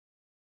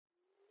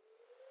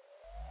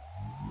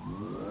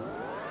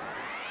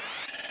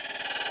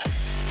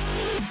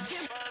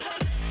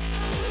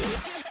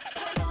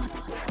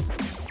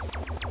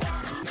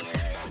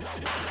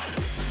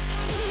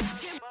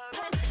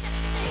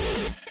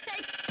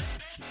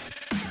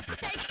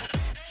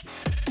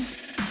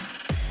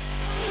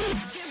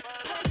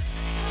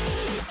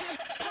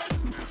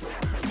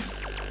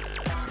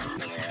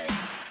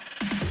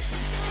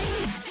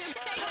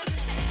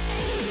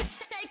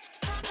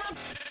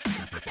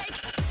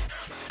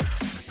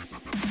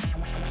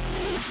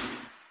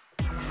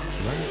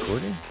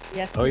recording?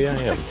 Yes. Oh, yeah,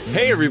 I am.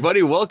 Hey,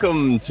 everybody.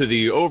 Welcome to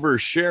the Over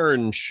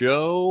Sharon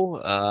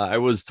show. I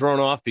was thrown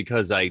off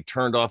because I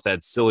turned off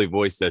that silly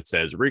voice that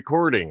says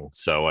recording.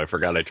 So I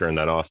forgot I turned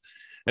that off.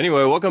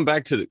 Anyway, welcome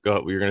back to the...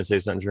 Go, you're going to say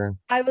something, Sharon?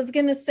 I was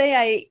going to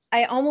say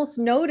I almost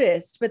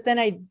noticed, but then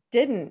I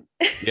didn't.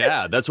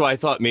 Yeah, that's why I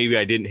thought maybe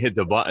I didn't hit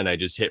the button. I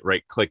just hit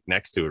right click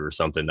next to it or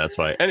something. That's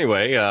why.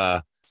 Anyway,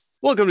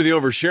 welcome to the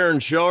Over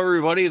Sharon show,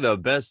 everybody. The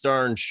best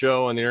darn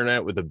show on the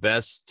internet with the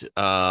best...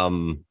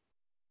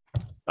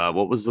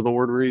 what was the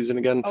word we're using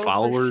again? Over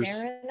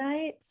Followers,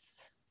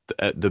 Sharonites.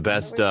 the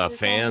best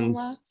fans,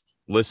 Last?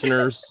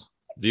 listeners,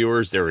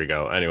 viewers. There we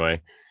go.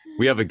 Anyway,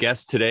 we have a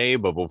guest today,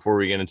 but before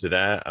we get into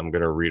that, I'm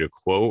going to read a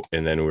quote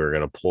and then we're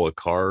going to pull a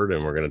card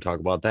and we're going to talk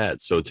about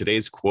that. So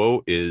today's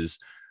quote is,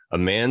 "A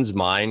man's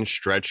mind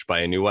stretched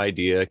by a new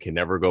idea can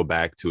never go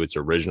back to its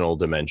original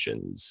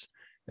dimensions."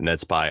 And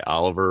that's by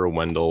Oliver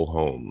Wendell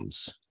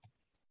Holmes.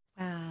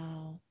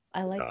 Wow.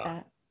 I like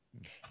that.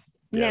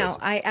 Yeah, now,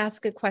 I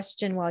ask a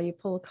question while you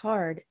pull a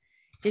card.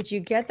 Did you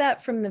get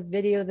that from the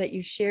video that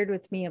you shared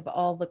with me of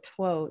all the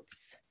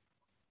quotes?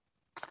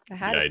 I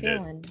had a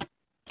feeling.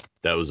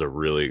 That was a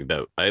really...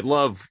 I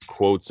love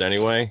quotes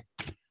anyway.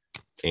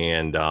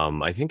 And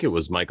I think it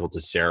was Michael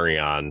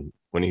Tessarion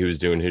when he was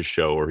doing his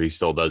show, or he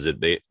still does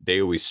it. They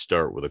always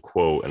start with a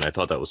quote, and I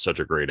thought that was such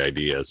a great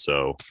idea.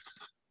 So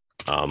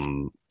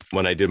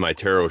when I did my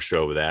tarot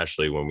show with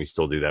Ashley, when we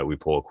still do that, we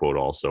pull a quote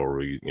also,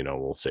 or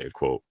we'll say a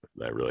quote.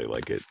 I really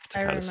like it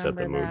to kind of set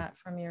the mood. That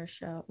from your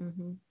show.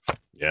 Mm-hmm.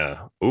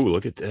 Yeah. Ooh,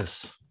 look at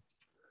this.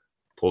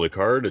 Pull the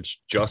card.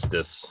 It's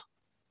Justice.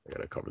 I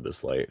gotta cover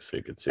this light so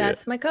you can see it.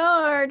 That's my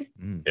card.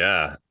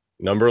 Yeah,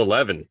 number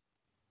 11.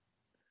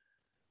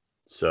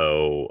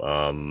 So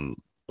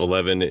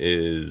 11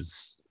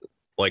 is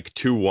like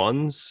 2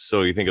 ones.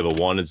 So you think of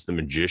the one, it's the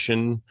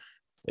magician.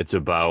 It's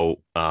about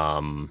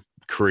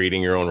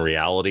creating your own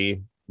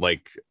reality.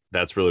 Like,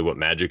 that's really what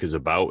magic is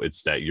about.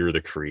 It's that you're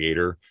the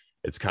creator.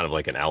 It's kind of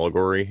like an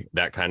allegory,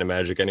 that kind of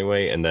magic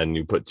anyway. And then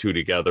you put 2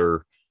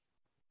 together,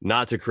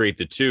 not to create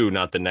the 2,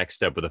 not the next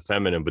step with the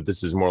feminine, but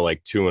this is more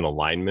like 2 in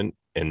alignment.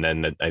 And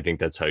then I think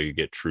that's how you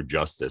get true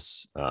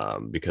justice,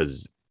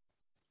 because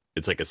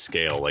it's like a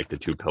scale, like the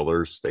 2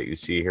 pillars that you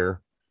see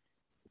here,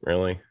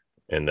 really.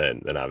 And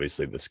then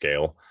obviously the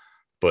scale.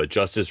 But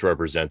justice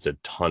represents a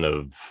ton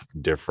of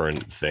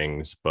different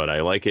things. But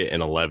I like it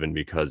in 11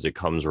 because it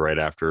comes right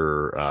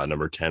after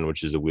number 10,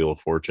 which is the Wheel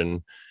of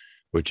Fortune,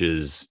 which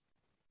is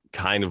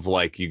kind of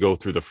like you go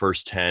through the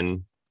first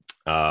 10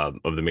 of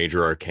the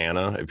major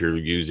arcana if you're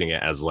using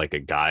it as like a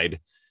guide.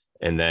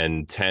 And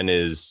then 10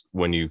 is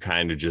when you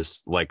kind of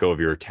just let go of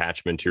your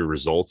attachment to your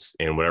results,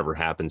 and whatever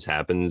happens,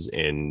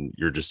 and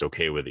you're just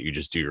okay with it. You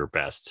just do your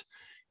best.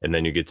 And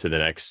then you get to the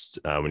next,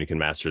 when you can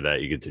master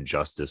that, you get to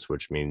justice,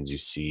 which means you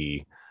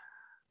see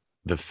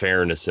the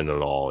fairness in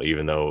it all,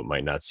 even though it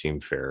might not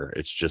seem fair.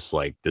 It's just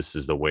like, this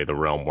is the way the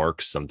realm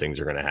works. Some things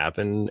are going to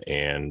happen,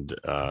 and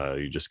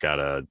you just got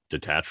to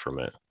detach from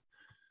it.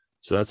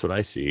 So that's what I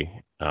see.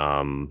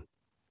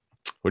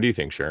 What do you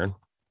think, Sharon?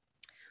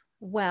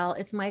 Well,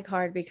 it's my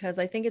card because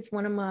I think it's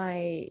one of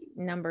my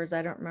numbers.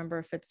 I don't remember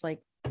if it's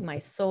like my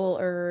soul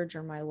urge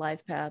or my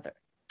life path.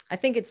 I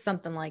think it's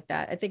something like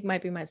that. I think it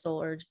might be my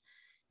soul urge.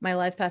 My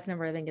life path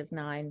number, I think, is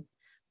 9.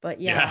 But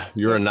yeah,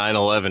 you're a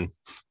 9/11.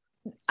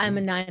 I'm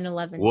a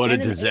 9/11. What a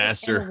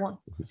disaster.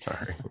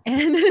 Sorry.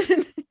 And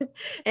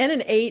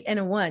an 8 and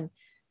a 1.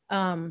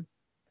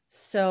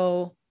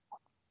 So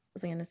what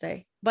was I going to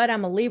say? But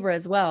I'm a Libra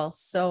as well.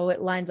 So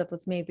it lines up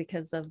with me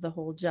because of the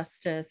whole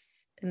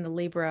justice in the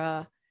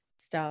Libra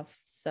stuff.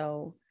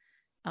 So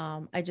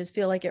I just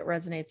feel like it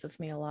resonates with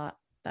me a lot,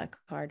 that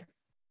card.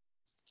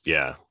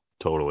 Yeah,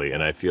 totally.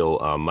 And I feel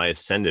my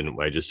ascendant,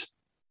 I just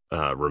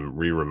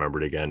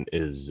remembered again,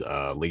 is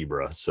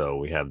Libra. So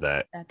we have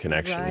that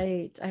connection.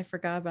 Right. I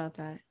forgot about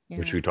that. Yeah.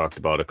 Which we talked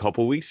about a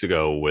couple weeks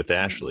ago with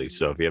Ashley.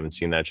 So if you haven't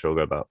seen that show,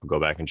 go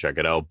back and check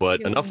it out.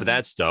 But enough of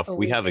that stuff.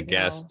 We have a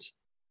guest.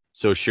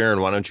 So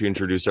Sharon, why don't you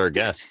introduce our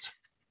guest?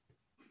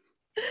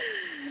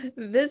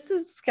 This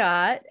is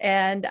Scott,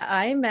 and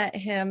I met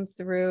him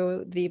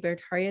through the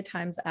Bertaria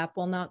Times app.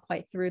 Well, not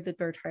quite through the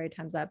Bertaria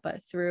Times app,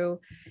 but through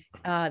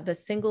the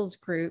singles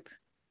group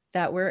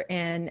that we're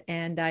in.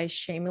 And I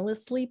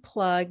shamelessly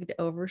plugged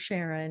Over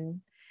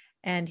Sharon,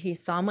 and he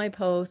saw my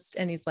post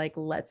and he's like,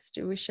 let's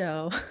do a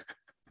show.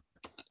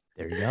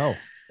 There you go.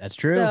 That's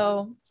true.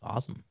 So it's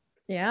awesome.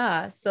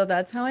 Yeah. So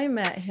that's how I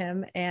met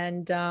him.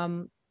 And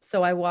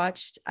so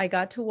I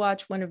got to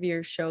watch one of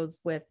your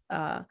shows with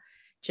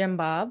Jim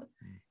Bob,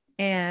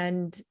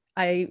 and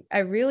I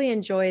really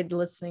enjoyed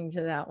listening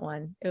to that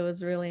one. It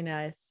was really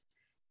nice.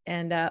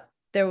 And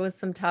there was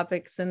some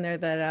topics in there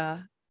that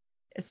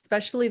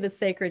especially the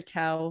sacred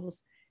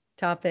cows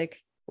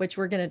topic, which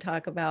we're going to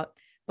talk about,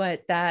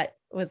 but that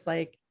was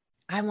like,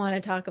 I want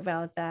to talk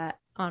about that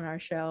on our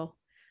show.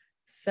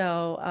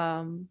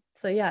 So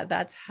yeah,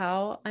 that's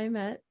how I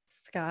met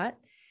Scott.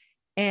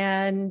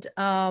 And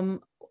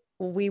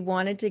we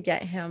wanted to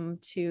get him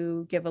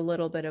to give a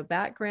little bit of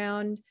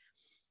background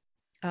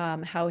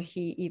how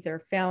he either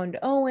found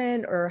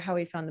Owen or how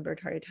he found the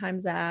Bertaria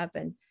Times app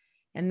and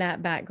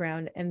that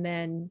background. And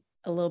then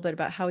a little bit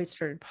about how he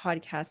started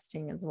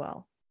podcasting as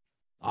well.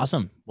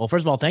 Awesome. Well,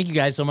 first of all, thank you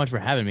guys so much for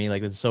having me.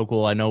 Like, this is so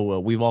cool. I know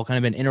we've all kind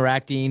of been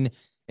interacting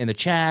in the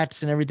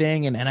chats and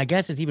everything. And I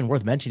guess it's even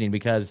worth mentioning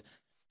because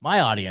my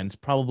audience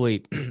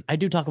probably, I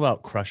do talk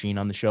about crushing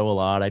on the show a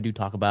lot. I do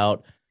talk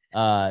about,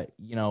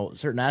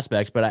 certain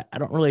aspects, but I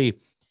don't really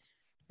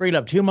bring it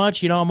up too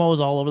much. I'm always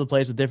all over the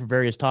place with different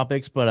various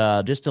topics,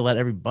 but just to let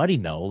everybody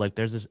know, like,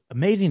 there's this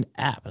amazing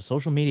app, a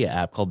social media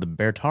app called the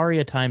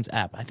Bertaria Times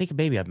app. I think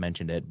maybe I've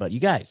mentioned it, but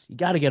you guys, you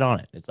got to get on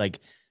it. It's like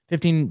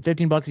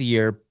 $15 a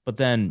year, but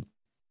then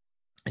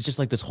it's just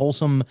like this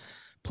wholesome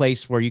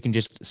place where you can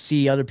just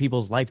see other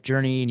people's life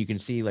journey, and you can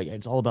see, like,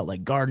 it's all about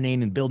like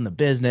gardening and building a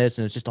business,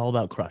 and it's just all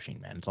about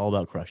crushing, man. It's all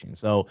about crushing.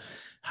 So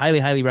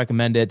highly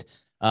recommend it.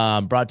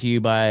 Brought to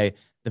you by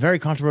the very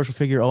controversial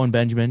figure Owen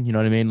Benjamin. You know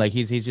what I mean? Like,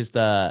 he's just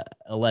a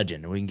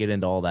legend. We can get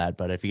into all that,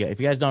 but if you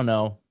guys don't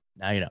know,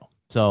 now you know.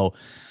 So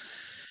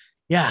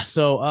yeah.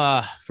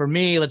 So for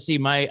me, let's see.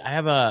 I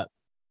have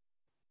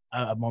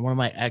one of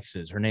my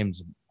exes. Her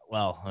name's,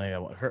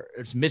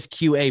 it's Miss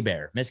QA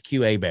Bear. Miss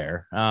QA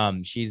Bear.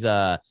 She's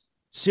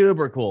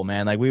super cool,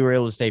 man. Like, we were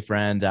able to stay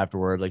friends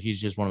afterward. Like, he's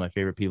just one of my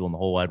favorite people in the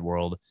whole wide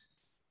world.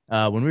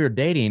 When we were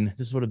dating,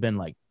 this would have been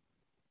like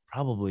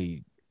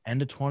probably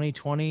end of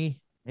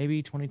 2020,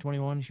 maybe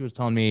 2021. She was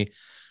telling me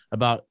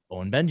about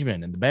Owen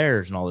Benjamin and the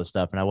Bears and all this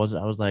stuff, and I was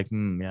like,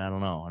 yeah, I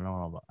don't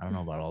know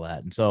about all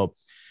that. And so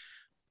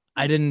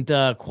I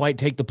didn't quite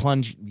take the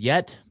plunge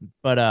yet,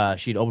 but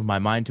she'd opened my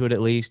mind to it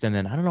at least. And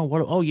then I don't know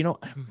what,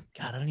 God,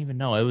 I don't even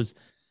know. It was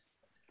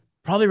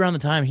probably around the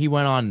time he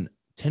went on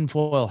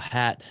Tinfoil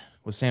Hat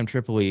with Sam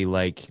Tripoli,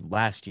 like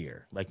last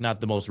year, like not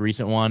the most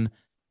recent one.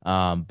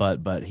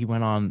 But he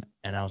went on,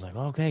 and I was like,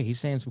 okay, he's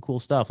saying some cool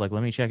stuff. Like,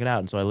 let me check it out.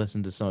 And so I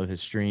listened to some of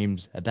his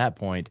streams at that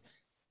point,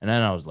 and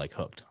then I was like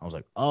hooked. I was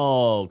like,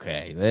 oh,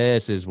 okay,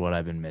 this is what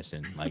I've been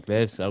missing. Like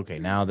this. Okay,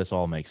 now this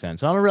all makes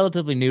sense. So I'm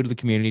relatively new to the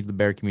community, to the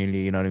bear community.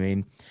 You know what I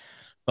mean?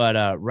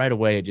 But right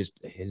away, it just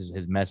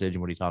his message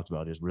and what he talked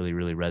about just really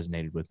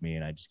resonated with me,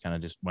 and I just kind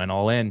of just went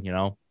all in.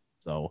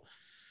 So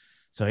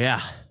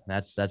yeah,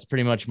 that's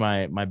pretty much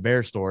my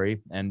bear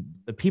story. And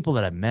the people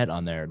that I've met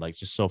on there, like,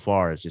 just so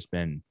far, it's just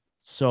been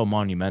so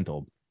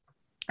monumental.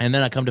 And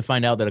then I come to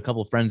find out that a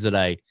couple of friends that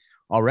I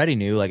already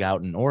knew, like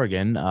out in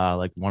Oregon,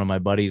 like one of my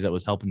buddies that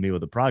was helping me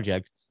with the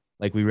project,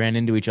 like, we ran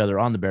into each other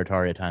on the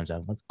Bertaria Times.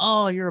 I'm like,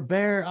 oh, you're a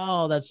bear.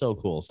 Oh, that's so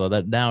cool. So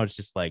that now it's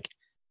just like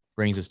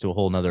brings us to a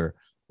whole nother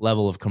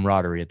level of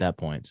camaraderie at that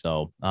point.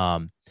 So yeah,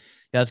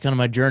 that's kind of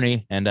my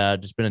journey, and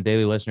just been a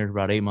daily listener for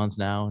about 8 months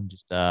now, and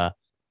just I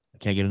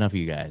can't get enough of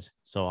you guys.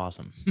 So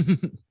awesome.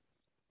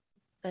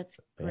 That's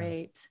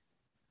great.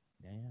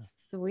 Yeah.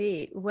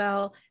 Sweet.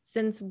 Well,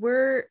 since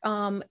we're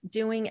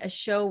doing a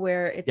show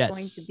where it's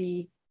going to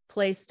be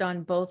placed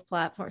on both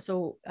platforms,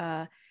 so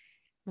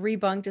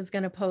Rebunked is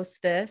going to post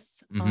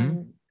this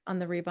on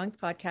the Rebunked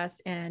podcast,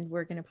 and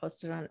we're going to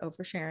post it on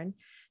Over Sharon.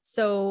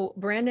 So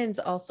Brandon's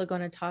also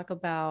going to talk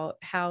about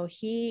how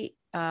he,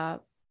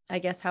 how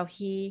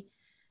he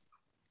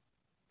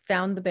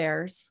found the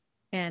Bears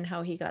and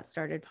how he got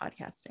started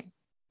podcasting.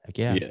 Heck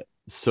yeah.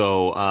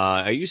 So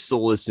I used to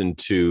listen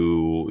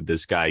to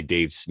this guy,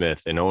 Dave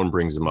Smith, and Owen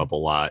brings him up a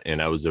lot.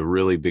 And I was a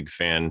really big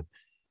fan,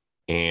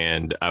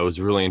 and I was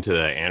really into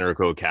the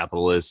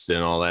anarcho-capitalists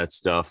and all that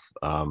stuff.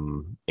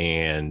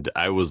 And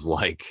I was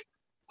like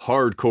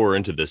hardcore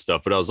into this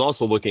stuff, but I was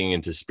also looking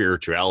into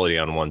spirituality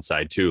on one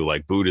side too,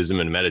 like Buddhism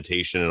and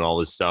meditation and all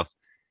this stuff.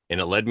 And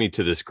it led me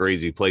to this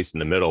crazy place in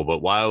the middle.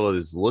 But while I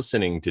was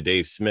listening to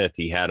Dave Smith,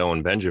 he had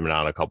Owen Benjamin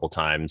on a couple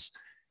times,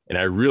 and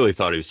I really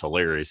thought he was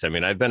hilarious. I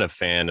mean, I've been a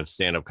fan of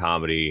stand-up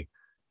comedy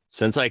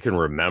since I can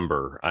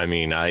remember. I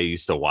mean, I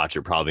used to watch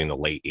it probably in the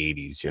late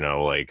 80s,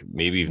 like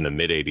maybe even the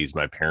mid 80s.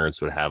 My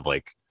parents would have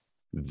like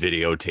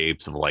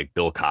videotapes of like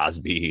Bill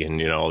Cosby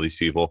and, all these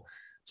people.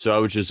 So I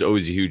was just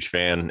always a huge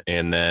fan.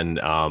 And then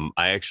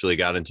I actually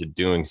got into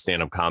doing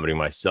stand-up comedy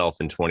myself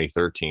in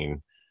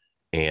 2013.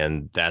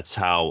 And that's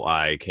how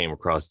I came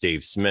across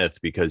Dave Smith,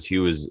 because he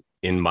was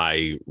in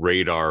my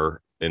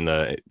radar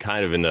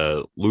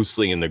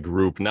loosely in the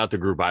group, not the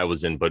group I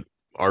was in, but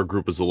our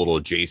group was a little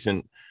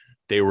adjacent.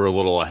 They were a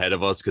little ahead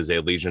of us because they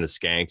had Legion of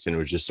Skanks, and it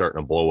was just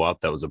starting to blow up.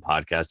 That was a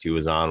podcast he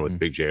was on with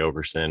Big J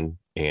Overson.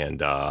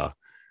 And what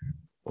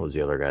was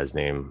the other guy's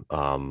name?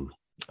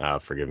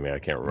 Forgive me, I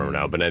can't remember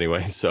now. But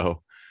anyway,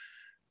 so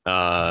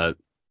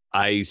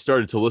I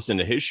started to listen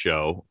to his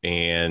show,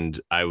 and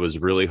I was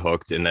really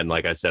hooked. And then,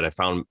 like I said, I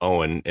found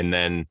Owen, and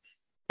then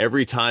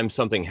every time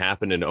something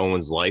happened in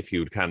Owen's life, he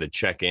would kind of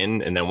check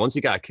in. And then once he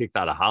got kicked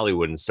out of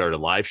Hollywood and started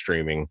live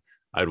streaming,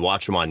 I'd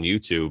watch him on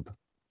YouTube.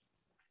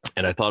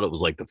 And I thought it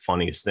was like the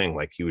funniest thing.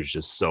 Like, he was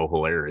just so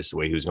hilarious the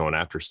way he was going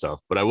after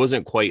stuff. But I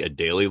wasn't quite a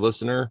daily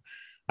listener.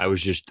 I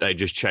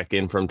just check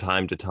in from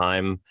time to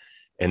time.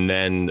 And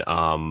then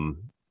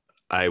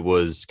I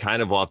was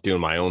kind of off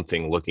doing my own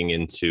thing, looking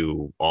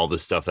into all the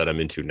stuff that I'm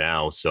into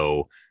now.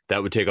 So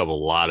that would take up a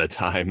lot of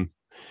time.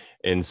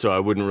 And so I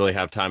wouldn't really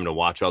have time to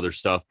watch other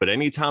stuff. But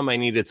anytime I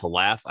needed to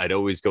laugh, I'd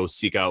always go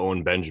seek out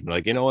Owen Benjamin.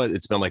 Like, you know what?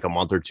 It's been like a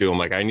month or two. I'm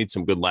like, I need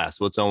some good laughs.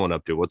 What's Owen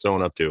up to? What's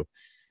Owen up to?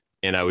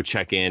 And I would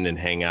check in and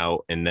hang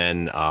out. And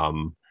then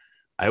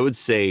I would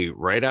say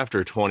right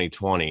after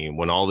 2020,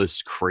 when all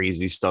this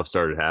crazy stuff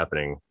started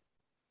happening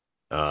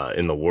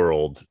in the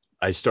world,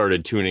 I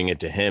started tuning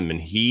into him.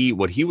 And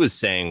what he was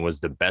saying was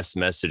the best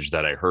message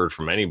that I heard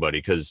from anybody,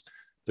 because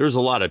there's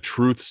a lot of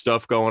truth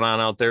stuff going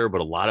on out there,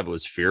 but a lot of it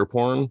was fear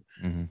porn.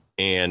 Mm-hmm.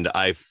 And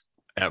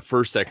at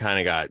first I kind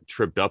of got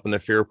tripped up in the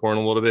fear porn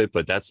a little bit,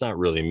 but that's not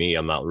really me.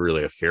 I'm not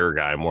really a fear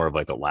guy. I'm more of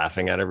like a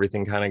laughing at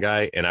everything kind of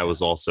guy. And I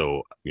was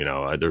also,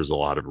 there's a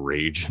lot of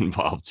rage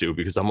involved too,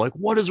 because I'm like,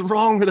 what is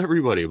wrong with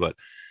everybody? But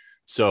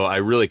so I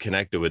really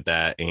connected with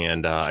that.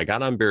 And I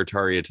got on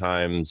Beartaria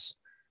Times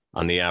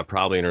on the app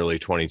probably in early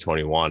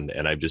 2021.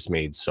 And I've just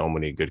made so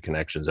many good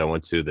connections. I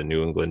went to the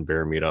New England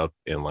Bear Meetup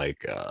in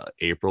like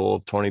April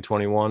of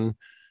 2021.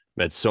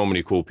 Met so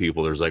many cool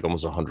people. There's like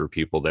almost 100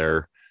 people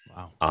there.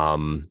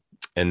 Wow.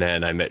 And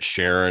then I met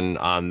Sharon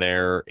on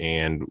there,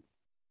 and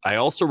I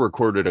also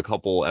recorded a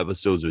couple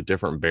episodes with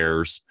different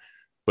bears,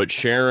 but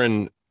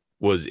Sharon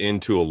was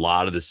into a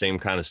lot of the same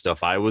kind of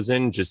stuff I was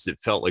in. Just it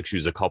felt like she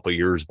was a couple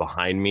years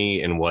behind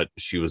me in what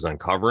she was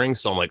uncovering.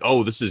 So I'm like,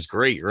 oh, this is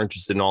great. You're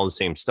interested in all the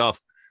same stuff.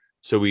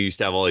 So we used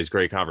to have all these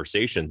great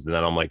conversations. And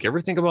then I'm like,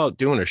 ever think about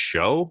doing a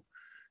show?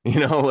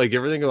 Like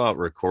everything about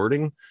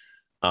recording.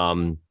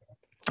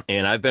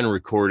 And I've been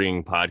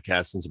recording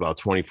podcasts since about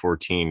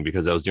 2014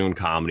 because I was doing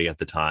comedy at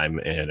the time,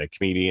 and a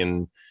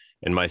comedian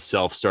and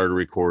myself started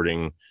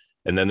recording.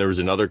 And then there was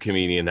another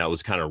comedian that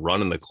was kind of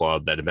running the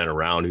club that had been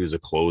around. He was a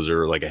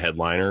closer, like a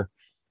headliner,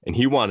 and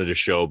he wanted a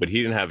show, but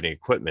he didn't have any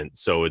equipment.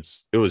 So it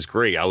was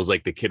great. I was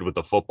like the kid with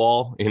the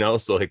football,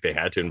 so like they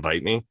had to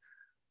invite me.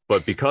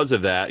 But because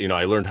of that,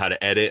 I learned how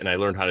to edit and I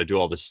learned how to do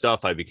all this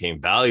stuff. I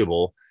became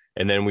valuable.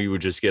 And then we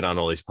would just get on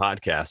all these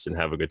podcasts and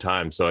have a good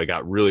time. So I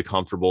got really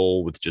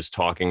comfortable with just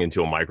talking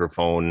into a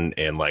microphone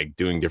and like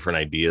doing different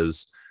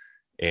ideas.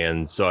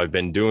 And so I've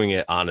been doing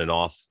it on and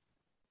off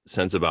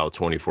since about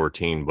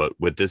 2014. But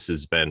with this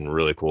has been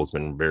really cool. It's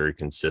been very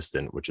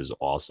consistent, which is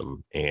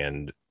awesome.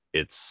 And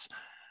it's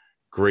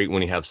great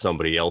when you have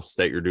somebody else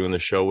that you're doing the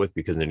show with,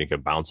 because then you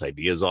can bounce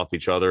ideas off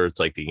each other. It's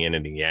like the yin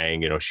and the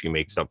yang. She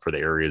makes up for the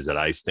areas that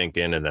I stink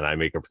in, and then I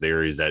make up for the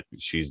areas that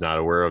she's not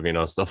aware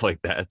of, stuff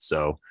like that.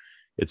 So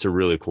it's a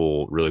really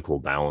cool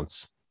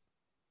balance.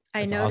 I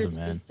That's noticed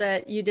awesome, just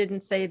that you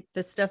didn't say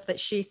the stuff that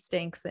she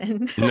stinks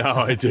in. No,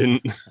 I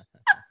didn't.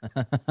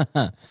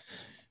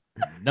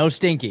 No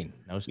stinking.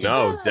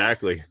 No,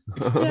 exactly.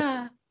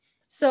 Yeah.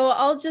 So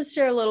I'll just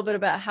share a little bit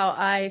about how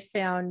I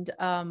found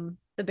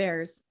the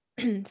bears,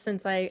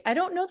 since I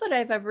don't know that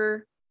I've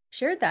ever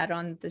shared that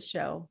on the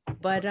show,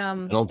 but I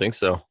don't think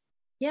so.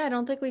 Yeah, I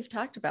don't think we've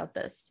talked about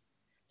this.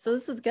 So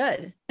this is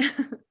good.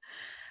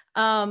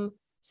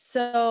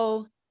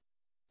 So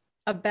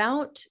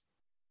about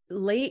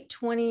late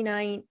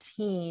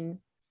 2019,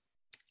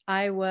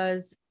 I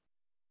was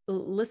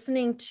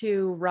listening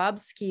to Rob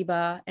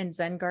Skiba and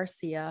Zen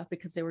Garcia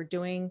because they were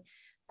doing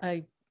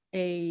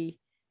a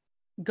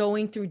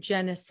going through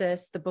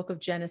Genesis, the book of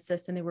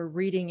Genesis, and they were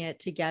reading it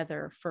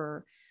together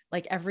for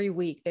like every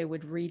week. They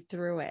would read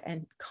through it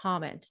and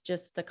comment,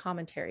 just the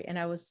commentary. And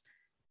I was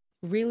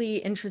really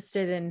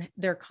interested in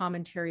their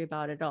commentary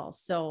about it all.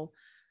 So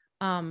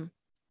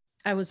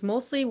I was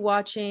mostly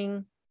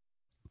watching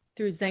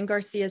through Zen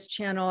Garcia's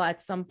channel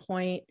at some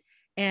point,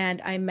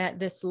 and I met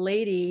this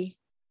lady.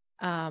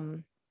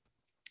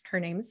 Her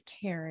name's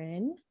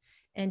Karen,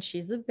 and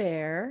she's a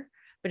bear.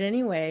 But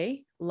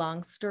anyway,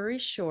 long story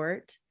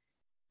short,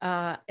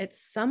 at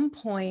some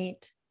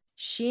point,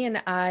 she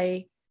and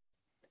I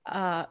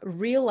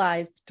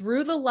realized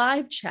through the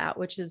live chat,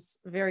 which is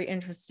very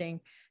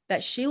interesting,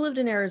 that she lived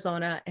in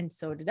Arizona and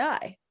so did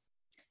I.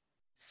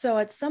 So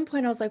at some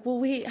point I was like,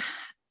 well,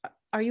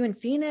 are you in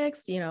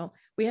Phoenix?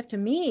 We have to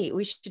meet.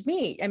 We should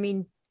meet. I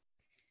mean,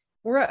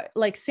 we're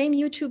like same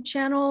YouTube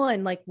channel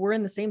and like we're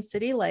in the same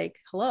city, like,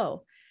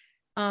 hello.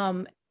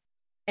 And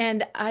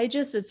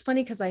it's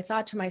funny because I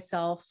thought to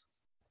myself,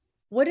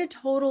 what a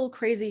total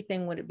crazy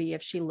thing would it be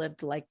if she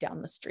lived like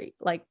down the street,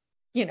 like,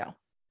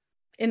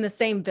 in the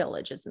same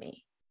village as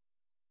me.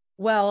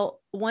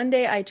 Well, one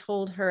day I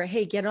told her,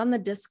 hey, get on the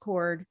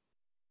Discord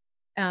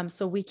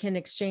so we can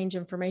exchange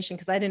information,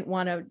 because I didn't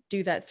want to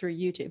do that through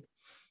YouTube.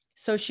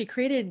 So she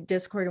created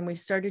Discord and we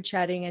started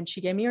chatting, and she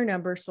gave me her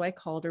number. So I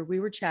called her. We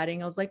were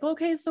chatting. I was like,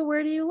 okay, so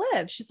where do you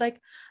live? She's like,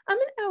 I'm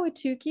in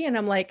Ahwatukee. And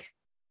I'm like,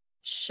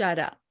 shut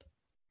up.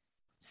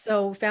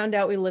 So found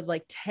out we lived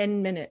like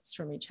 10 minutes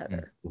from each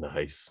other.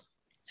 Nice.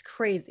 It's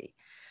crazy.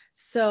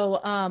 So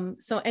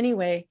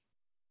anyway,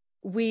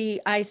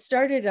 I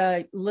started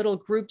a little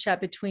group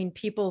chat between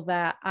people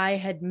that I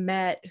had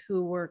met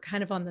who were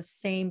kind of on the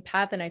same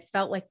path. And I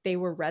felt like they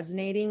were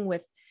resonating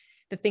with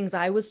the things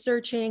I was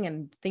searching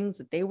and things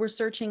that they were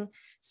searching.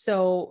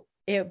 So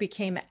it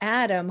became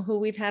Adam, who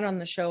we've had on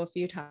the show a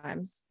few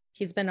times.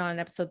 He's been on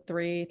episode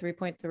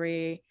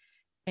 3.3.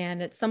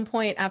 And at some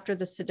point after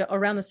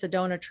around the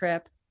Sedona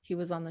trip, he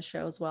was on the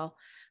show as well.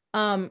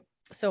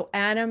 So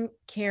Adam,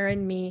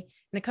 Karen, me,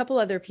 and a couple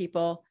other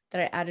people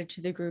that I added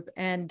to the group.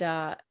 And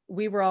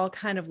we were all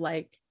kind of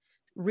like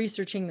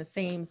researching the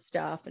same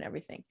stuff and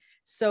everything.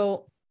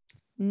 So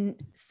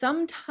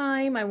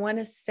sometime I want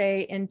to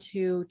say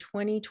into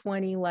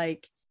 2020,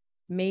 like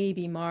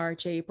maybe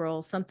March,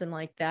 April, something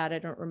like that. I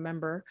don't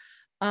remember.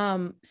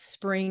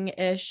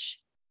 Spring-ish.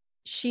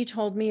 She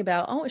told me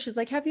about, she's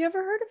like, have you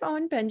ever heard of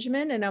Owen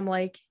Benjamin? And I'm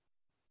like,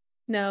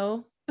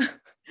 no.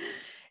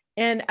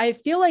 And I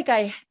feel like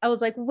I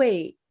was like,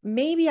 wait,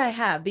 maybe I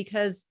have,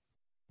 because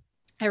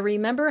I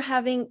remember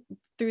having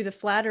through the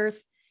flat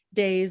earth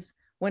days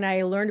when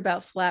I learned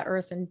about flat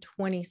earth in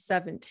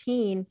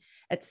 2017,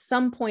 at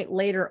some point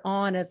later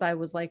on, as I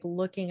was like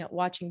looking at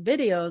watching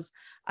videos,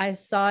 I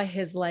saw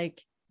his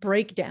like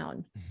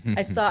breakdown.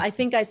 I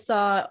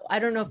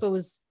don't know if it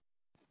was,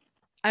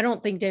 I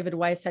don't think David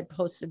Weiss had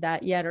posted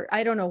that yet, or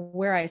I don't know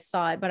where I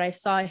saw it, but I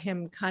saw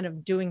him kind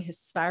of doing his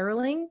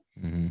spiraling,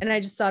 and I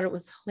just thought it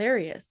was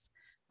hilarious.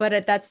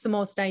 But that's the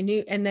most I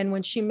knew. And then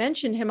when she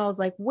mentioned him, I was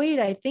like, wait,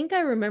 I think I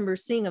remember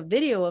seeing a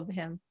video of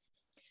him.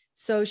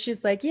 So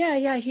she's like,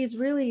 yeah, he's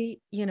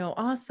really,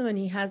 awesome. And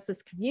he has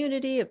this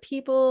community of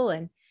people,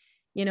 and,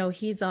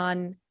 he's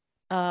on,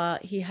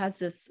 he has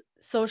this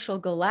social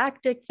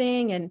galactic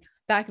thing. And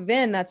back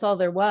then that's all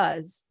there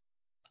was.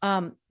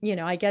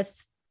 I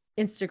guess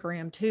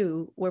Instagram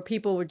too, where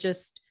people were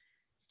just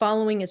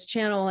following his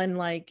channel and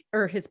like,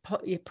 or his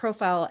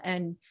profile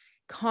and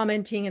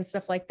commenting and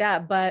stuff like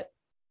that. But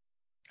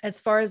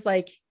as far as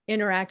like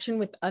interaction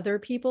with other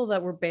people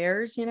that were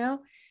bears,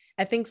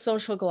 I think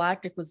Social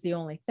Galactic was the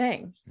only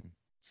thing.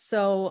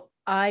 So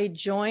I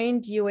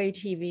joined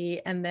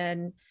UATV, and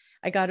then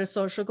I got a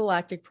Social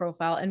Galactic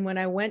profile. And when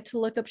I went to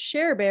look up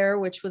Share Bear,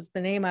 which was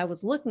the name I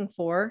was looking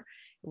for,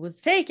 it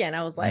was taken.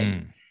 I was like,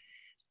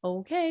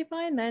 okay,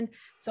 fine then.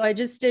 So I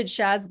just did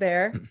Shaz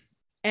Bear,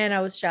 and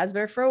I was Shaz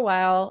Bear for a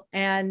while.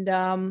 And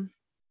at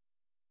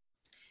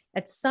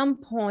some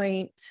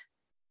point,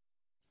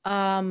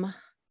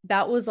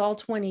 that was all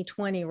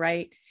 2020,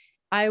 right?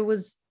 I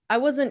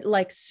wasn't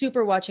like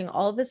super watching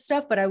all of his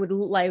stuff, but I would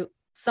like,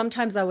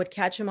 sometimes I would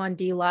catch him on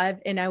D Live,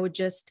 and I would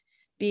just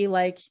be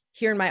like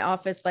here in my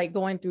office, like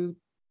going through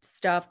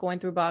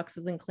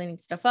boxes and cleaning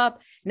stuff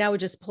up. And I would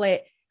just play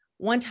it.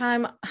 One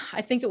time,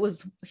 I think it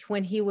was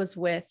when he was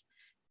with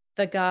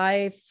the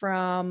guy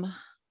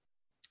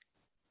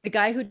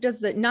who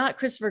does not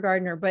Christopher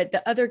Gardner, but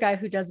the other guy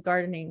who does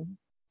gardening.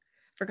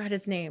 Forgot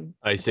his name.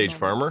 Ice Age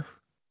Farmer?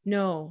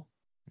 No.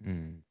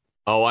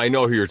 Oh, I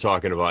know who you're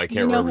talking about. I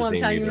can't remember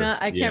his name either.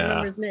 I can't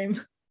remember his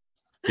name.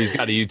 He's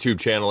got a YouTube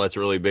channel that's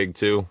really big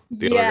too.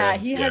 He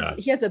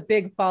has a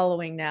big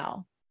following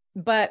now.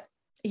 But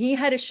he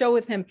had a show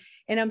with him,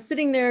 and I'm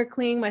sitting there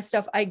cleaning my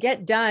stuff. I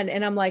get done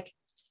and I'm like,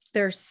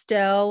 they're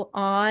still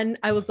on.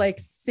 I was like,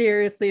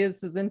 seriously,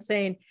 this is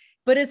insane.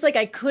 But it's like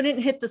I couldn't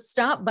hit the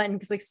stop button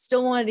because I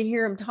still wanted to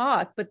hear him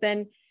talk. But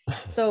then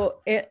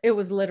so it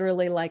was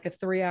literally like a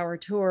 3-hour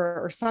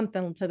tour or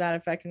something to that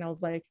effect. And I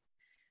was like,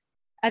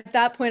 at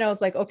that point, I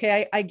was like,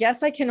 okay, I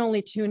guess I can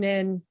only tune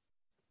in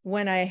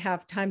when I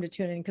have time to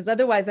tune in, because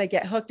otherwise I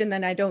get hooked and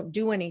then I don't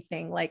do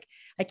anything. Like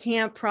I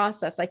can't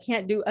process, I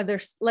can't do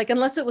others, like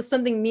unless it was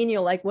something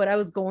menial, like what I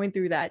was going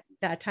through that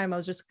time. I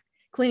was just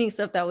cleaning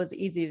stuff that was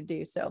easy to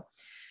do.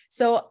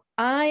 So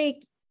I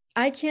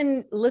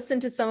can listen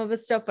to some of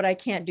his stuff, but I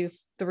can't do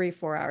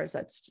 3-4 hours.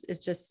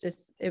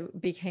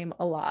 It became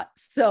a lot.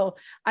 So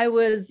I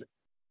was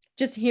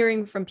just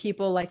hearing from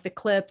people like the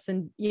clips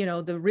and,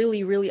 the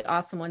really, really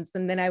awesome ones.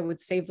 And then I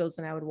would save those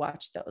and I would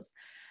watch those.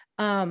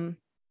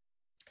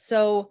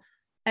 So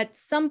at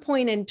some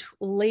point in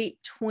late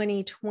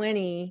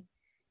 2020,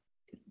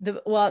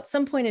 at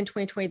some point in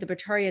 2020, the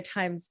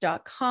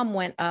BretariaTimes.com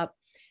went up.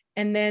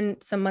 And then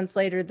some months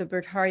later, the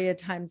Bretaria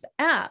Times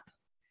app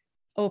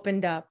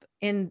opened up,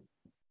 and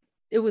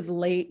it was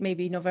late,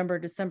 maybe November,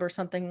 December,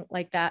 something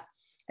like that.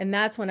 And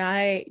that's when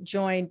I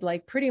joined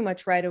like pretty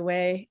much right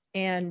away.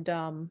 And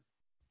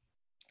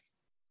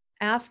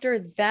after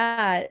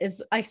that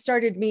is I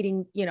started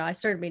meeting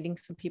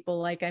some people.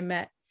 Like I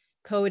met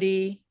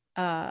Cody,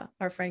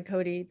 our friend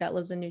Cody that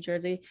lives in New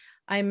Jersey.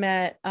 I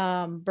met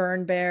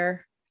Burn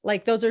Bear.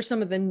 Like those are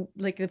some of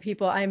the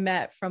people I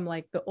met from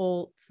like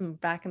some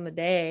back in the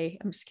day.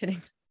 I'm just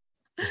kidding.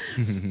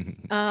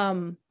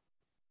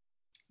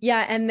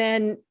 Yeah. And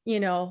then,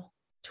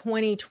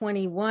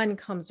 2021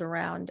 comes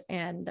around,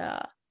 and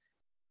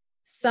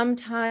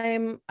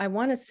sometime, I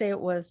want to say it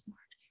was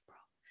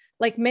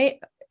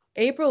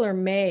April or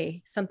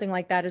May, something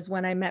like that, is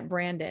when I met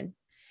Brandon.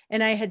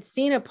 And I had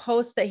seen a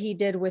post that he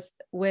did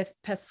with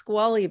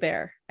Pasquale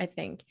Bear, I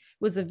think. It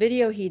was a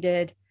video he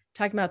did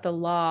talking about the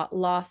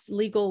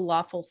legal,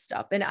 lawful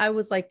stuff. And I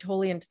was like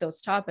totally into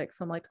those topics.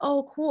 So I'm like,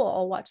 oh, cool,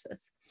 I'll watch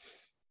this.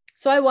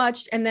 So I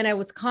watched, and then I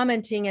was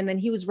commenting, and then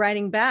he was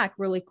writing back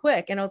really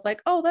quick. And I was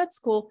like, oh, that's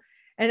cool.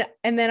 And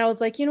then I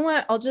was like, you know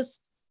what,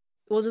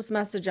 we'll just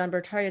message on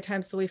Bretaria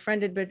Times. So we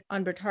friended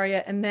on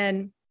Bretaria. And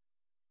then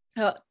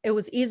it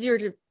was easier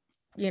to,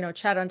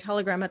 chat on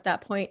Telegram at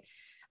that point.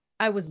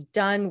 I was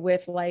done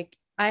with like,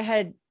 I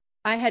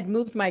had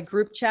moved my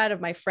group chat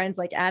of my friends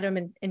like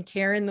Adam and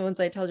Karen, the ones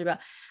I told you about.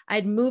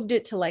 I'd moved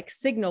it to like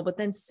Signal, but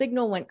then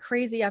Signal went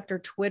crazy after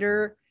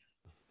Twitter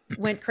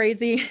went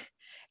crazy.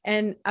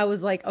 And I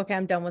was like, okay,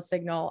 I'm done with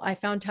Signal. I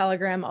found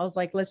Telegram. I was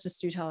like, let's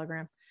just do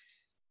Telegram.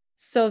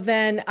 So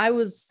then I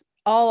was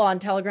all on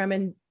Telegram,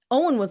 and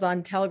Owen was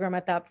on Telegram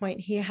at that point.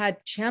 He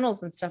had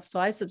channels and stuff. So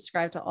I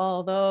subscribed to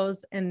all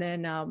those. And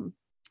then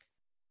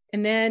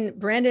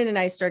Brandon and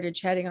I started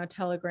chatting on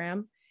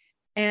Telegram.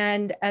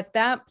 And at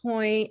that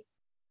point,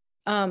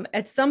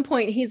 at some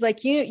point, he's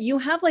like, you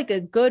have like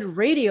a good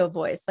radio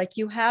voice. Like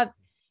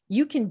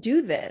you can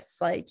do this.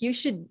 Like you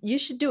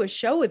should do a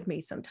show with me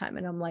sometime.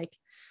 And I'm like,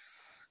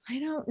 I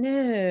don't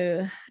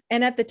know.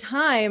 And at the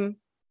time,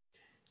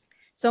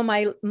 so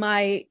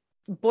my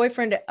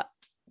boyfriend,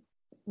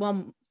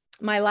 well,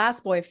 my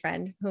last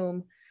boyfriend,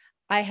 whom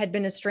I had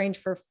been estranged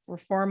for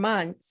 4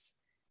 months,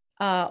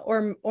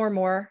 or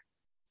more,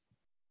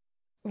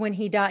 when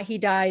he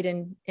died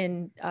in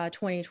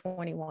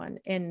 2021,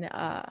 in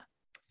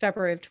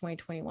February of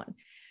 2021.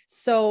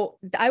 So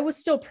I was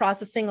still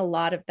processing a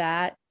lot of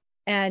that.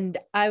 And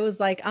I was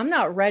like, I'm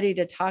not ready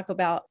to talk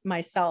about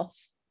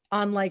myself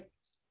on like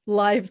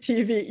live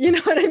TV. You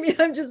know what I mean?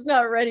 I'm just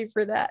not ready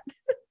for that.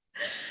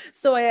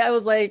 So I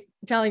was like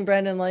telling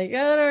Brendan, like,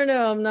 I don't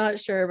know, I'm not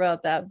sure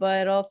about that,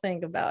 but I'll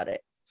think about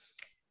it.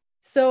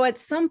 So at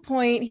some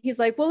point he's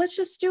like, well, let's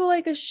just do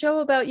like a show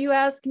about you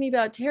asking me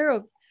about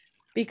tarot,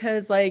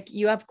 because like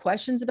you have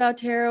questions about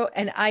tarot.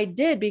 And I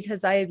did,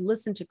 because I had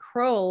listened to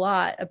Crow a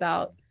lot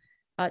about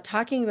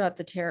talking about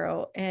the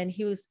tarot. And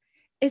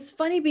it's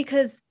funny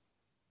because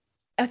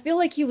I feel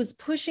like he was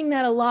pushing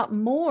that a lot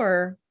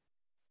more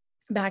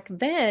back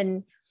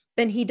then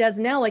than he does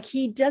now. Like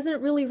he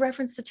doesn't really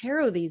reference the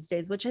tarot these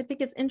days, which I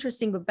think is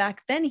interesting. But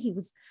back then he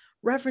was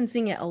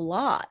referencing it a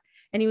lot.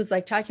 And he was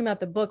like talking about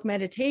the book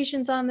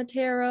Meditations on the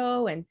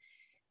Tarot and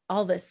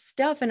all this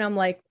stuff. And I'm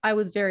like, I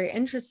was very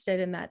interested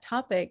in that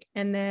topic.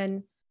 And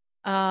then,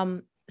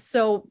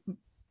 so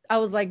I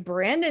was like,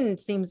 Brandon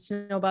seems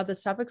to know about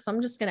this topic, so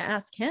I'm just going to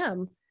ask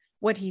him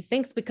what he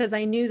thinks, because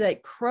I knew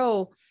that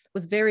Crow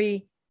was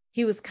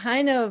he was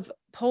kind of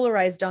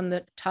polarized on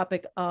the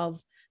topic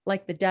of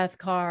like the death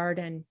card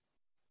and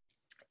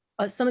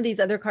some of these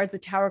other cards, the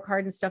Tower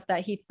card and stuff,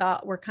 that he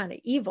thought were kind of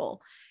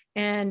evil.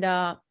 And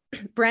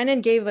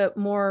Brandon gave a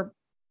more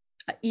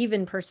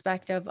even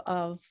perspective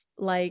of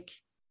like,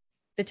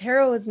 the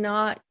tarot is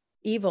not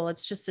evil.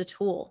 It's just a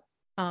tool.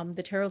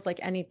 The tarot is like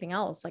anything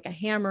else, like a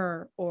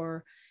hammer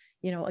or,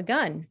 a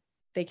gun.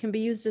 They can be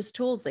used as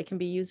tools. They can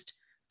be used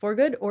for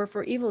good or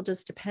for evil,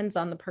 just depends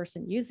on the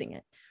person using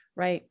it.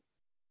 Right.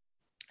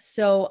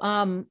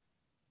 So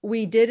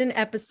we did an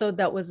episode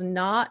that was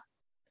not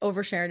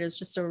overshared. It was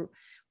just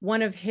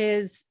one of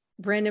his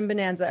Brandon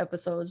Bonanza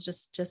episodes,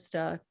 just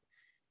a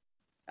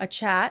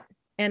chat.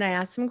 And I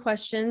asked him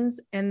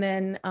questions, and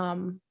then,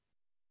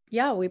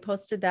 we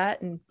posted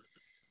that, and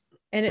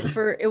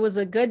it was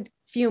a good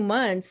few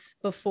months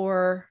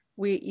before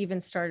we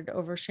even started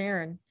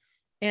oversharing.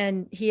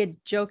 And he had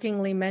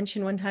jokingly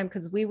mentioned one time,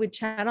 because we would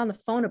chat on the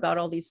phone about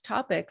all these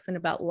topics and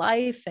about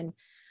life and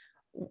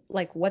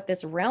like what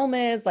this realm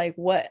is, like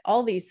what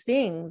all these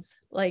things,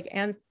 like,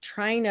 and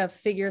trying to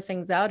figure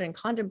things out and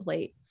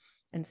contemplate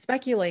and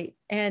speculate.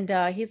 And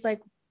he's like,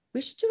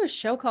 we should do a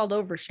show called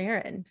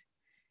Oversharing.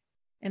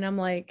 And I'm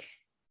like,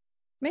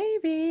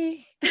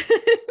 maybe.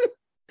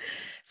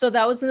 So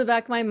that was in the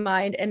back of my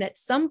mind. And at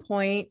some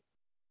point,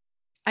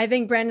 I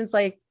think Brandon's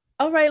like,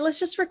 all right, let's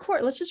just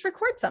record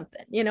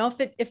something.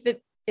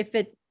 If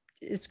it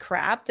is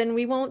crap, then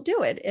we won't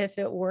do it. If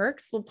it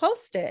works, we'll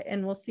post it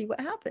and we'll see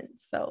what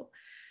happens. So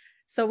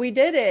we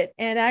did it.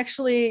 And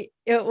actually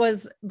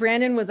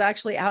Brandon was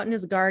actually out in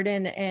his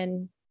garden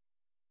and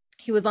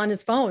he was on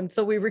his phone.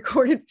 So we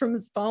recorded from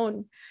his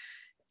phone,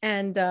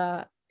 and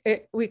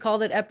we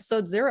called it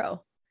episode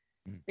 0.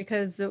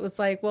 Because it was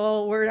like,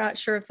 well, we're not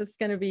sure if this is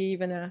going to be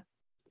even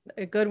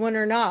a good one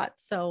or not.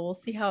 So we'll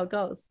see how it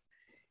goes.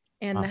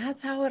 And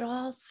that's how it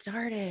all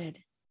started.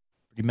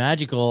 Pretty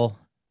magical.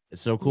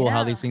 It's so cool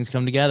how these things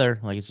come together.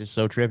 Like, it's just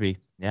so trippy.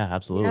 Yeah,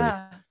 absolutely.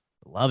 Yeah.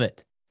 Love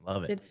it.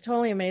 It's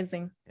totally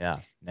amazing. Yeah.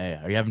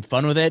 Are you having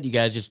fun with it? You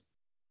guys just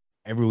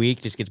every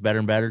week just gets better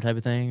and better type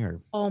of thing?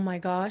 Or oh my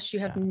gosh,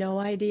 you have no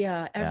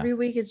idea. Every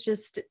week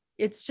is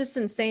it's just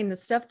insane. The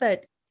stuff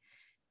that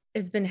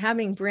has been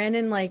happening.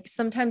 Brandon, like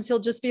sometimes he'll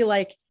just be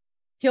like,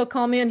 he'll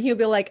call me and he'll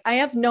be like, I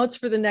have notes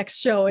for the next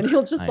show. And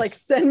he'll just like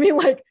send me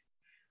like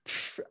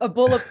a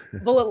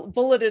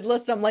bulleted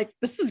list. I'm like,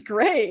 this is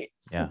great.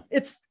 Yeah.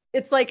 It's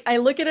like, I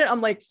look at it,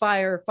 I'm like,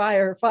 fire.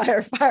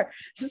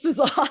 This is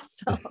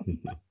awesome.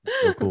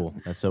 So cool.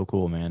 That's so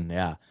cool, man.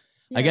 Yeah.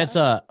 I guess,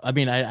 I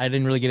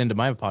didn't really get into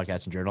my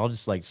podcasting journey. I'll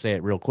just like say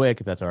it real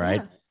quick, if that's all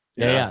right.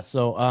 Yeah.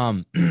 So,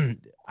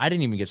 I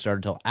didn't even get started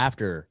until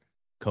after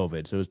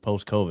COVID. So it was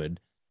post-COVID.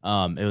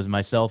 It was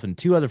myself and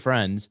 2 other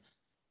friends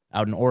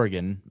out in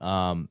Oregon.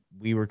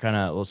 We were kind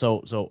of,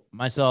 so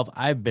myself,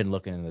 I've been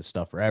looking into this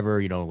stuff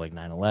forever, like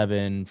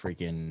 9/11,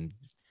 freaking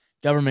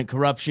government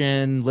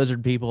corruption,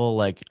 lizard people.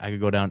 Like I could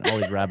go down all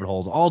these rabbit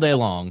holes all day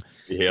long,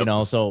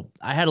 Yep. So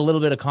I had a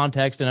little bit of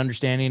context and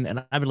understanding,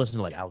 and I've been listening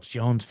to like Alex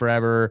Jones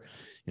forever.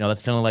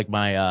 That's kind of like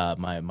my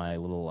my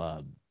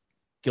little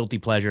guilty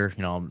pleasure.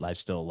 I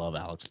still love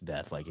Alex to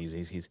death. Like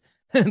he's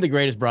the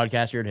greatest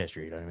broadcaster in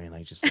history. You know what I mean?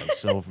 Like just like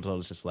so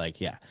it's just like,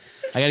 yeah,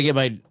 I got to get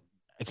my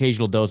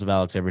occasional dose of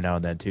Alex every now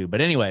and then too.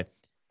 But anyway,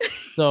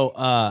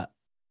 so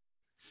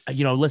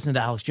listening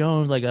to Alex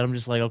Jones, like I'm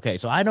just like, okay,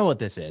 so I know what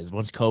this is.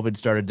 Once COVID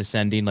started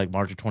descending, like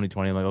March of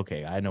 2020, I'm like,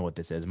 okay, I know what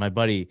this is. My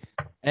buddy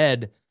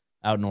Ed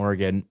out in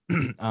Oregon,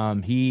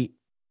 he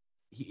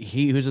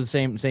was the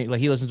same, like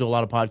he listens to a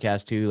lot of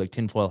podcasts too, like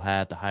Tinfoil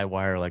Hat, The High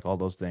Wire, like all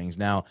those things.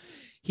 Now,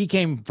 he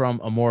came from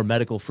a more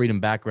medical freedom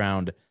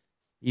background,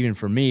 even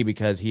for me,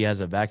 because he has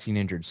a vaccine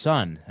injured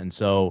son, and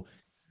so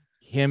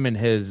him and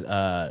his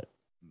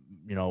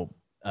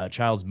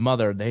child's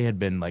mother, they had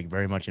been like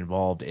very much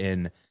involved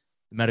in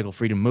the medical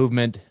freedom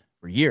movement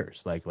for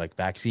years, like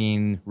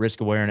vaccine risk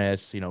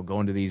awareness,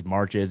 going to these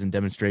marches and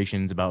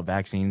demonstrations about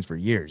vaccines for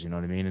years, you know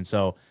what I mean? And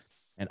so,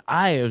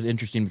 it was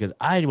interesting because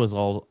I was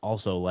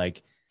also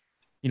like,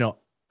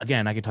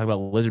 again, I could talk about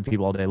lizard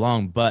people all day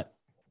long, but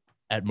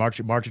at March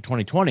of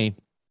 2020,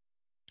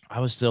 I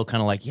was still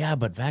kind of like, yeah,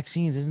 but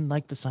vaccines, isn't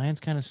like the science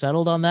kind of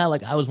settled on that?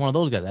 Like I was one of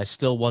those guys. I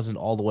still wasn't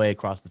all the way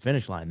across the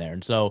finish line there.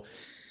 And so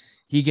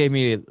he gave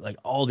me like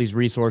all these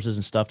resources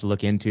and stuff to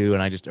look into,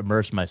 and I just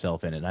immersed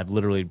myself in it. And I've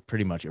literally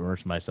pretty much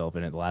immersed myself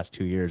in it the last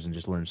 2 years and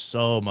just learned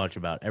so much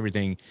about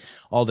everything,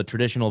 all the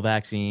traditional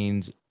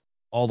vaccines,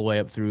 all the way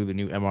up through the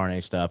new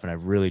mRNA stuff. And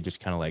I've really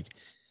just kind of like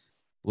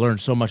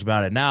learned so much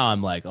about it. Now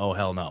I'm like, oh,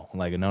 hell no.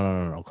 Like,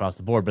 no, across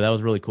the board. But that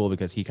was really cool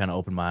because he kind of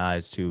opened my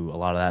eyes to a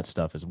lot of that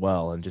stuff as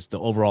well. And just the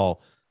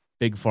overall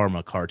big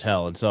pharma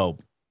cartel. And so,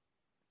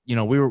 we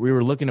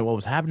were looking at what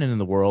was happening in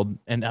the world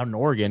and out in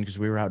Oregon, because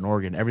we were out in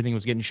Oregon, everything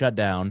was getting shut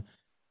down.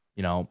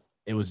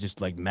 It was just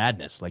like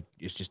madness. Like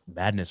it's just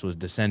madness was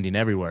descending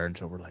everywhere. And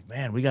so we're like,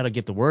 man, we got to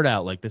get the word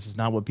out. Like this is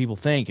not what people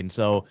think. And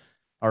so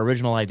our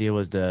original idea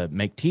was to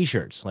make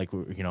t-shirts. Like,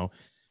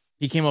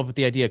 he came up with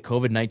the idea of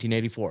COVID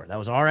 1984. That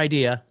was our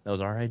idea.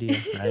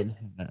 Right?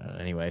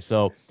 Anyway,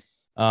 so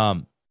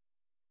that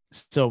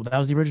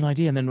was the original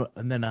idea.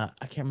 And then I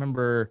can't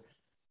remember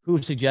who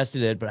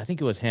suggested it, but I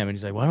think it was him. And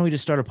he's like, why don't we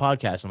just start a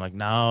podcast? I'm like,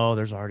 no,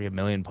 there's already a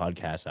million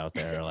podcasts out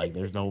there. Like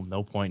there's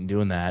no point in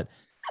doing that.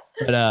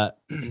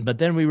 But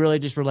then we really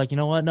just were like, you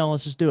know what? No,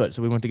 let's just do it.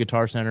 So we went to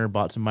Guitar Center,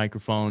 bought some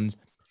microphones.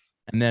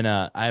 And then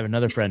I have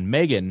another friend,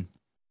 Megan,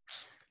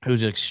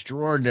 who's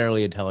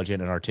extraordinarily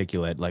intelligent and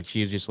articulate. Like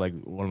she's just like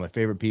one of my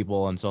favorite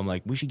people. And so I'm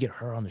like, we should get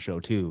her on the show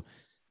too,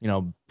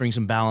 bring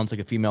some balance, like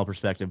a female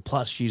perspective.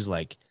 Plus she's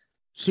like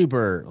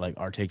super like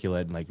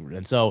articulate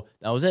and so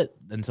that was it.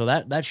 And so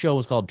that show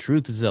was called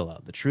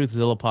Truthzilla, the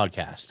Truthzilla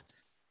podcast.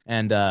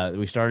 And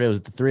we started, it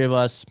was the three of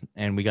us,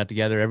 and we got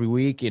together every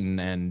week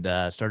and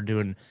started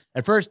doing,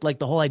 at first, like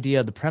the whole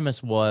idea, the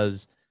premise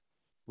was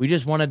we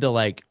just wanted to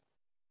like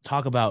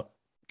talk about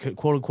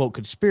quote unquote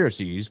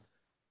conspiracies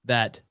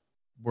that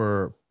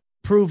were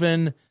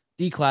proven,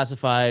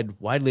 declassified,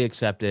 widely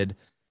accepted,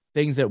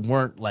 things that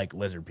weren't like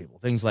lizard people,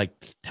 things like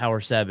Tower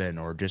 7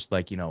 or just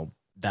like,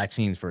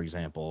 vaccines, for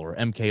example, or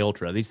MK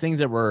Ultra, these things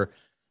that were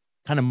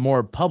kind of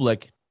more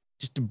public,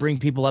 just to bring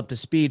people up to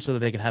speed so that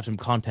they could have some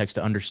context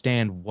to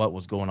understand what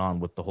was going on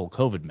with the whole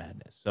COVID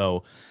madness.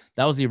 So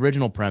that was the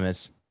original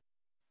premise.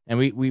 And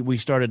we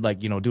started like,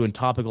 doing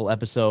topical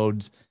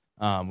episodes.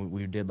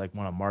 We did like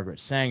one on Margaret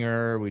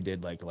Sanger. We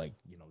did like,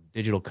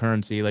 digital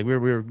currency. Like we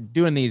were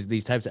doing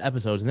these types of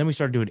episodes. And then we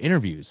started doing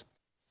interviews.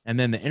 And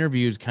then the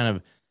interviews kind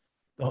of,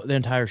 the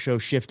entire show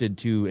shifted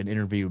to an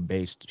interview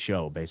based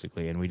show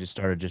basically. And we just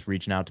started just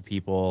reaching out to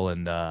people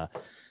and,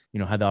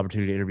 had the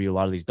opportunity to interview a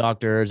lot of these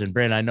doctors. And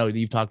Brandon, I know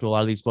you've talked to a lot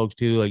of these folks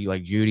too,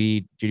 like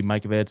Judy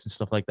Mikovits and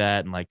stuff like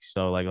that. And like,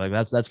 so like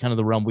that's kind of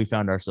the realm we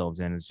found ourselves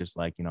in. It's just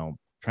like,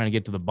 trying to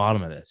get to the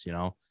bottom of this,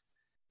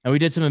 and we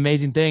did some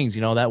amazing things,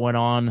 that went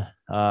on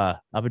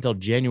up until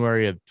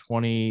January of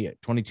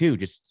 2022,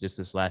 just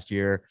this last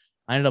year.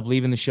 I ended up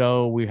leaving the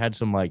show. We had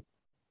some like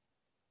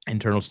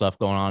internal stuff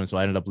going on. And so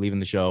I ended up leaving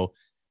the show.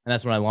 And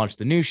that's when I launched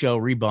the new show,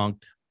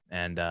 Rebunked.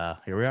 And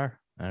here we are.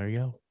 There you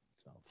go.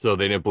 So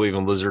they didn't believe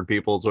in lizard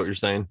people, is what you're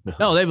saying?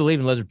 No, they believe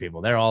in lizard people.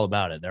 They're all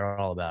about it.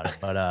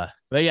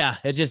 But yeah,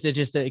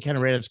 it kind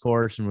of ran its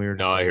course, and we were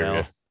just I hear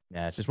you.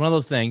 Yeah, it's just one of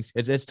those things.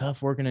 It's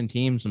tough working in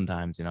teams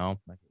sometimes,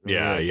 Like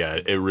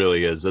it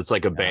really is. It's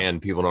like a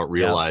band. People don't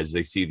realize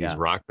they see these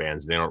rock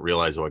bands. They don't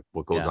realize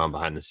what goes on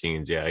behind the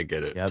scenes. Yeah, I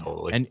get it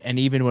totally. And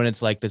even when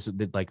it's like this,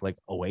 like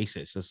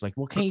Oasis, it's like,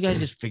 well, can't you guys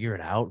just figure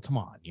it out? Come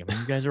on, you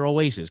guys are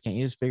Oasis. Can't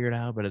you just figure it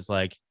out? But it's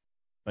like,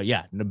 but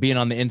yeah, being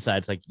on the inside,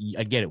 it's like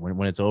I get it.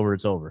 When it's over,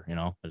 it's over.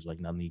 There's like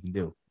nothing you can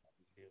do.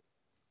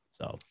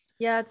 So.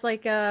 Yeah, it's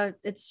like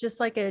it's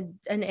just like an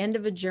end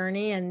of a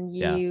journey, and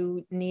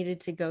you needed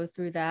to go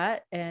through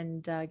that,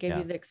 and gave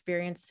you the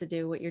experience to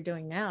do what you're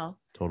doing now.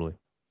 Totally.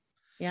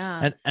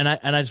 Yeah. And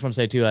I just want to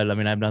say too, I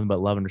mean, I have nothing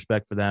but love and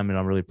respect for them, and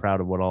I'm really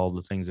proud of all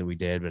the things that we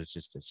did. But it's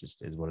just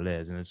is what it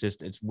is, and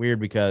it's weird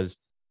because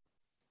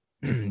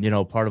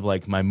part of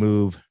like my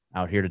move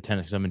out here to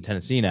Tennessee, 'cause I'm in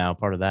Tennessee now,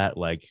 part of that,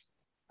 like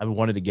I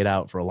wanted to get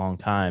out for a long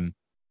time,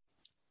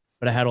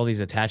 but I had all these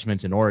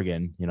attachments in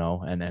Oregon,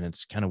 and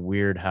it's kind of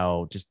weird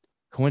how just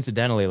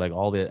coincidentally, like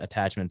all the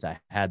attachments I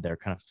had there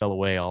kind of fell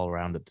away all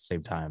around at the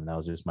same time. And that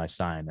was just my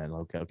sign that,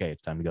 okay,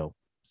 it's time to go.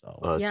 So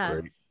Oh, that's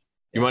great. Yes.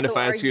 You Yeah. mind if So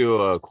I are ask you,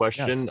 you a yeah,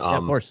 question? yeah,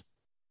 of course.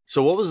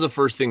 So what was the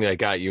first thing that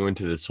got you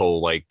into this whole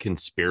like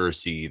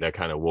conspiracy that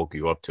kind of woke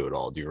you up to it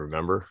all? Do you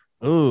remember?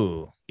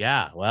 Ooh,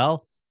 yeah.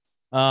 Well,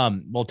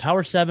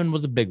 Tower 7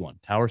 was a big one.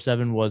 Tower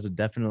 7 was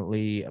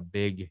definitely a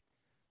big,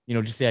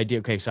 just the idea.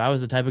 Okay, so I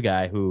was the type of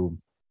guy who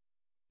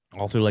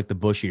all through like the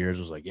Bush years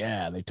was like,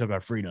 yeah, they took our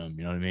freedom.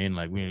 You know what I mean?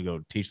 Like we need to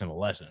go teach them a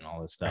lesson and all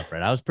this stuff,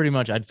 right? I was pretty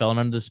much, I'd fallen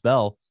under the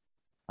spell.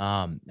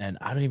 And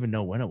I don't even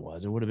know when it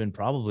was. It would have been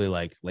probably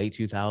like late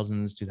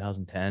 2000s,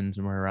 2010,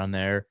 somewhere around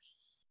there,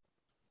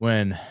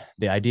 when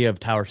the idea of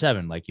Tower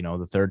 7, like,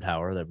 the third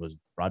tower that was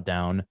brought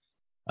down,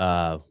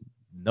 uh,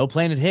 no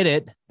plane had hit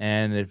it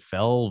and it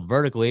fell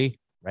vertically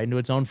right into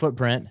its own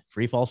footprint,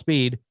 free fall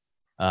speed,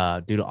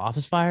 due to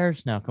office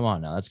fires. Now, come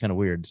on, now that's kind of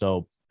weird.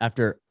 So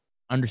after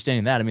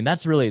understanding that, I mean,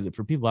 that's really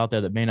for people out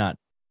there that may not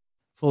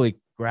fully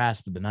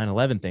grasp the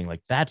 9/11 thing.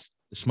 Like that's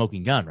the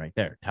smoking gun right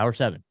there, Tower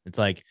 7. It's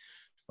like,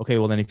 okay,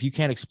 well then if you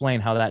can't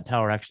explain how that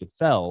tower actually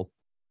fell,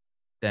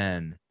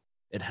 then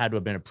it had to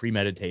have been a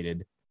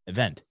premeditated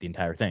event, the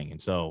entire thing. And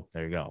so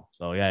there you go.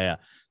 So yeah,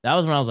 that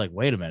was when I was like,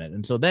 wait a minute.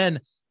 And so then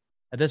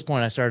at this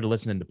point, I started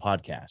listening to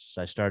podcasts.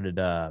 I started,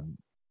 I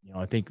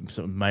think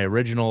my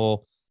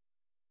original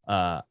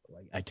like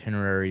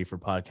itinerary for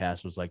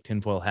podcasts was like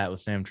Tinfoil Hat with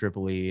Sam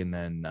Tripoli, and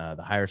then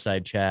the Higher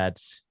Side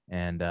Chats,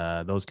 and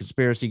those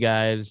conspiracy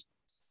guys.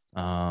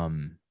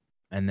 And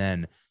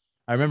then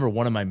I remember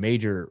one of my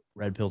major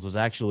red pills was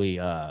actually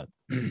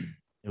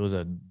it was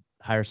a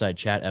Higher Side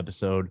Chat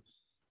episode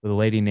with a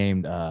lady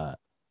named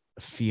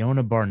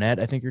Fiona Barnett,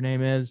 I think her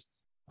name is.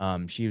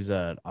 She was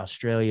an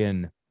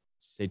Australian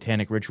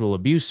satanic ritual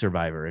abuse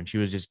survivor, and she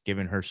was just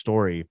giving her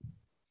story.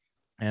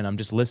 And I'm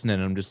just listening,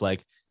 and I'm just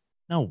like,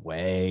 no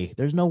way.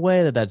 There's no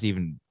way that's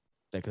even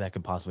that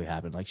could possibly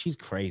happen. Like she's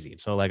crazy.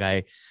 So like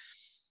I,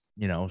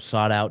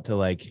 sought out to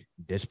like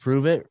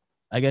disprove it,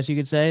 I guess you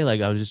could say.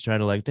 Like I was just trying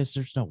to like this.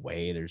 There's no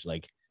way. There's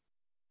like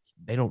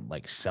they don't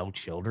like sell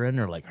children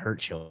or like hurt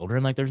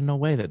children. Like there's no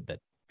way that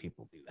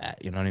people do that.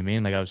 You know what I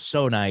mean? Like I was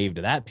so naive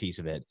to that piece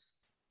of it.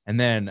 And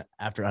then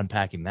after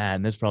unpacking that,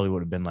 and this probably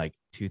would have been like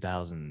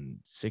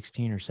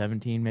 2016 or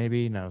 17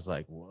 maybe, and I was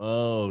like,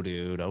 whoa,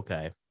 dude,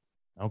 okay.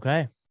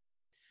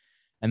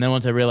 And then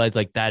once I realized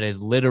like that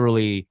is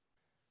literally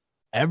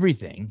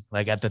everything,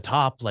 like at the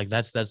top, like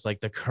that's like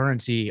the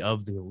currency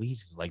of the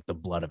elite is like the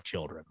blood of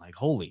children. Like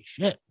holy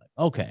shit. Like,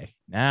 okay,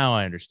 now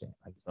I understand.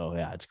 Like, so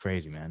yeah, it's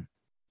crazy, man.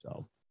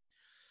 So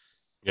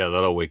Yeah,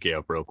 that'll wake you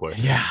up real quick.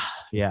 yeah.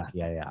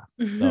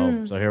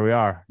 So here we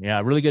are.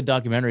 Yeah, really good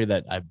documentary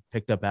that I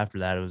picked up after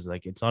that. It was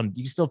like it's on.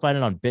 You can still find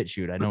it on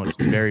BitChute. I know it's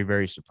very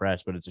very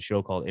suppressed, but it's a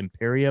show called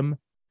Imperium.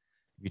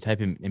 If you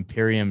type in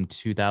Imperium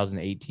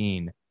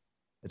 2018,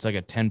 it's like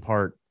a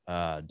 10-part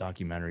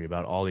documentary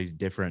about all these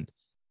different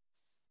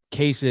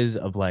cases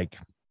of like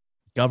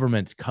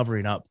governments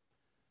covering up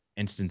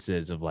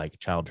instances of like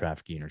child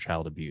trafficking or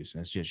child abuse,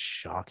 and it's just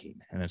shocking.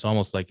 And it's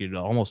almost like the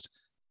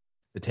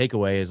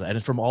takeaway is, and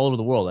it's from all over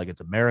the world. Like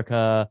it's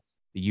America,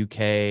 the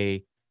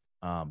UK,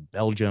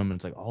 Belgium, and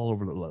it's like all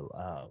over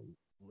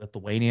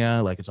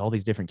Lithuania. Like it's all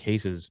these different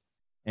cases,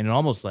 and it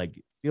almost like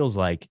feels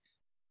like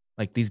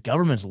these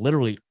governments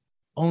literally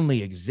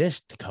only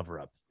exist to cover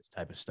up this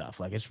type of stuff.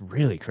 Like it's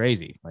really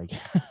crazy. Like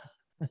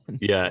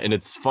Yeah, and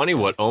it's funny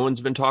what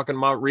Owen's been talking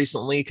about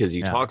recently, because he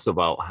Yeah. talks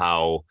about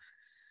how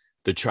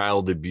the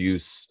child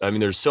abuse, I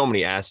mean, there's so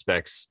many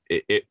aspects.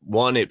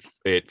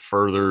 It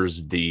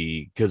furthers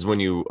because when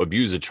you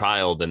abuse a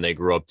child and they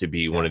grow up to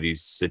be one of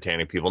these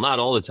satanic people, not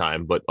all the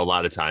time, but a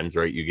lot of times,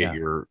 right? You get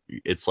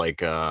it's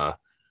like,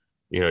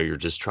 you're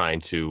just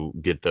trying to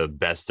get the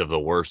best of the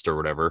worst or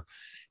whatever.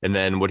 And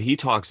then what he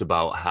talks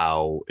about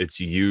how it's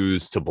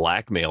used to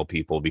blackmail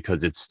people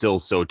because it's still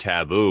so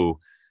taboo.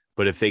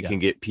 But if they can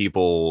get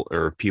people,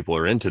 or if people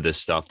are into this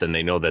stuff, then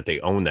they know that they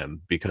own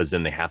them, because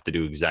then they have to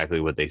do exactly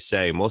what they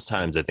say. Most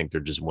times I think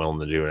they're just willing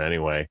to do it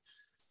anyway.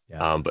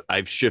 But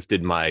I've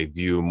shifted my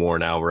view more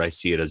now, where I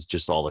see it as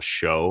just all a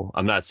show.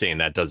 I'm not saying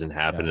that doesn't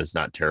happen. It's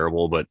not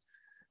terrible, but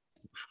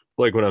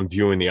like when I'm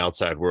viewing the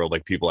outside world,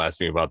 like people ask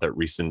me about that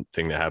recent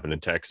thing that happened in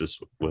Texas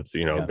with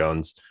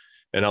guns.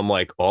 And I'm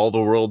like, all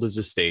the world is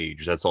a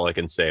stage. That's all I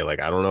can say.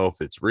 Like, I don't know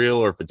if it's real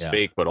or if it's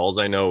fake, but all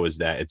I know is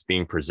that it's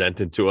being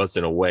presented to us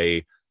in a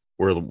way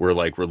where we're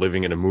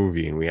living in a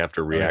movie and we have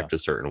to react a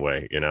certain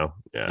way,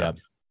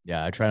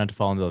 Yeah, I try not to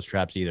fall into those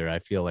traps either. I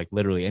feel like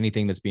literally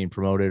anything that's being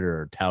promoted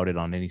or touted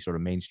on any sort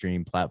of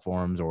mainstream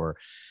platforms, or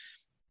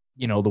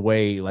the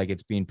way like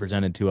it's being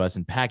presented to us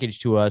and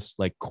packaged to us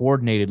like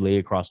coordinatedly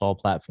across all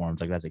platforms,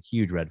 like that's a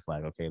huge red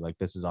flag. Okay, like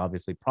this is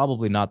obviously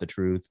probably not the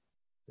truth.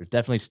 There's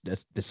definitely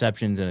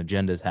deceptions and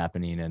agendas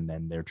happening, and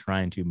then they're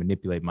trying to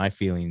manipulate my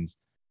feelings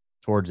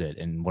towards it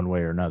in one way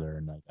or another.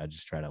 And like I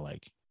just try to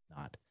like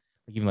not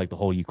Like even like the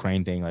whole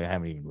Ukraine thing, like I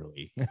haven't even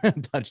really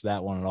touched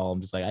that one at all.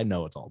 I'm just like, I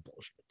know it's all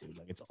bullshit, dude.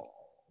 Like it's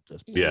all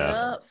just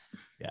Yeah. Yep.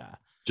 yeah.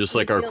 Just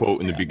We like our feel the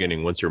quote in the same.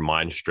 beginning, once your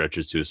mind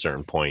stretches to a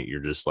certain point, you're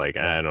just like,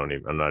 I'm not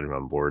even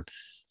on board.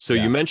 So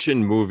Yeah. you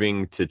mentioned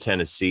moving to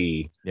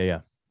Tennessee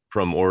Yeah.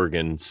 from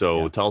Oregon.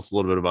 So Yeah. tell us a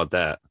little bit about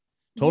that.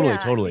 Totally. Yeah,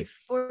 Totally.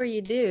 before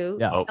you do,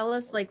 Yeah. Oh, tell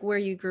us like where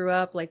you grew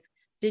up. Like,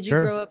 did you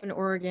Sure. grow up in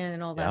Oregon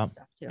and all that Yeah.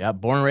 stuff too? Yeah.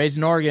 Born and raised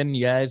in Oregon,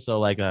 you guys. So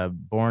like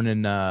born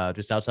in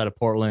just outside of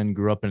Portland,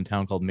 grew up in a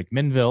town called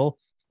McMinnville,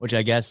 which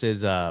I guess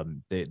is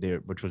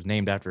which was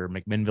named after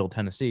McMinnville,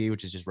 Tennessee,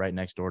 which is just right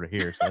next door to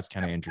here. So that's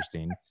kind of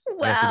interesting.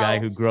 I guess the guy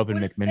Wow. who grew up in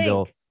What a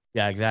McMinnville, sync.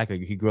 yeah,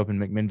 exactly. He grew up in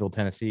McMinnville,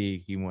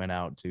 Tennessee. He went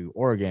out to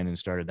Oregon and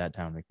started that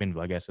town,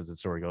 McMinnville, I guess as the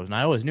story goes. And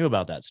I always knew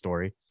about that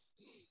story.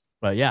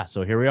 But yeah,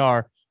 so here we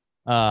are.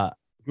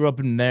 Grew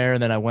up in there,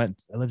 and then I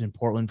lived in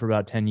Portland for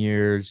about 10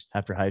 years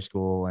after high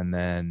school, and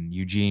then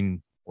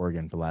Eugene,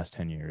 Oregon for the last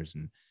 10 years.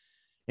 And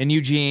in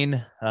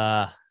Eugene,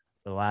 for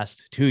the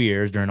last 2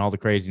 years during all the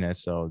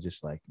craziness. So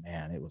just like,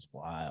 man, it was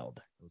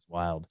wild. It was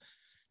wild.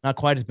 Not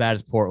quite as bad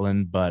as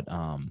Portland, but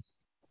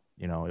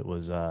it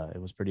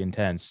was pretty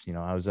intense.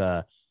 I was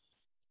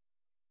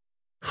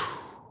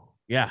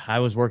yeah, I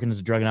was working as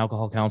a drug and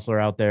alcohol counselor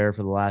out there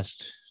for the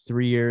last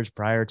 3 years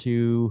prior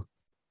to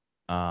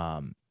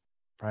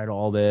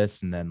all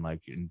this. And then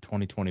like in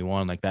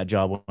 2021, like that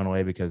job went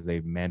away because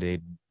they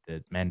mandated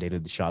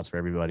the shots for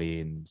everybody.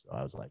 And so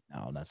I was like,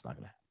 no, that's not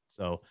gonna happen.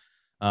 So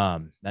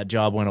that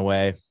job went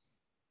away.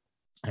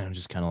 And I'm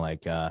just kind of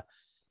like,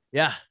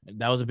 yeah,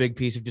 that was a big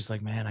piece of just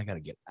like, man, I gotta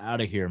get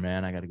out of here,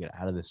 man. I gotta get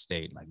out of this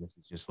state. Like this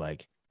is just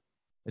like,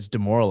 it's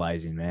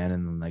demoralizing, man.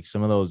 And like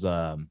some of those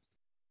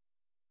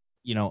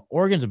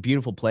Oregon's a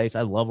beautiful place.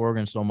 I love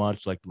Oregon so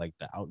much, like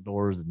the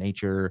outdoors, the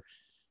nature,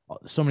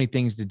 so many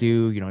things to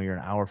do. You're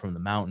an hour from the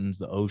mountains,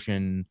 the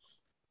ocean,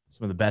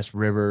 some of the best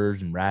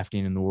rivers and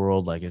rafting in the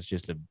world. Like it's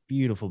just a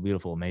beautiful,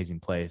 beautiful, amazing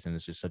place. And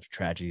it's just such a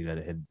tragedy that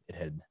it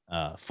had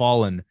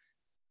fallen.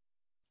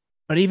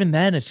 But even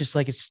then, it's just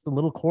the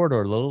little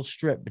corridor, the little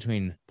strip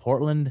between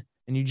Portland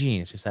and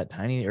Eugene. It's just that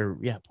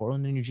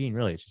Portland and Eugene,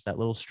 really. It's just that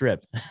little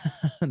strip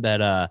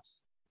that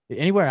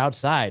anywhere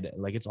outside,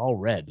 like it's all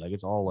red. Like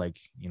it's all like,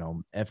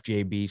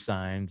 FJB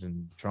signs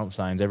and Trump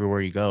signs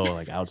everywhere you go,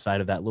 like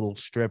outside of that little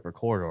strip or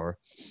corridor.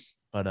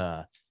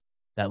 But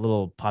that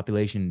little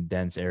population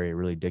dense area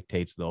really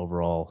dictates the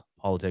overall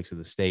politics of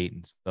the state.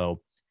 And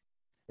so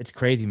it's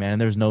crazy, man.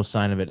 There's no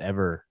sign of it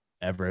ever.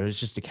 It's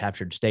just a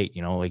captured state,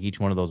 like each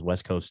one of those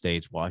West Coast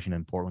states,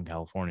 Washington, Portland,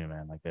 California,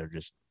 man, like they're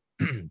just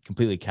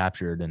completely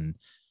captured. And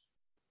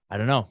I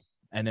don't know.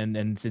 And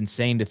it's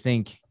insane to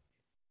think,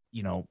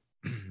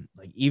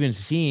 like even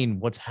seeing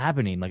what's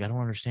happening, like I don't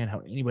understand how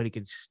anybody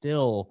could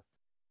still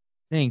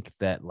think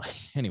that, like,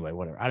 anyway,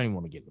 whatever. I don't even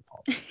want to get into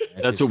politics.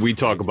 that's what we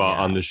talk about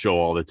Yeah. on the show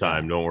all the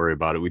time. Yeah. Don't worry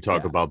about it. We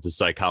talk Yeah. about the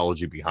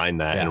psychology behind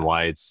that Yeah. and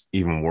why it's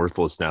even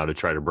worthless now to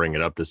try to bring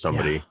it up to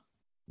somebody.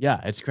 Yeah,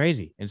 it's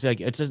crazy. It's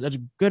like it's a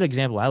good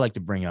example I like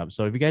to bring up.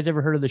 So, have you guys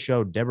ever heard of the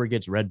show Deborah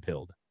Gets Red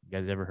Pilled? You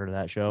guys ever heard of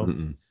that show?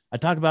 Mm-mm. I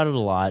talk about it a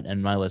lot,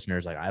 and my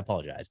listeners, like, I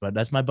apologize, but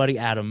that's my buddy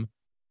Adam,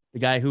 the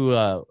guy who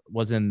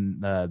was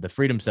in the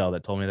Freedom Cell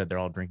that told me that they're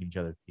all drinking each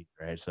other's pee,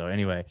 right? So,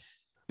 anyway,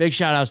 big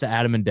shout outs to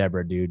Adam and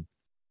Deborah, dude.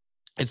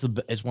 It's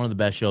one of the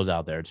best shows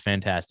out there. It's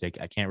fantastic.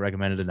 I can't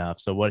recommend it enough.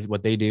 So,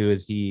 what they do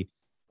is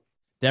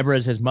Deborah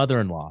is his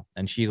mother-in-law,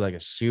 and she's like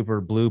a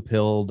super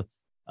blue-pilled,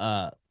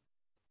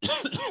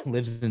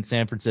 lives in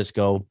San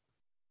Francisco,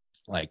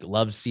 like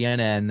loves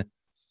CNN,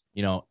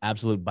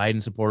 absolute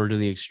Biden supporter to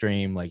the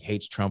extreme, like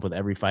hates Trump with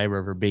every fiber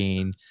of her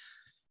being.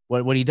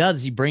 What he does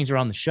is he brings her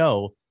on the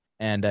show,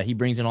 and he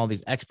brings in all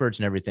these experts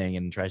and everything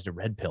and tries to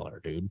red pill her,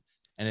 dude.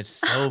 And it's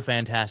so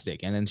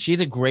fantastic. And then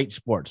she's a great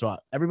sport. So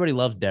everybody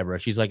loves Deborah.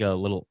 She's like a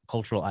little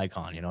cultural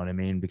icon, you know what I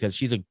mean? Because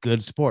she's a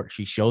good sport.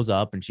 She shows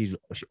up and she's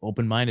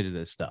open-minded to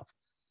this stuff.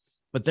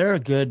 But they're a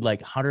good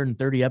like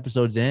 130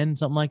 episodes in,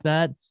 something like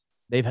that.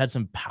 They've had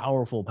some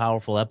powerful,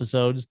 powerful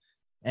episodes.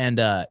 And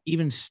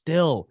even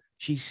still,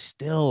 she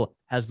still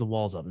has the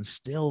walls up and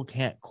still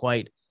can't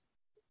quite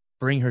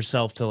bring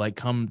herself to like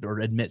come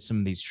or admit some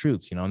of these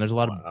truths, and there's a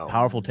lot of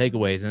powerful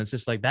takeaways. And it's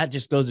just like, that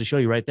just goes to show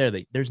you right there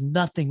that there's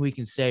nothing we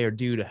can say or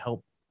do to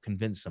help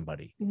convince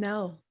somebody.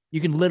 No.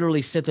 You can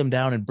literally sit them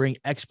down and bring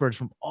experts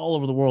from all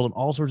over the world on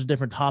all sorts of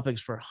different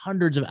topics for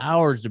hundreds of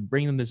hours to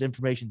bring them this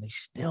information. They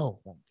still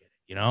won't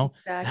get it,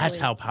 Exactly. That's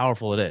how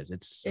powerful it is.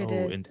 It's so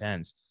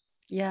intense.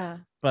 Yeah.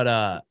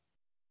 But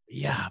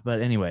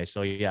but anyway,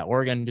 so yeah,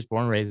 Oregon, just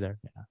born and raised there.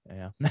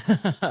 Yeah.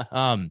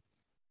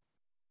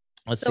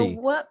 Let's see.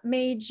 What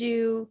made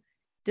you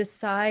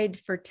decide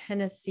for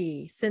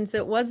Tennessee, since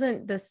it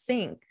wasn't the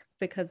sync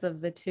because of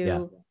the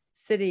two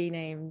city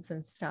names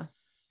and stuff?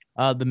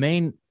 The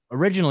main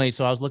originally,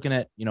 so I was looking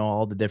at,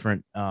 all the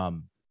different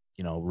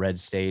red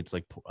states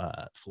like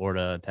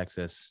Florida,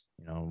 Texas,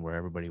 where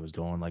everybody was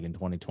going like in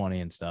 2020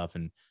 and stuff.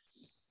 And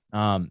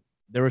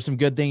there were some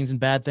good things and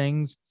bad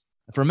things.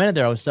 For a minute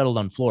there, I was settled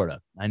on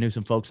Florida. I knew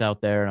some folks out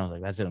there and I was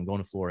like, that's it, I'm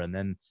going to Florida. And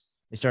then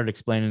they started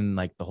explaining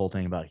like the whole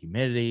thing about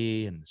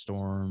humidity and the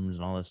storms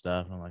and all this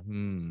stuff. And I'm like,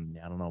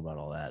 yeah, I don't know about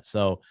all that.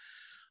 So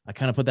I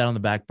kind of put that on the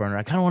back burner.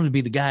 I kind of wanted to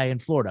be the guy in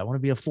Florida. I want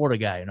to be a Florida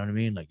guy. You know what I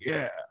mean? Like,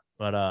 yeah.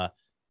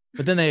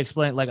 But then they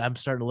explained, like, I'm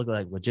starting to look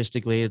like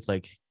logistically, it's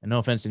like, and no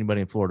offense to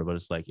anybody in Florida, but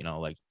it's like, you know,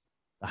 like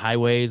the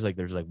highways, like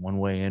there's like one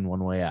way in,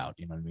 one way out.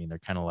 You know what I mean? They're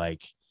kind of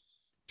like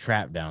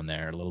trapped down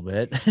there a little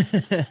bit.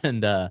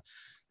 And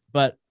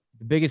but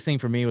the biggest thing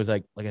for me was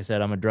like I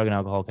said, I'm a drug and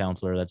alcohol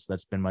counselor.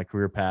 That's been my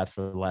career path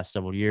for the last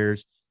several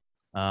years.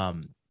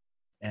 And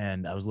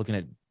I was looking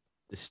at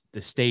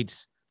the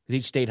states, because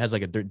each state has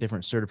like a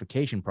different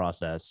certification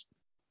process.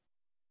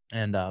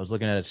 And I was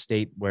looking at a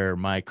state where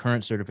my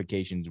current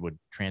certifications would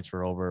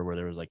transfer over, where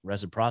there was like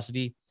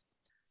reciprocity.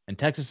 And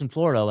Texas and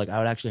Florida, like I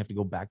would actually have to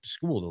go back to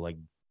school to like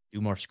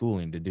do more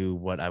schooling to do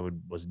what I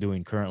was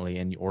doing currently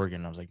in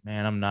Oregon. I was like,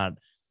 man, I'm not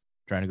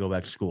trying to go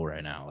back to school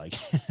right now. Like,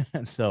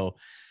 and so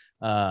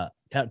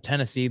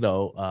Tennessee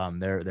though,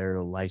 their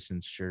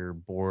licensure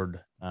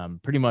board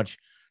pretty much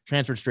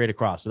transferred straight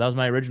across. So that was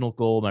my original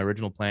goal. My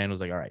original plan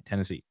was like, all right,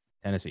 Tennessee.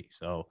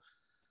 So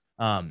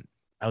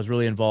I was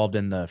really involved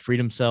in the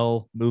Freedom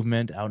Cell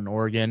movement out in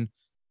Oregon,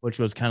 which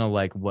was kind of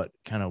like what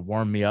kind of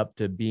warmed me up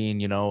to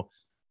being, you know,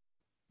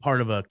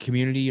 part of a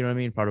community, you know what I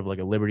mean? Part of like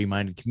a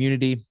liberty-minded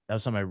community. That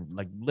was something I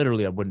like,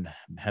 literally, I wouldn't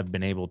have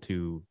been able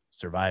to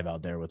survive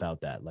out there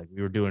without that. Like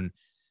we were doing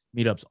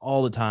meetups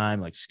all the time,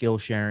 like skill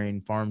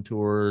sharing, farm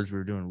tours. We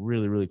were doing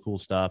really, really cool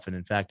stuff. And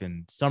in fact,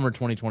 in summer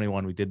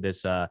 2021, we did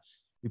this,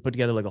 we put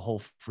together like a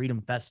whole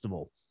freedom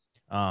festival.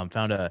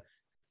 Found a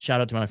shout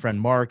out to my friend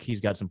Mark.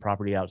 He's got some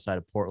property outside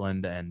of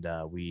Portland, and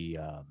we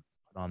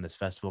put on this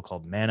festival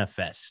called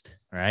Manifest,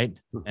 right?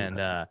 And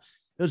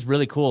it was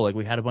really cool. Like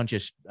we had a bunch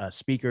of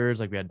speakers.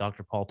 Like we had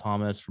Dr. Paul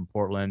Thomas from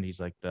Portland. He's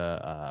like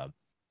the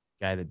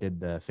guy that did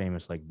the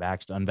famous like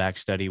unvax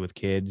study with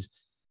kids,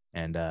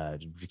 and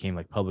became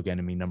like public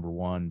enemy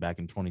 #1 back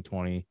in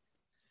 2020.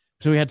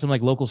 So we had some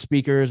like local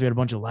speakers. We had a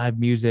bunch of live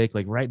music,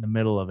 like right in the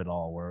middle of it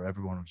all, where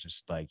everyone was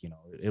just like, you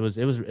know, it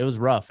was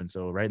rough. And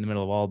so right in the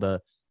middle of all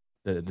the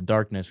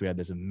darkness, we had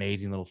this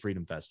amazing little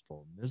freedom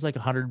festival. There's like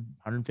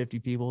 150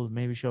 people that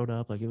maybe showed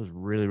up. Like it was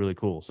really, really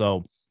cool.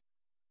 So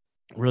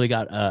really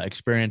got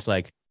experience,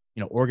 like,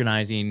 you know,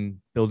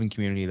 organizing, building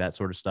community, that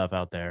sort of stuff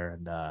out there.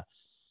 And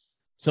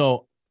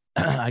so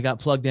I got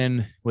plugged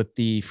in with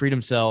the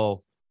Freedom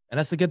Cell. And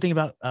that's the good thing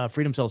about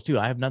Freedom Cells too.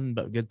 I have nothing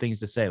but good things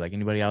to say. Like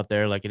anybody out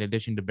there, like in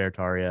addition to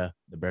Beartaria,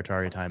 the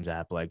Beartaria Times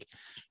app, like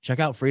check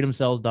out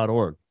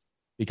freedomcells.org,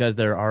 because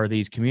there are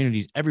these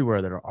communities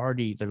everywhere that are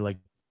already, they're like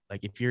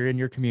if you're in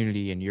your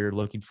community and you're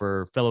looking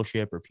for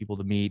fellowship or people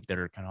to meet that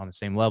are kind of on the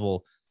same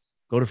level,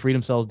 go to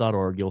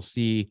freedomcells.org. You'll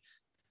see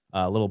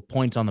little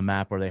points on the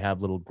map where they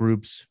have little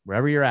groups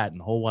wherever you're at in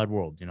the whole wide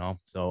world, you know?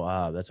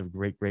 So that's a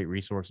great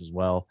resource as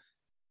well.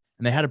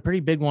 And they had a pretty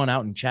big one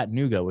out in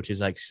Chattanooga, which is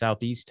like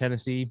Southeast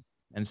Tennessee.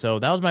 And so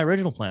that was my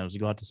original plan, was to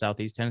go out to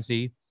Southeast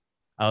Tennessee.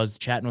 I was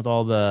chatting with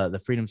all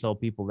the Freedom Cell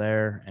people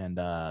there. And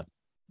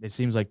it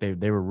seems like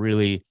they were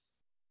really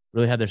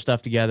had their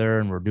stuff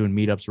together, and we're doing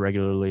meetups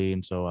regularly.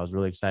 And so I was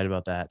really excited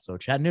about that. So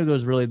Chattanooga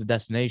was really the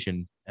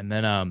destination. And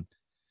then,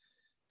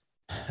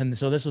 and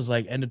so this was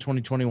like end of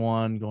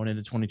 2021, going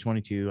into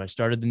 2022, I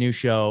started the new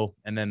show.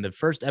 And then the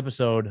first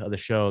episode of the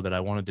show that I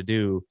wanted to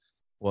do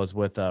was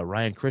with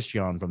Ryan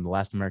Christian from The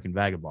Last American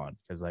Vagabond.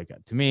 Because like,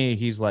 to me,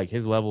 he's like,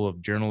 his level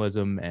of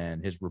journalism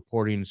and his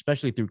reporting,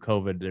 especially through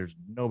COVID, there's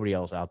nobody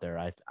else out there,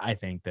 I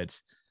think,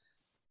 that's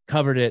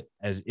covered it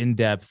as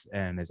in-depth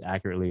and as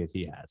accurately as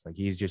he has. Like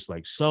he's just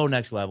like so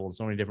next level in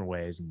so many different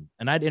ways.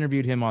 And I'd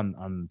interviewed him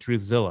on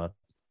Truthzilla,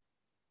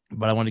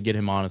 but I wanted to get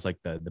him on as like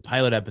the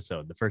pilot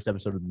episode, the first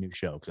episode of the new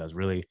show, because I was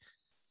really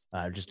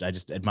I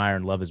just admire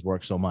and love his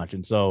work so much.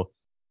 And so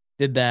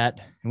did that,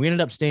 and we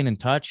ended up staying in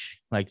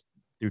touch, like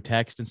through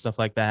text and stuff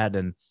like that.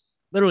 And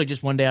literally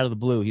just one day out of the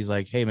blue, he's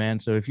like, hey man,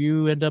 so if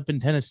you end up in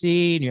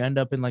Tennessee and you end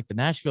up in like the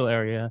Nashville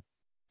area,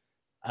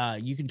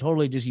 you can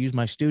totally just use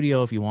my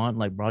studio if you want,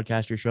 like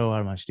broadcast your show out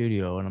of my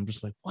studio. And I'm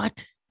just like,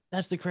 what?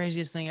 That's the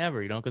craziest thing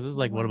ever, you know, because this is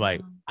like one of my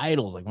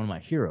idols, like one of my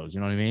heroes, you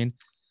know what I mean?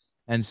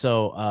 And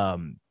so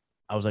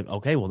I was like,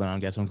 okay, well then I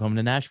guess I'm coming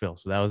to Nashville.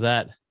 So that was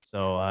that.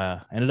 So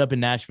I ended up in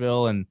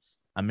Nashville, and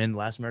I'm in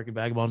Last American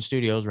Vagabond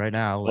Studios right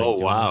now. Like, oh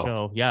wow!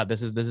 Show. Yeah,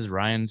 this is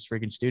Ryan's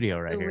freaking studio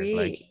right here.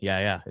 Like,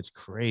 yeah, it's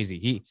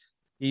crazy.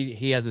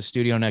 He has the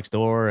studio next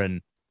door,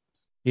 and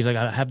he's like,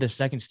 I have this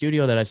second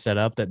studio that I set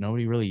up that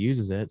nobody really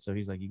uses it. So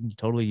he's like, you can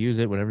totally use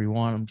it whenever you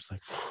want. I'm just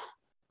like,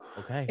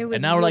 okay.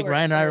 And now like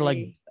Ryan and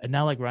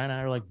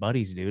I are like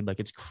buddies, dude. Like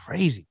it's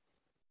crazy.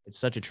 It's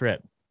such a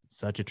trip.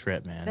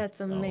 Man.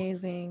 That's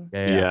amazing.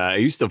 Yeah, I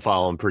used to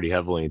follow him pretty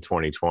heavily in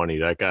 2020.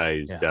 That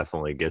guy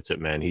definitely gets it,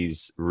 man.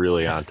 He's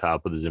really on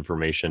top of his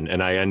information.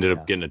 And I ended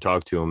up getting to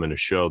talk to him in a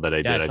show that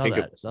I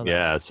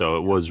did. So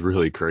it was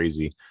really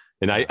crazy.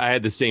 And I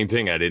had the same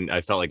thing.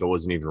 I felt like it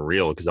wasn't even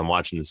real, because I'm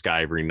watching this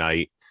guy every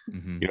night.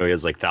 Mm-hmm. You know, he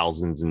has like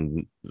thousands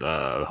and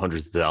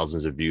hundreds of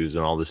thousands of views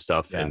and all this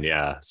stuff. And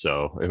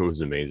so it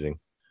was amazing.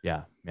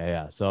 Yeah.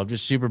 So I'm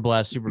just super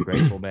blessed, super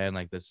grateful, man.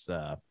 Like this,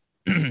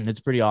 It's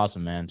pretty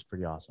awesome, man. It's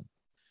pretty awesome.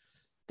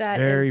 That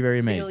Very, is very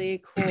amazing.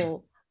 really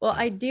cool. Well,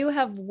 I do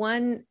have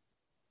one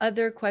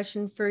other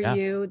question for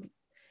you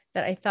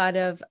that I thought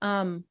of.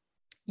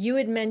 You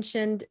had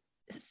mentioned,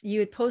 you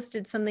had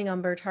posted something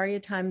on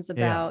Bartaria Times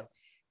about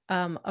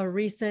a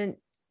recent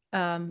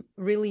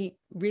really,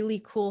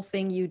 really cool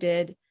thing you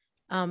did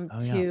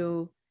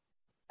to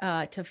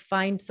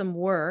find some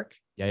work.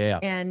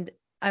 And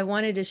I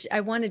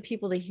wanted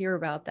people to hear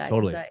about that,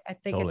 because I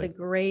think it's a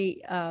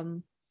great,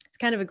 it's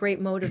kind of a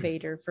great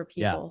motivator for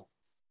people.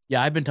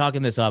 Yeah, I've been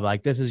talking this up.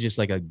 Like, this is just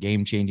like a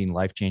game-changing,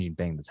 life-changing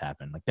thing that's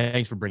happened. Like,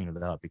 thanks for bringing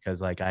it up,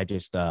 because like I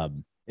just,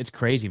 it's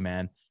crazy,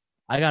 man.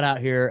 I got out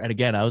here, and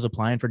again, I was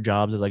applying for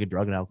jobs as like a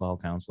drug and alcohol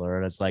counselor,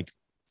 and it's like,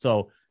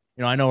 so,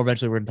 you know, I know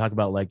eventually we're gonna talk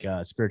about like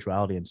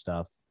spirituality and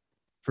stuff.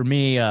 For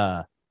me,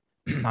 I'm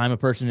a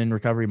person in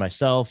recovery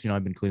myself. You know,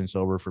 I've been clean and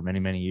sober for many,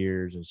 many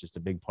years. It's just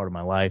a big part of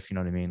my life. You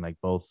know what I mean? Like,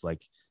 both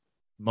like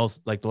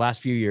most, like the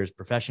last few years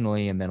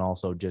professionally, and then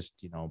also just,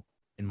 you know,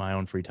 in my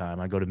own free time.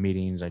 I go to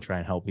meetings, I try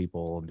and help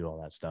people and do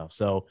all that stuff.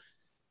 So,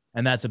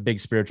 and that's a big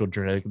spiritual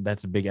journey.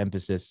 That's a big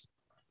emphasis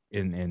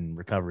in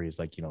recovery, is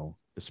like, you know,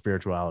 the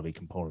spirituality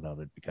component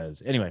of it.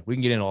 Because anyway, we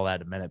can get into all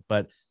that in a minute,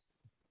 but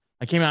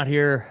I came out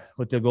here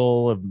with the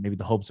goal of maybe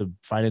the hopes of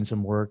finding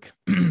some work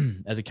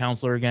as a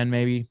counselor again,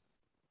 maybe.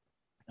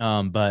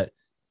 But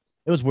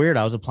it was weird.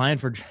 I was applying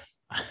for,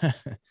 I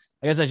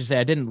guess I should say,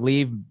 I didn't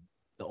leave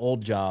the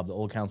old job, the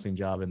old counseling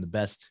job, in the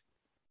best,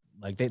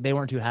 like they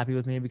weren't too happy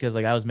with me, because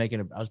like I was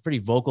pretty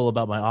vocal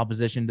about my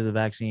opposition to the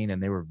vaccine,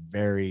 and they were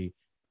very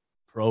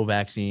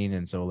pro-vaccine.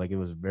 And so like it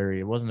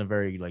wasn't a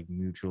very like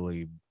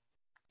mutually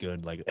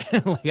good, like,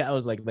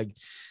 like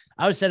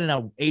I was sending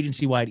out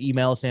agency-wide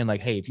emails saying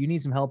like, hey, if you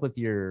need some help with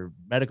your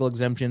medical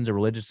exemptions or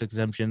religious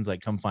exemptions,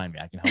 like come find me.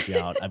 I can help you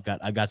out.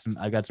 I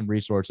got some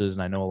resources,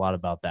 and I know a lot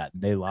about that.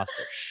 And they lost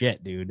their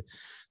shit, dude.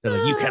 They're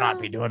like, you cannot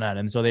be doing that.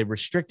 And so they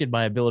restricted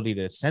my ability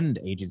to send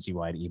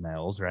agency-wide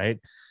emails, right?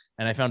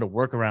 And I found a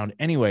workaround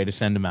anyway to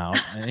send them out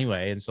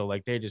anyway. And so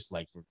like they just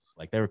like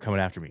they were coming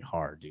after me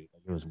hard, dude.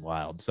 Like, it was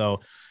wild. So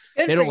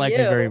Good they don't for like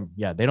you.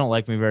 me they don't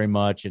like me very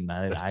much. And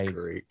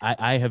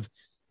I have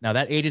now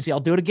that agency, I'll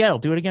do it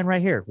again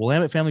right here.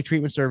 Willamette Family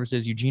Treatment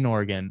Services, Eugene,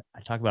 Oregon.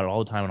 I talk about it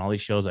all the time on all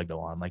these shows I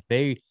go on. Like,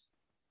 they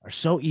are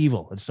so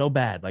evil and so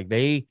bad. Like,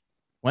 they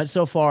went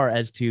so far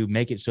as to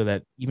make it so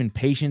that even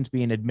patients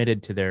being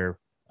admitted to their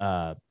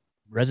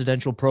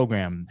residential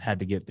program had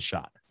to get the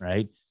shot,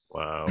 right?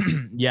 Wow.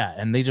 Yeah,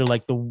 and these are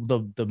like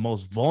the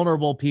most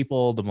vulnerable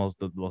people, the most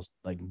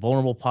like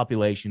vulnerable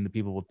population, the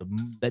people with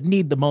that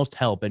need the most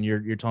help, and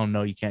you're telling them,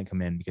 no, you can't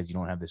come in because you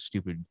don't have this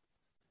stupid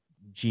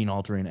gene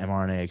altering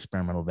mRNA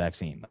experimental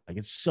vaccine. Like,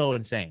 it's so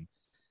insane,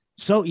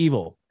 so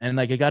evil. And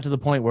like, it got to the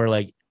point where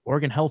like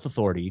Oregon Health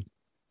Authority,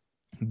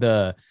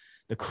 the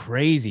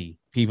crazy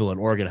people at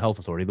Oregon Health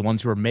Authority, the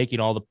ones who are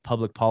making all the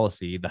public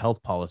policy, the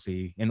health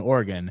policy in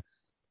Oregon,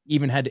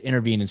 even had to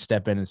intervene and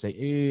step in and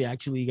say,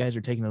 actually, you guys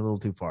are taking it a little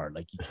too far.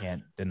 Like, you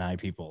can't deny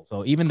people.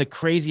 So even the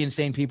crazy,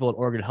 insane people at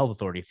Oregon Health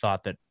Authority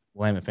thought that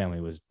Willamette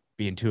Family was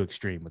being too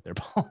extreme with their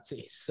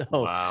policies. So,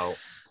 wow.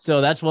 So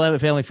that's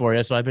Willamette Family for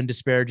you. So I've been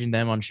disparaging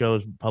them on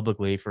shows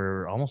publicly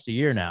for almost a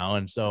year now.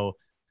 And so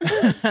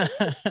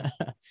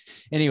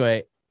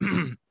anyway,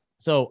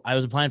 so I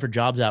was applying for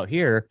jobs out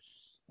here,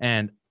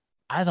 and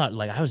I thought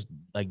like I was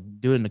like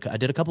I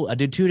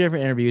did 2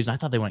 different interviews, and I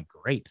thought they went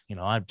great. You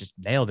know, I just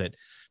nailed it.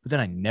 But then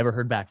I never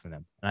heard back from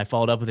them. And I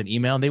followed up with an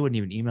email, and they wouldn't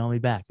even email me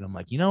back. And I'm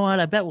like, you know what?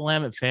 I bet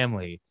Willamette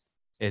Family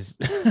is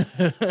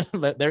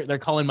they're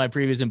calling my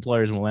previous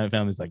employers, and Willamette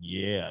Family's like,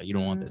 yeah, you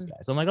don't want this guy.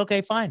 So I'm like,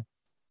 okay, fine.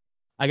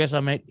 I guess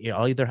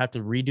I'll either have to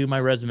redo my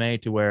resume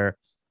to where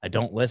I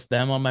don't list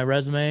them on my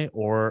resume,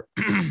 or,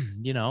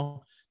 you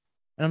know,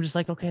 and I'm just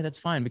like, okay, that's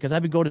fine, because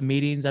I've been going to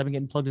meetings. I've been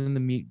getting plugged in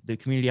the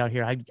community out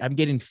here. I'm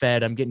getting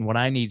fed. I'm getting what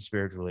I need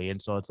spiritually.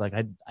 And so it's like,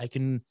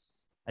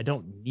 I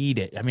don't need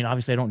it. I mean,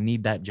 obviously I don't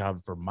need that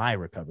job for my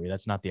recovery.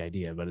 That's not the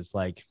idea, but it's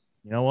like,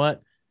 you know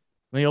what?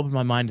 Let me open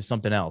my mind to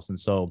something else. And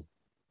so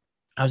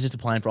I was just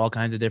applying for all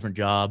kinds of different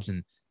jobs,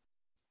 and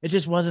I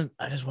just wasn't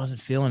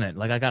feeling it.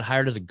 Like, I got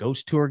hired as a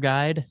ghost tour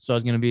guide. So I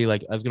was going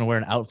to wear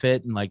an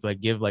outfit and like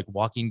give like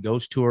walking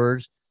ghost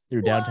tours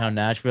through downtown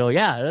Nashville.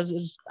 Yeah.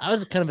 I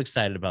was kind of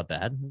excited about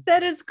that.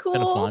 That is cool.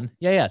 Kind of fun.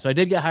 Yeah. So I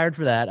did get hired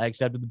for that. I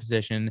accepted the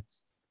position.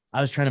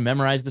 I was trying to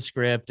memorize the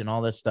script and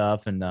all this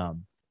stuff. And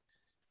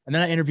then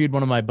I interviewed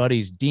one of my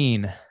buddies,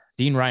 Dean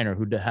Reiner,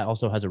 who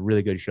also has a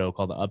really good show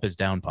called the Up is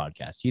Down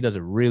podcast. He does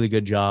a really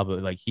good job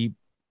of, like, he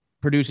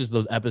produces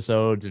those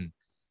episodes, and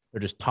they're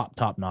just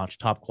top notch,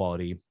 top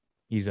quality.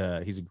 He's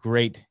a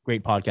great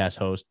podcast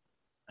host.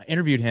 I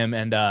interviewed him,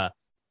 and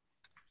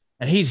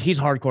he's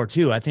hardcore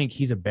too. I think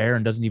he's a bear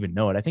and doesn't even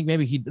know it. I think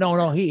maybe he's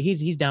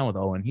down with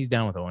Owen. He's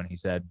down with Owen, he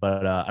said,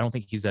 but I don't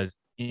think he's as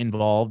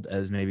involved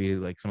as maybe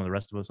like some of the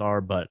rest of us are,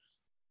 but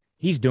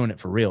he's doing it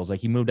for reals. Like,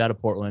 he moved out of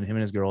Portland, him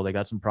and his girl, they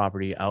got some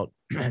property out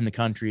in the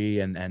country,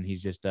 and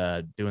he's just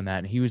doing that.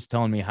 And he was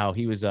telling me how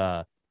he was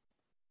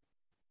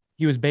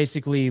he was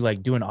basically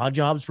like doing odd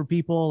jobs for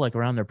people like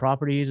around their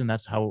properties, and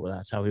that's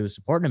how he was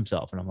supporting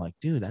himself. And I'm like,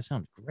 dude, that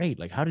sounds great.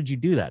 Like, how did you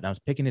do that? And I was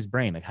picking his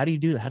brain, like, how do you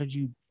do that? How did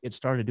you get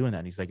started doing that?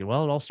 And he's like,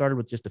 well, it all started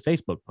with just a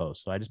Facebook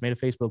post. So I just made a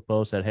Facebook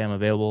post, said, hey, I'm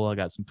available, I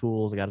got some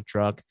tools, I got a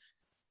truck,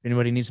 if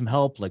anybody needs some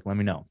help, like, let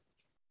me know.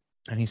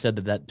 And he said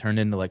that turned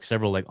into like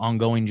several like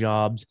ongoing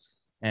jobs,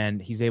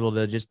 and he's able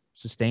to just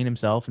sustain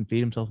himself and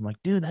feed himself. I'm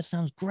like, dude, that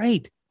sounds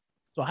great.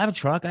 So I have a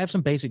truck, I have some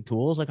basic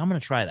tools. Like, I'm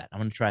going to try that.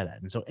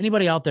 And so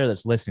anybody out there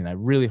that's listening, I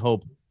really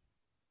hope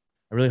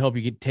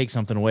you could take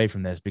something away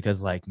from this,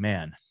 because like,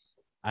 man,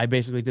 I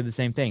basically did the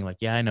same thing. Like,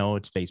 yeah, I know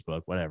it's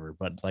Facebook, whatever,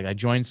 but like I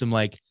joined some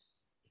like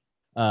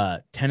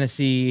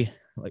Tennessee,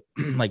 like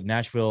like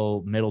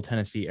Nashville, Middle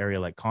Tennessee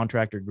area, like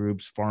contractor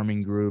groups,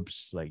 farming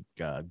groups, like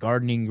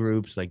gardening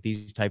groups, like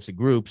these types of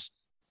groups.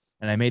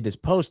 And I made this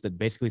post that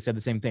basically said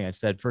the same thing. I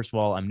said, first of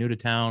all, I'm new to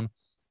town.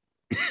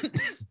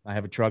 I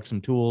have a truck,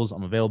 some tools.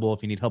 I'm available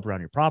if you need help around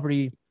your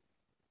property.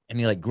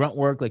 Any like grunt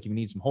work, like if you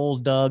need some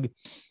holes dug,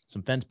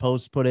 some fence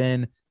posts put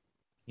in,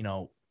 you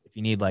know, if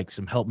you need like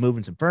some help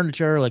moving some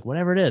furniture, like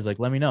whatever it is, like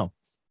let me know.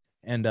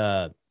 And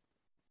man,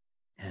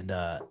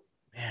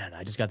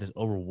 I just got this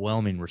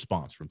overwhelming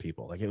response from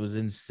people. Like, it was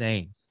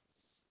insane.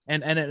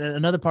 And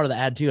another part of the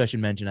ad too, I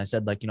should mention, I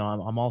said, like, you know,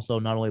 I'm also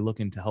not only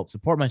looking to help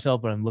support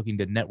myself, but I'm looking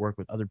to network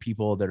with other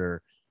people that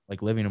are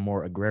like living a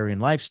more agrarian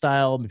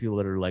lifestyle, people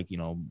that are like, you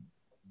know,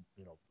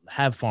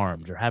 have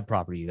farms or have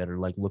property that are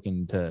like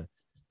looking to.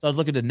 So I was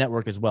looking to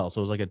network as well. So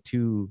it was like a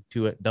two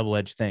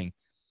double-edged thing.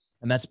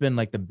 And that's been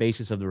like the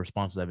basis of the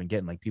responses I've been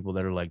getting, like people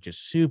that are like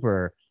just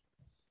super,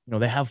 you know,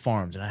 they have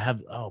farms, and I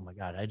have, oh my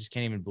God, I just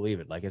can't even believe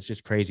it. Like, it's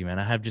just crazy, man.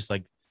 I have just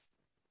like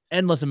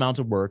endless amounts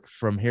of work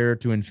from here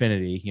to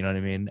infinity. You know what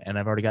I mean? And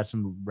I've already got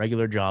some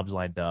regular jobs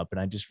lined up, and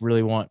I just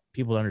really want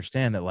people to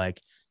understand that,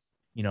 like,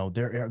 you know,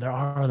 there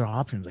are other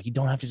options. Like, you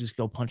don't have to just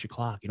go punch a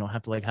clock. You don't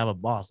have to like have a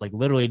boss. Like,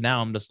 literally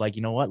now I'm just like,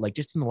 you know what? Like,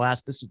 just in the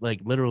last, this is like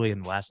literally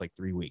in the last like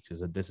 3 weeks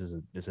this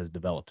has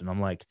developed. And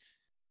I'm like,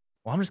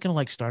 well, I'm just going to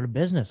like start a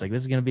business. Like,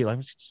 this is going to be like,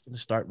 I'm just going to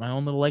start my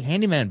own little like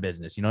handyman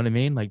business. You know what I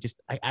mean? Like,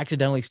 just, I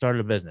accidentally started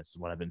a business is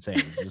what I've been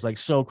saying. It's like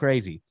so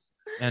crazy.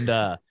 And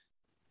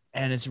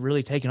it's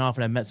really taken off.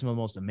 And I met some of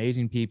the most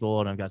amazing people,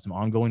 and I've got some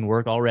ongoing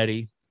work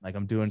already. Like,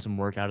 I'm doing some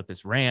work out at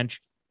this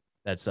ranch.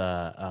 That's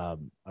a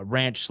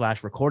ranch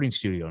 / recording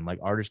studio, and like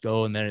artists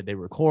go and then they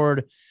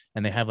record,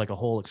 and they have like a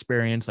whole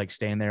experience, like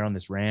staying there on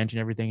this ranch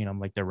and everything. And I'm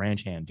like their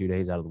ranch hand 2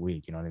 days out of the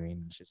week. You know what I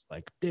mean? It's just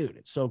like, dude,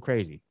 it's so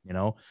crazy, you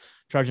know,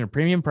 charging a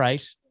premium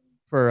price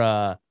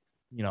for,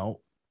 you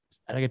know,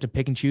 I get to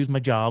pick and choose my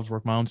jobs,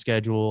 work my own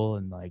schedule.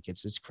 And like,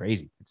 it's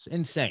crazy. It's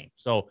insane.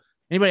 So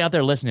anybody out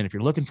there listening, if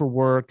you're looking for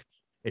work,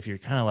 if you're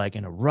kind of like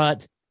in a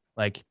rut,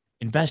 like,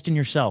 invest in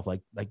yourself, like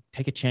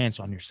take a chance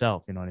on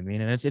yourself. You know what I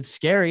mean? And it's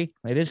scary.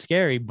 It is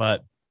scary,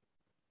 but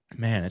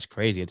man, it's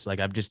crazy. It's like,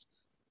 I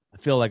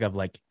feel like I've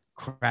like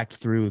cracked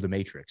through the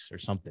matrix or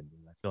something.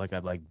 I feel like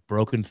I've like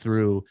broken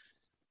through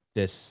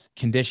this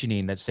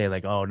conditioning that say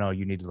like, oh no,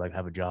 you need to like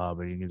have a job,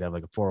 or you need to have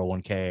like a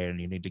 401k,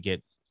 and you need to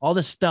get all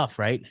this stuff.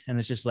 Right. And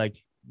it's just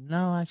like,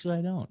 no, actually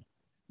I don't.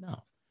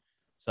 No.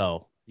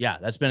 So yeah,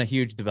 that's been a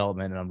huge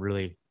development, and I'm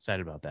really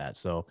excited about that.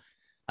 So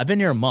I've been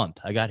here a month.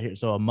 I got here.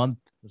 So a month.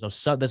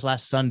 So this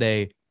last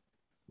Sunday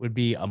would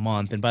be a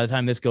month. And by the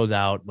time this goes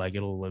out, like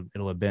it'll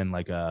have been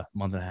like a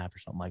month and a half or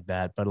something like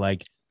that. But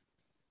like,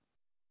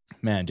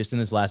 man, just in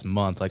this last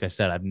month, like I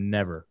said, I've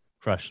never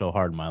crushed so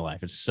hard in my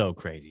life. It's so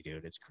crazy,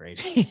 dude. It's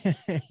crazy.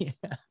 Yeah.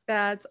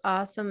 That's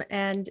awesome.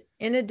 And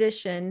in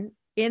addition,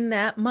 in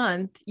that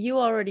month, you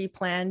already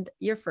planned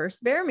your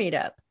first bear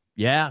meetup.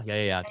 Yeah.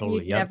 And Totally.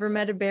 you've never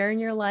met a bear in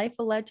your life,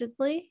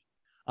 allegedly?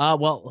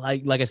 Well,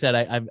 like I said,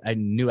 I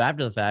knew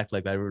after the fact,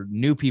 like I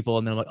knew people,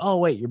 and they're like, oh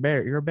wait,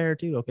 you're a bear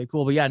too. Okay,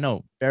 cool. But yeah,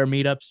 no bear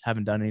meetups,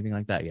 haven't done anything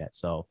like that yet.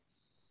 So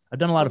I've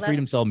done a lot of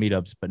Freedom Cell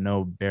meetups, but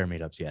no bear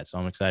meetups yet. So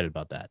I'm excited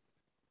about that.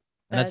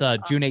 And that's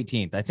awesome. June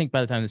 18th. I think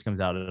by the time this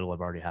comes out, it'll have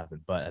already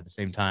happened. But at the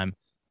same time,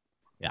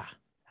 yeah,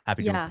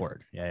 happy to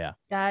report. Yeah.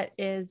 That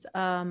is,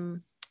 what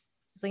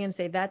was I going to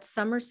say? That's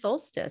summer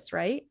solstice,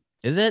 right?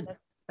 Is it?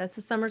 That's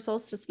the summer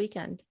solstice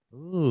weekend.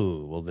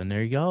 Ooh, well then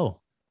there you go.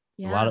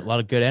 Yeah. A lot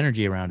of good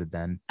energy around it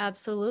then.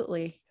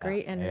 Absolutely.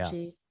 Great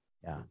energy.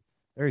 Yeah.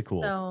 Very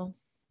cool. So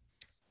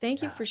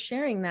thank you for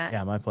sharing that.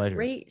 Yeah, my pleasure.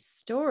 Great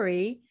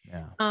story.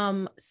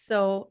 Yeah.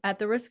 So at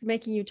the risk of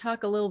making you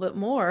talk a little bit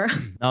more.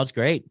 No, it's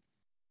great.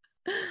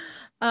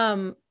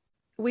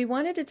 We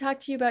wanted to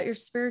talk to you about your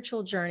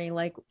spiritual journey.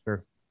 Like,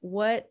 sure.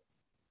 What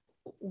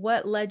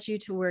led you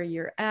to where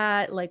you're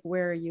at? Like,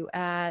 where are you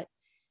at?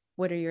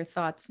 What are your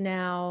thoughts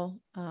now?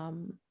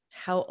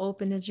 How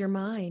open is your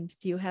mind?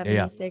 Do you have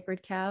any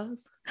sacred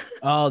cows?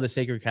 Oh, the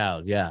sacred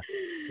cows. Yeah.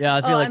 Yeah.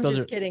 I feel like I'm those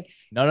just kidding.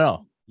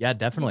 No. Yeah,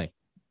 definitely.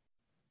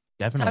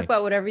 Talk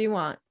about whatever you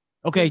want.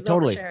 Okay.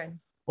 Totally.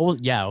 Oh,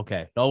 yeah.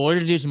 Okay. Oh, we're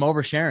going to do some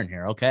oversharing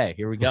here. Okay.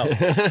 Here we go.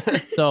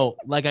 So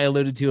like I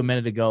alluded to a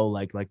minute ago,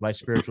 like my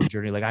spiritual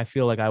journey, like I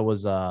feel like I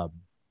was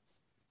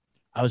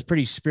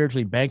pretty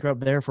spiritually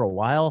bankrupt there for a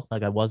while.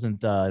 Like I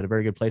wasn't in a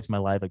very good place in my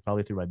life, like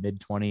probably through my mid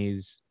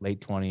 20s,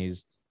 late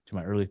 20s to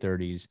my early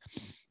 30s,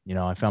 you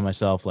know, I found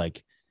myself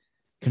like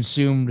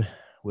consumed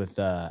with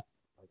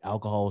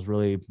alcohol was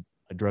really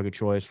a drug of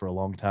choice for a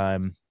long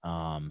time.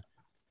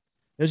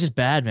 It was just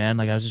bad, man.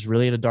 Like I was just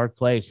really in a dark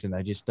place, and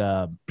I just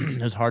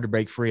it was hard to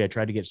break free. I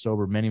tried to get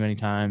sober many, many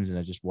times, and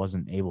I just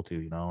wasn't able to,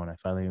 you know. And I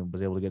finally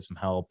was able to get some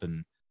help,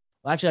 and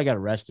well, actually, I got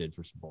arrested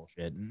for some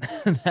bullshit, and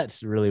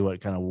that's really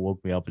what kind of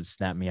woke me up and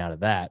snapped me out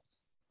of that.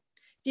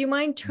 Do you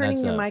mind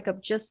turning your mic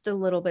up just a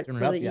little bit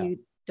so that yeah. you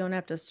don't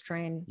have to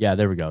strain? Yeah,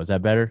 there we go. Is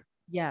that better?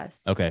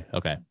 Yes. Okay.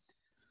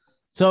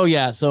 So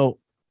yeah, so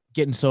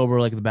getting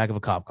sober like in the back of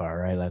a cop car,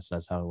 right? That's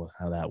how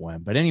that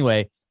went. But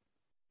anyway,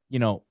 you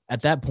know,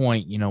 at that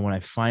point, you know, when I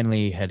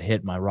finally had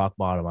hit my rock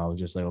bottom, I was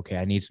just like, okay,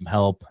 I need some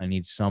help. I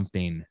need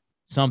something.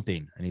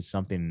 I need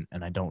something,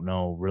 and I don't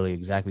know really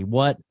exactly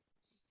what.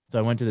 So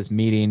I went to this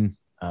meeting,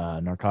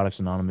 Narcotics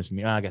Anonymous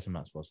meeting. I guess I'm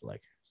not supposed to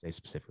like say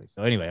specifically.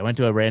 So anyway, I went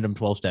to a random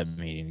 12-step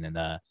meeting, and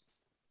I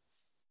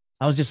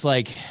was just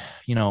like,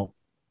 you know,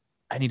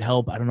 I need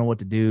help. I don't know what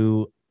to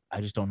do. I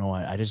just don't know.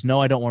 I just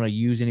know I don't want to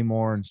use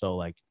anymore. And so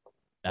like,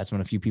 that's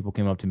when a few people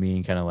came up to me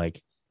and kind of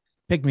like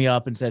picked me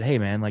up and said, hey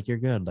man, like you're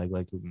good. Like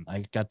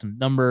I got some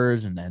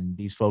numbers, and then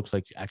these folks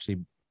like actually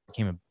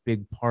became a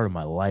big part of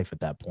my life at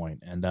that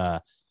point.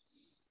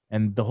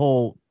 And the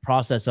whole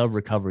process of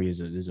recovery is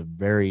a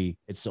very,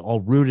 it's all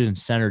rooted and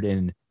centered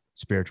in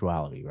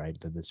spirituality, right?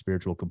 The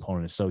spiritual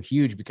component is so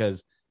huge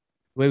because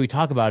the way we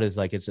talk about it is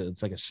like, it's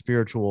like a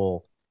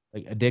spiritual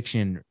like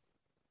addiction.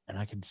 And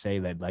I can say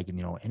that like, you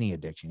know, any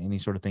addiction, any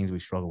sort of things we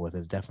struggle with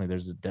is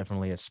there's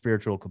definitely a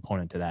spiritual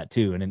component to that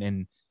too.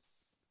 And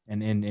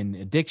in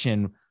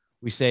addiction,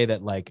 we say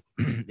that like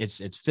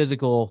it's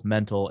physical,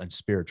 mental, and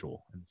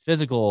spiritual. And the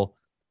physical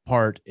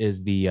part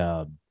is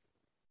the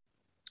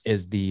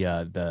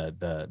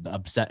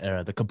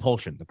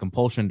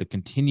compulsion to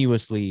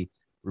continuously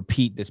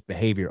repeat this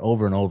behavior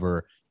over and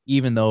over,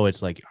 even though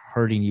it's like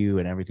hurting you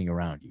and everything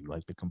around you,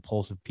 like the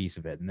compulsive piece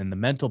of it. And then the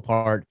mental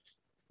part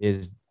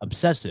is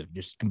obsessive,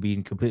 just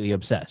being completely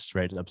obsessed,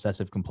 right?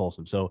 Obsessive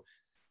compulsive. So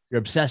you're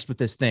obsessed with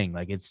this thing.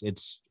 Like it's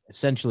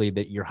essentially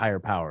that your higher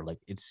power, like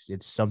it's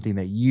something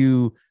that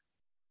you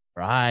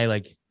or I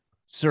like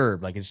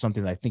serve. Like it's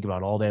something that I think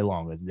about all day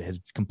long. It has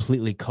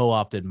completely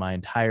co-opted my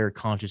entire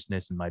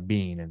consciousness and my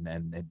being,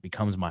 and it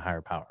becomes my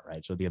higher power,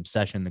 right? So the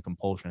obsession, the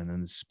compulsion, and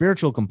then the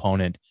spiritual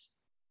component,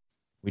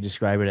 we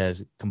describe it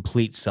as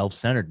complete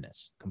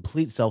self-centeredness,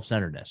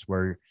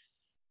 where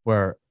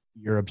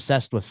you're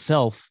obsessed with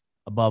self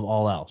above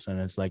all else. And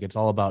it's like, it's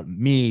all about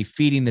me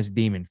feeding this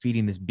demon,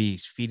 feeding this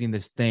beast, feeding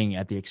this thing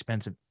at the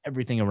expense of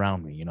everything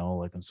around me, you know,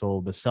 like, and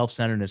so the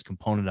self-centeredness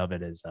component of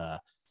it is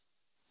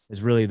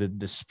really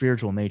the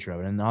spiritual nature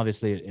of it. And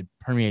obviously it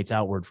permeates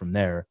outward from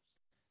there.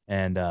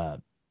 And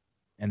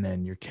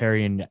then you're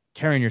carrying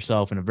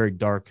yourself in a very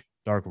dark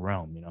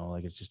realm, you know,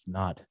 like it's just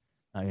not,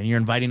 and you're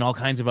inviting all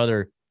kinds of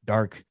other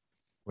dark,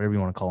 whatever you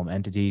want to call them,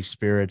 entities,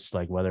 spirits,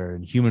 like whether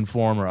in human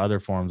form or other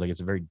forms, like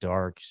it's a very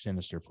dark,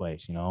 sinister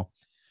place, you know?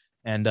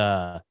 And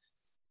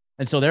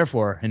so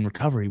therefore in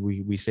recovery,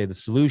 we say the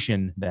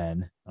solution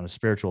then on a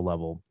spiritual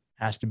level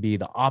has to be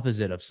the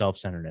opposite of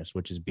self-centeredness,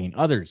 which is being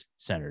others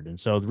centered. And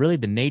so really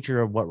the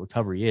nature of what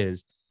recovery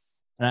is,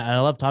 and I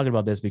love talking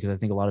about this because I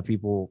think a lot of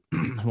people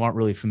who aren't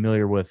really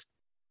familiar with,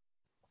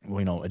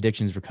 you know,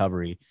 addictions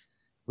recovery,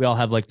 we all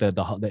have like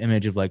the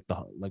image of like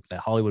that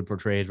Hollywood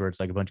portrays, where it's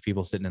like a bunch of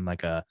people sitting in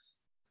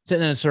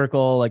a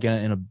circle, like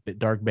in a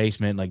dark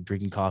basement, like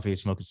drinking coffee,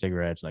 smoking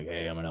cigarettes, like,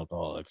 hey, I'm an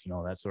alcoholic, you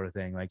know, that sort of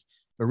thing. Like,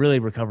 but really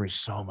recovery is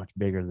so much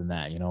bigger than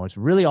that. You know, it's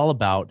really all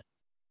about,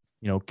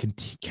 you know,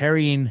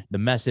 carrying the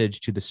message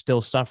to the still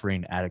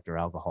suffering addict or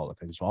alcoholic.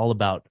 It's all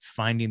about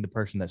finding the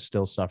person that's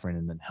still suffering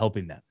and then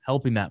helping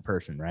that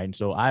person. Right. And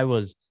so I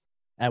was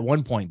at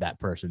one point that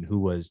person who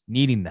was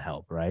needing the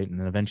help. Right. And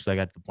then eventually I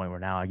got to the point where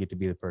now I get to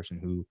be the person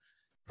who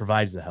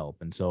provides the help.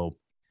 And so,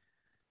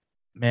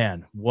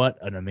 man, what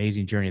an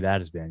amazing journey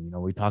that has been. You know,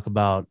 we talk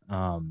about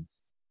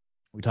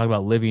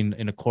living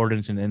in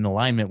accordance and in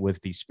alignment with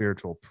these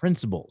spiritual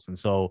principles. And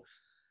so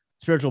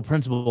spiritual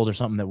principles are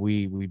something that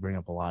we bring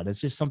up a lot.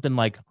 It's just something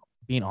like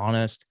being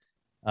honest,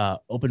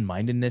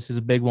 open-mindedness is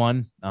a big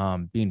one.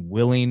 Being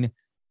willing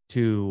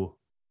to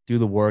do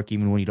the work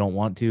even when you don't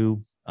want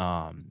to.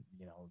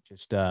 You know,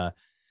 just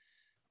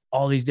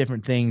all these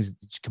different things,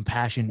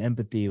 compassion,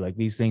 empathy, like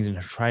these things, and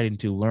trying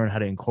to learn how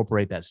to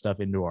incorporate that stuff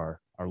into our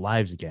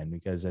lives again,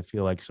 because I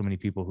feel like so many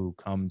people who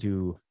come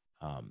to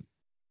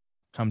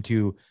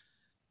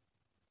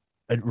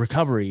a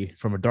recovery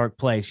from a dark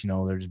place, you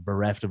know, they're just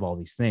bereft of all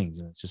these things.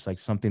 And it's just like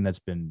something that's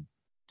been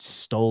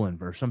stolen,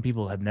 or some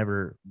people have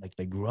never, like,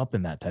 they grew up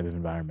in that type of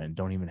environment and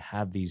don't even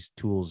have these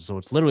tools. So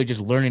it's literally just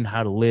learning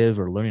how to live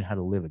or learning how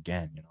to live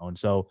again, you know? And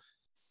so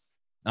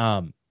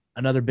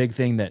another big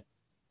thing that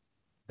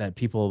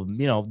people,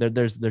 you know,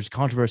 there's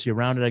controversy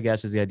around it, I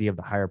guess, is the idea of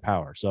the higher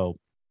power. So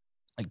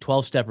like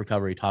 12-step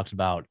recovery talks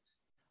about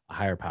a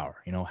higher power,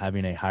 you know,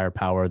 having a higher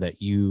power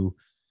that you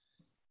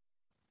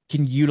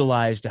can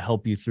utilize to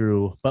help you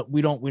through, but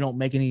we don't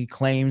make any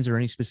claims or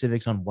any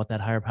specifics on what that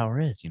higher power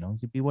is. You know, it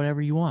could be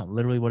whatever you want,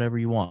 literally whatever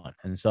you want.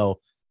 And so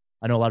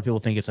I know a lot of people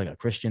think it's like a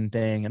Christian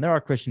thing, and there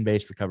are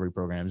Christian-based recovery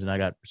programs, and I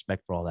got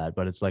respect for all that,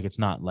 but it's like, it's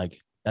not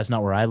like, that's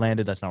not where I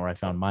landed. That's not where I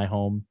found my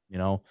home, you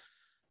know?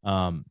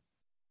 Um,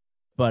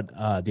 but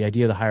the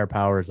idea of the higher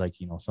power is like,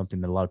 you know,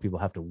 something that a lot of people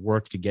have to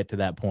work to get to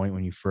that point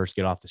when you first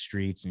get off the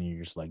streets and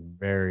you're just like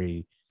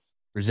very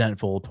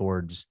resentful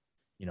towards,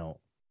 you know,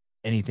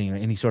 anything,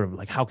 any sort of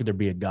like, how could there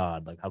be a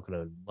God? Like, how could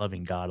a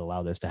loving God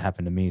allow this to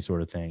happen to me,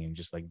 sort of thing? And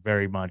just like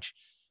very much,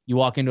 you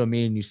walk into a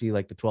meeting, you see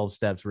like the 12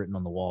 steps written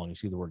on the wall, and you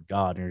see the word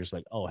God, and you're just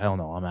like, oh, hell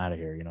no, I'm out of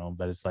here, you know?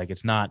 But it's like,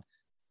 it's not,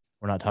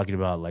 we're not talking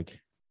about like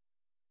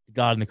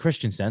God in the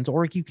Christian sense,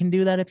 or you can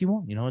do that if you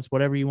want, you know, it's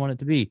whatever you want it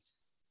to be.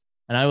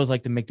 And I always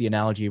like to make the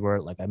analogy where,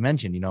 like I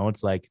mentioned, you know,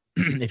 it's like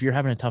if you're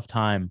having a tough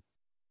time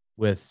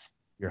with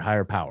your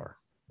higher power,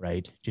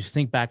 right? Just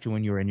think back to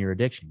when you were in your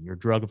addiction, your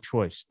drug of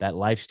choice, that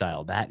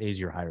lifestyle, that is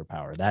your higher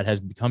power. That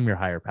has become your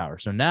higher power.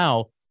 So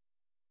now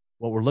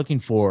what we're looking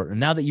for, and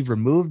now that you've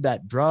removed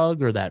that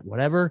drug or that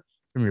whatever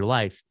from your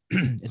life,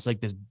 it's like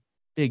this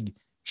big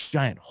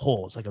giant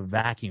hole. It's like a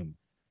vacuum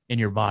in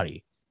your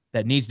body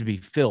that needs to be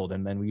filled.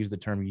 And then we use the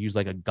term, you use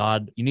like a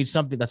God, you need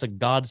something that's a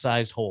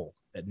God-sized hole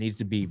that needs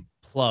to be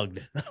plugged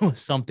with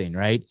something,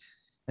 right?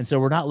 And so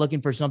we're not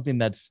looking for something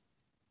that's,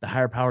 the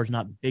higher power is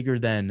not bigger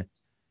than,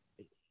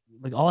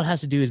 like, all it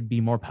has to do is be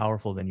more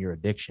powerful than your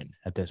addiction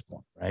at this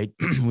point, right?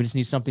 We just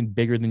need something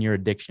bigger than your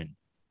addiction.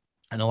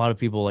 And a lot of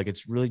people, like,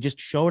 it's really just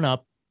showing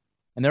up.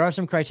 And there are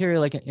some criteria,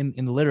 like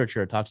in the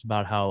literature, it talks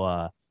about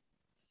how,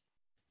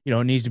 you know,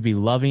 it needs to be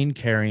loving,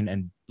 caring,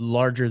 and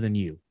larger than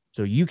you.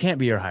 So you can't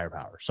be your higher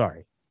power.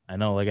 Sorry. I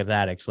know, like, as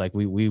addicts, like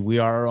we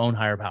are our own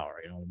higher power.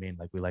 You know what I mean?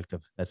 Like, we like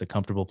to, that's a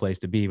comfortable place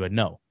to be, but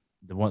no,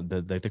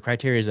 the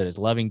criteria is that it's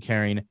loving,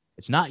 caring.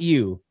 It's not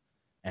you,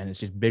 and it's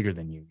just bigger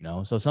than you, you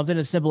know? So something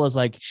as simple as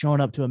like showing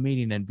up to a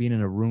meeting and being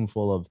in a room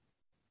full of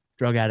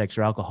drug addicts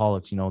or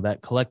alcoholics, you know,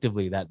 that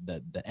collectively, that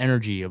the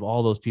energy of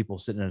all those people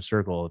sitting in a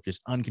circle of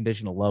just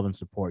unconditional love and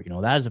support, you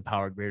know, that is a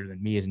power greater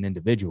than me as an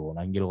individual. And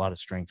I can get a lot of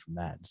strength from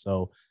that.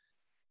 So,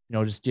 you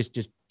know, just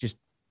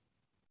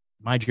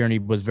my journey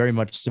was very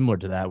much similar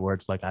to that, where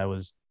it's like I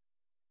was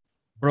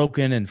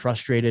broken and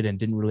frustrated and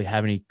didn't really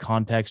have any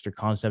context or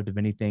concept of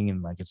anything.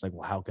 And like, it's like,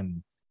 well, how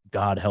can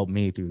God help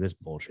me through this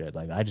bullshit?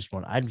 Like, I'm just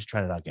trying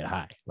to not get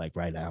high, like,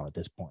 right now at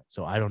this point.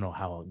 So I don't know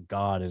how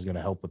God is going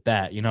to help with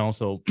that, you know?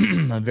 So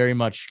I'm very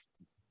much,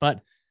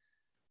 but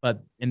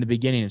in the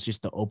beginning, it's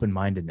just the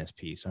open-mindedness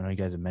piece. I know you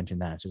guys have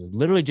mentioned that. It's just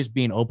literally just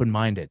being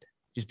open-minded,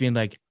 just being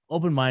like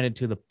open-minded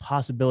to the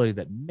possibility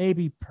that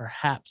maybe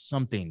perhaps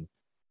something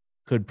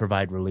could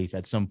provide relief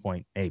at some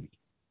point. Maybe.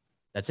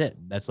 That's it.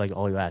 That's like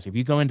all you ask. If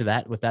you go into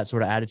that with that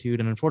sort of attitude,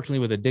 and unfortunately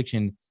with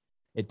addiction,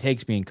 it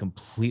takes being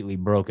completely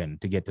broken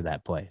to get to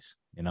that place,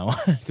 you know,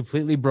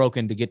 completely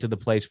broken to get to the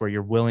place where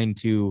you're willing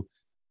to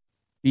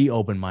be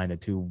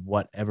open-minded to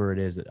whatever it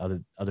is that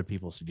other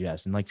people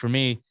suggest. And like, for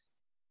me,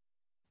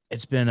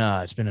 it's been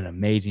an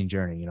amazing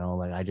journey, you know,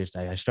 like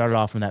I started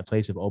off from that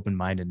place of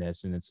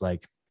open-mindedness, and it's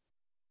like,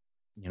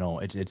 you know,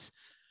 it's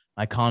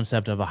my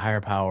concept of a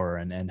higher power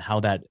and how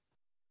that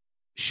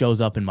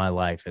shows up in my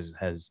life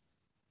has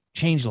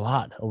changed a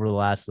lot over the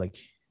last, like,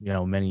 you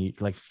know,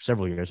 like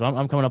several years. So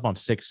I'm coming up on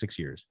six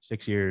years.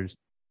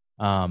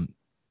 And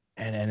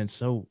it's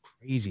so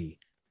crazy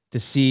to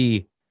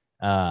see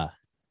how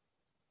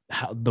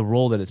the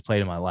role that it's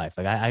played in my life.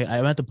 Like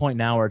I'm at the point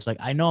now where it's like,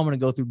 I know I'm going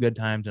to go through good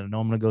times and I know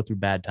I'm going to go through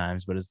bad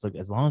times, but it's like,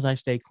 as long as I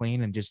stay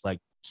clean and just like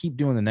keep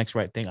doing the next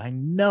right thing, I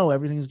know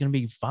everything's going to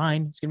be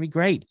fine. It's going to be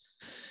great.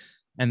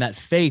 And that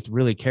faith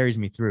really carries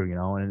me through, you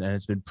know, and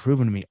it's been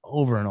proven to me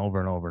over and over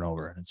and over and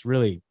over. And it's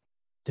really,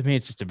 to me,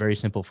 it's just a very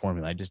simple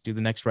formula. I just do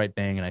the next right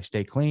thing and I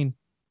stay clean,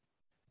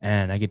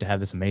 and I get to have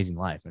this amazing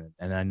life.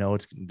 And I know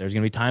there's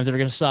going to be times that are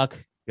going to suck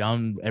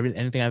beyond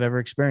anything I've ever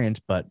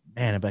experienced. But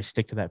man, if I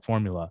stick to that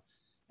formula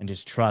and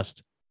just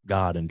trust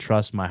God and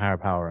trust my higher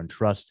power and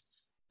trust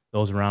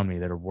those around me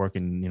that are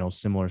working, you know,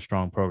 similar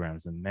strong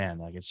programs, and man,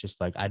 like, it's just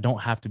like, I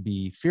don't have to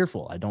be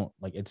fearful. I don't,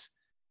 like, it's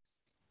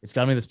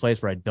got me to this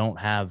place where I don't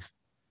have,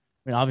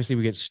 I mean, obviously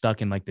we get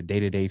stuck in like the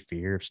day-to-day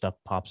fear if stuff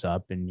pops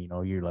up and, you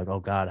know, you're like, oh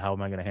God, how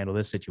am I going to handle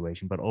this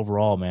situation? But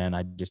overall, man,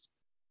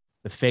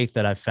 the faith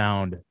that I've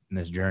found in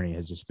this journey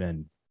has just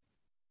been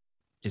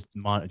just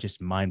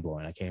mind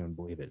blowing. I can't even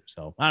believe it.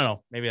 So I don't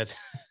know, maybe that's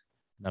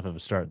enough of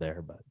a start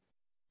there, but.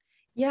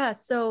 Yeah.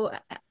 So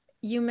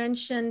you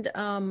mentioned,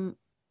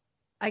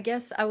 I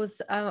guess I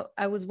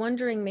was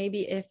wondering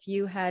maybe if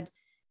you had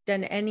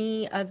done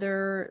any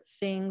other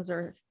things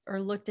or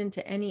looked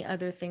into any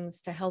other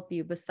things to help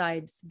you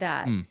besides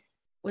that.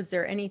 Was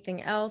there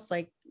anything else?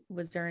 Like,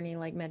 was there any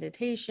like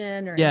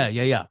meditation or?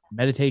 Yeah.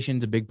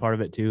 Meditation's a big part of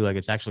it too. Like,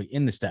 it's actually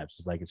in the steps.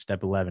 It's like, it's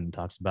step 11. It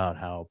talks about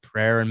how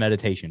prayer and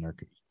meditation are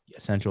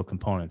essential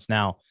components.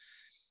 Now,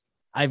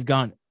 I've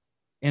gone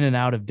in and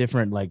out of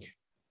different like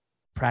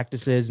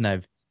practices, and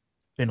I've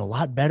been a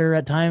lot better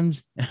at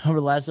times over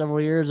the last several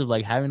years of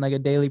like having like a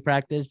daily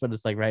practice, but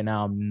it's like right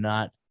now I'm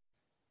not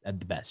at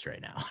the best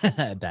right now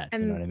at that.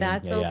 And you know what I mean?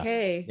 that's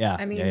okay. Yeah.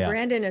 I mean,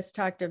 Brandon has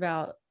talked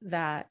about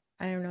that.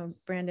 I don't know.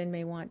 Brandon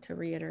may want to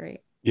reiterate.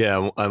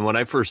 Yeah, and when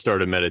I first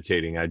started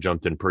meditating, I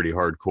jumped in pretty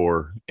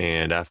hardcore,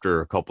 and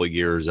after a couple of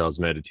years, I was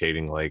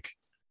meditating like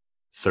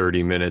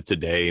 30 minutes a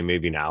day,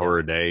 maybe an Yeah. hour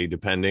a day,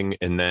 depending.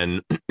 And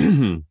then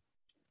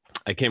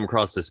I came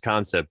across this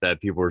concept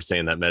that people were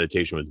saying that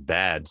meditation was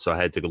bad. So I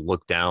had to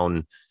look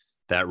down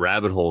that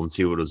rabbit hole and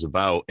see what it was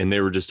about. And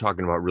they were just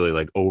talking about really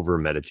like over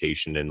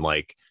meditation and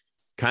like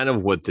kind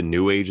of what the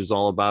new age is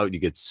all about. You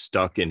get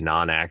stuck in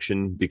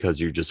non-action because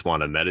you just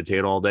want to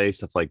meditate all day,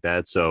 stuff like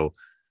that. So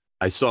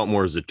I saw it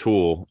more as a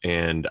tool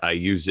and I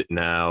use it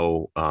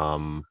now.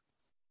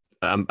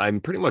 I'm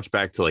pretty much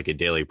back to like a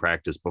daily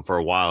practice, but for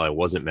a while I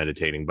wasn't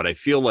meditating. But I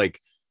feel like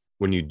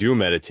when you do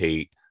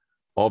meditate,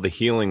 all the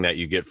healing that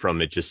you get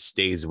from it just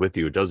stays with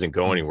you. It doesn't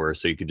go Mm. anywhere.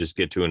 So you could just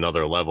get to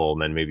another level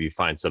and then maybe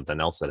find something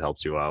else that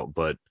helps you out.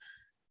 But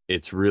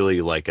it's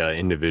really like a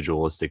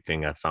individualistic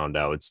thing. I found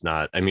out it's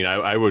not, I mean,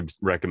 I would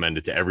recommend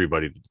it to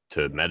everybody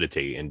to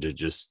meditate and to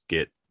just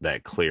get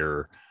that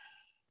clear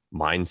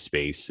mind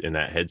space in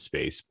that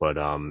headspace. But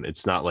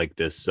it's not like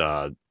this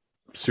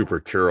super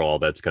cure all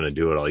that's going to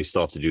do it all. You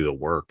still have to do the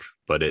work,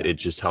 but it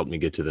just helped me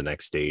get to the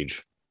next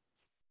stage.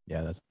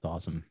 Yeah, that's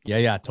awesome. Yeah,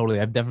 yeah, totally.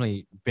 I've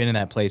definitely been in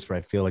that place where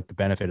I feel like the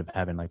benefit of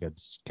having like a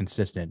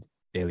consistent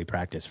daily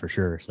practice for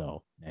sure.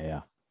 So yeah,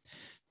 yeah,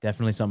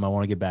 definitely something I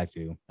want to get back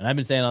to. And I've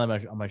been saying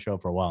on my show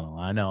for a while now.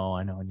 I know,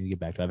 I need to get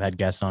back to it. I've had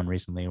guests on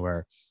recently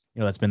where,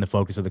 that's been the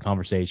focus of the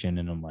conversation.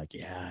 And I'm like,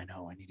 yeah, I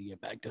know, I need to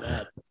get back to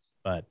that.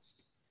 But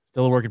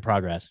still a work in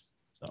progress.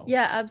 So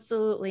Yeah,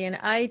 absolutely. And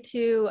I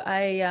too,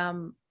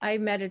 I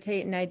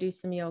meditate and I do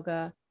some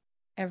yoga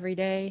every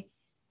day,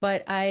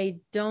 but I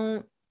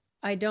don't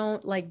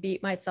like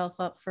beat myself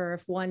up for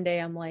if one day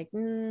I'm like,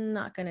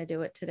 not going to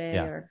do it today,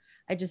 yeah, or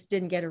I just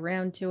didn't get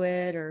around to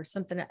it, or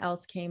something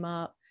else came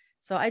up.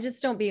 So I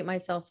just don't beat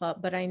myself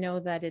up, but I know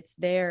that it's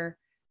there.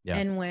 yeah,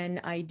 And when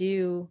I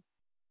do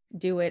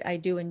it, I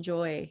do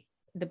enjoy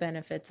the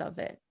benefits of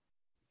it.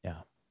 yeah,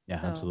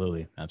 yeah, So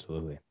absolutely.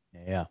 Absolutely.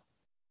 Yeah, yeah.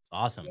 It's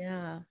awesome.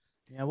 yeah.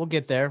 Yeah, we'll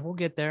get there. We'll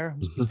get there.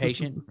 Just be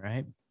patient,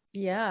 right?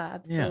 Yeah, Yeah.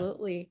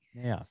 absolutely.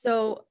 Yeah.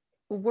 So,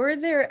 were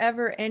there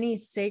ever any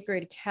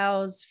sacred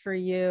cows for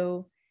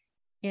you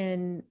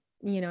in,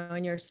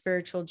 in your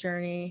spiritual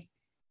journey,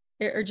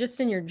 or just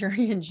in your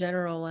journey in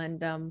general?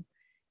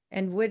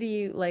 And what do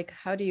you like?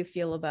 How do you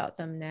feel about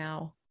them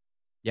now?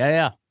 Yeah,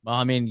 yeah. Well,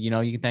 I mean, you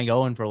can thank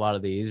Owen for a lot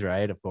of these,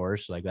 right? Of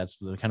course. Like that's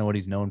kind of what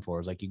he's known for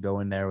is like you go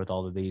in there with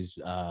all of these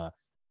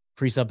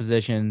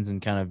presuppositions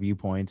and kind of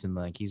viewpoints, and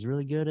like he's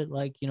really good at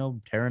like,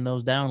 tearing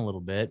those down a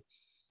little bit.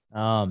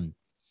 Um,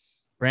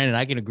 Brandon,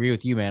 I can agree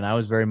with you, man. I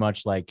was very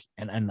much like,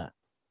 and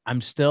I'm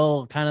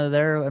still kind of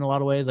there in a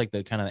lot of ways, like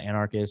the kind of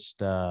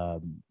anarchist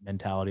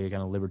mentality,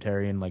 kind of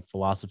libertarian like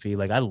philosophy.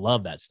 Like I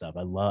love that stuff.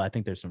 I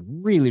think there's some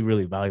really,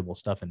 really valuable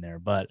stuff in there.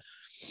 But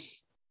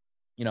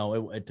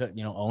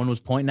Owen was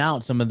pointing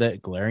out some of the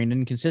glaring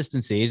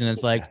inconsistencies, and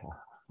it's like,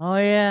 oh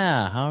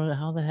yeah,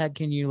 how the heck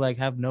can you like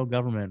have no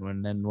government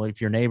when then what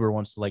if your neighbor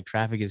wants to like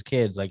traffic his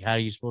kids? Like, how are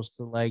you supposed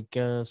to like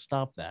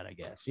stop that? I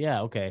guess.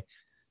 Yeah, okay.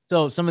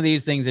 So some of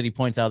these things that he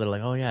points out, they're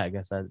like, oh yeah, I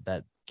guess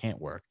that can't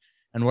work.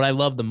 And what I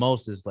love the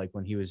most is like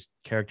when he was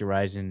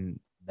characterizing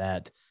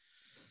that,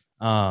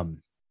 um,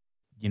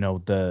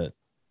 the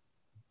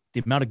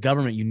amount of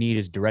government you need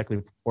is directly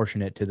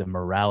proportionate to the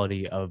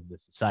morality of the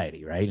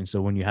society, right? And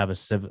so when you have a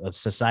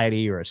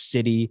society or a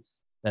city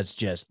that's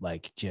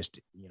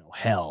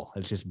hell,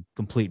 it's just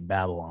complete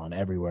Babylon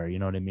everywhere. You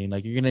know what I mean?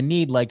 Like you're gonna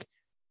need like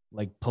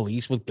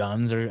police with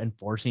guns or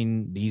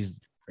enforcing these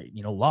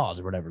laws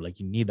or whatever. Like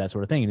you need that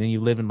sort of thing. And then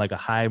you live in like a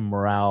high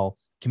morale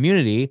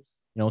community,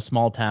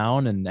 small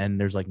town, and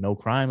there's like no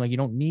crime. Like you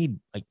don't need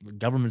like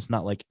government's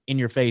not like in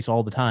your face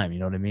all the time. You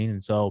know what I mean?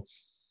 And so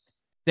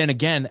then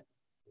again,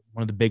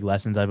 one of the big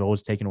lessons I've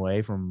always taken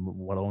away from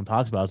what Owen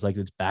talks about is like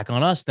it's back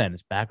on us. Then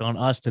it's back on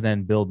us to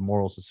then build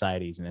moral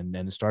societies, and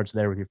then it starts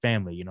there with your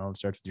family. It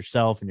starts with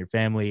yourself and your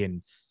family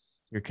and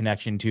your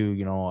connection to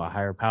a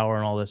higher power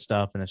and all this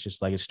stuff. And it's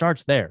just like it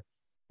starts there,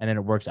 and then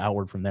it works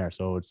outward from there.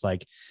 So it's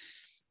like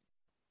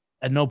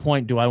at no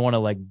point do I want to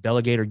like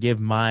delegate or give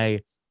my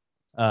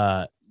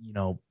uh you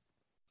know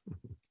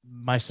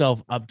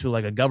myself up to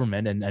like a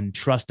government and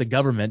trust the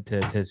government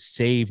to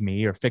save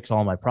me or fix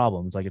all my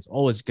problems. Like it's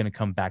always going to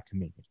come back to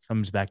me. It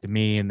comes back to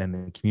me and then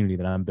the community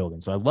that I'm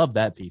building. So I love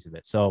that piece of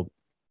it. So,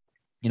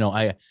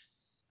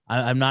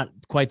 I'm not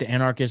quite the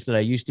anarchist that I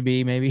used to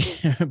be maybe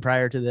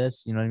prior to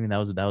this. You know what I mean?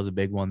 That was a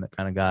big one that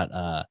kind of got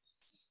I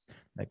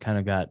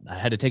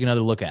had to take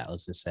another look at,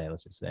 let's just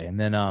say. And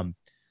then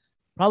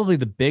probably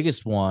the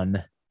biggest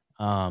one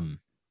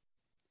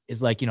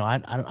is like, I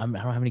don't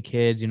have any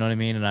kids, you know what I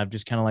mean? And I've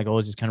just kind of like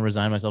always just kind of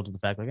resigned myself to the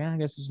fact, like, I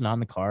guess it's not in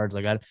the cards.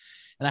 And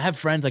I have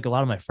friends, like a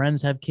lot of my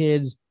friends have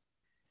kids,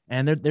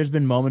 and there's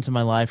been moments in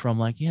my life where I'm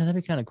like, yeah, that'd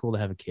be kind of cool to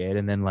have a kid.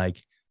 And then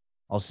like,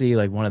 I'll see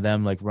like one of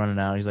them like running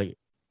out. He's like,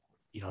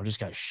 just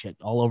got shit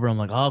all over. I'm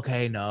like,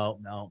 okay, no,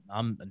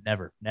 I'm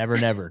never.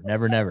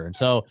 And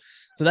so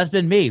that's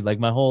been me. Like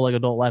my whole like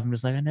adult life. I'm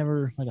just like,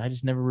 I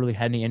just never really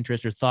had any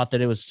interest or thought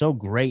that it was so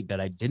great that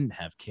I didn't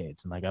have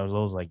kids. And like, I was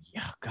always like,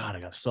 yeah, God, I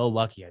got so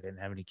lucky I didn't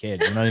have any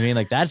kids. You know what I mean?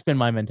 Like that's been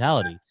my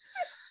mentality,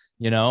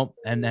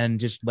 and then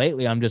just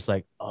lately I'm just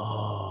like,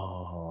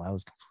 oh, I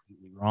was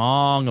completely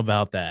wrong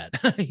about that.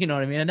 You know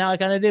what I mean? And now I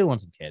kind of do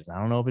want some kids. I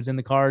don't know if it's in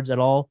the cards at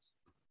all,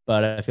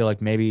 but I feel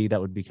like maybe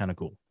that would be kind of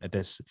cool at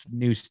this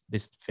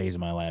phase of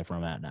my life where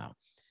I'm at now.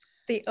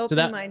 The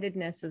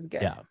open-mindedness is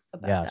good. Yeah.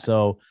 About yeah. that.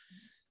 So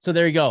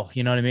there you go.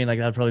 You know what I mean? Like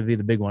that'd probably be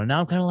the big one. And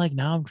now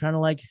I'm trying to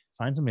like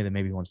find somebody that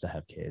maybe wants to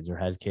have kids or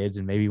has kids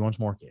and maybe wants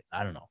more kids.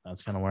 I don't know.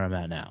 That's kind of where I'm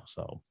at now.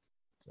 So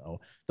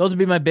those would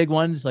be my big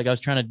ones. Like I was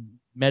trying to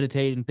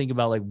meditate and think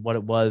about like what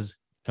it was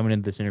coming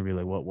into this interview.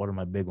 Like what are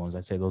my big ones?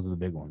 I'd say those are the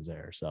big ones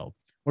there. So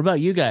what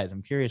about you guys?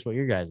 I'm curious what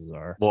your guys'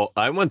 are. Well,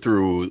 I went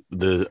through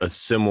a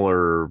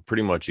similar,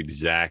 pretty much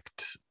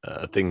exact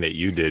thing that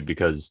you did,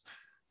 because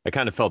I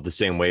kind of felt the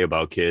same way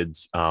about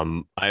kids.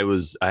 I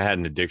had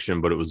an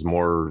addiction, but it was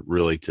more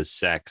really to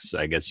sex,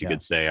 I guess you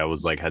could say. I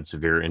was like, had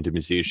severe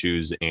intimacy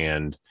issues,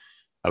 and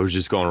I was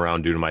just going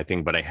around doing my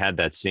thing. But I had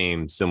that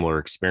same similar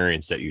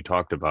experience that you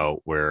talked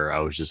about, where I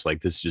was just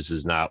like, this just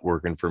is not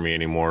working for me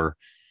anymore,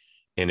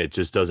 and it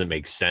just doesn't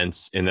make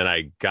sense. And then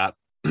I got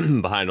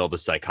behind all the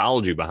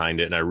psychology behind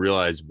it, and I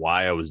realized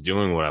why I was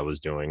doing what I was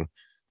doing.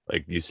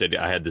 Like you said,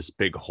 I had this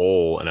big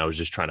hole, and I was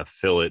just trying to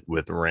fill it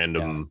with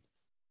random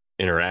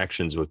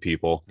interactions with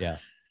people. Yeah.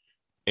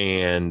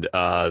 And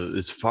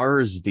as far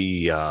as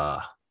the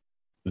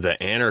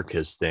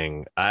anarchist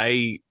thing,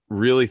 I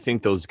really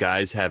think those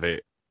guys have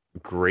it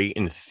great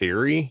in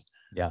theory.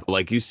 Yeah. But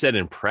like you said,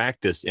 in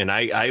practice, and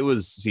I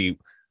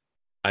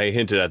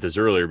hinted at this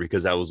earlier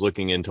because I was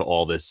looking into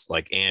all this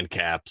like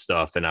ANCAP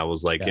stuff, and I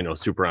was like,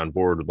 super on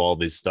board with all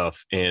this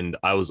stuff. And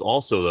I was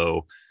also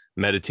though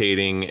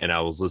meditating, and I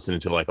was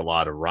listening to like a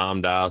lot of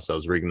Ram Dass. I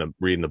was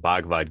reading the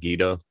Bhagavad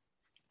Gita,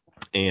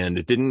 and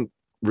it didn't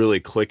really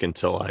click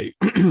until I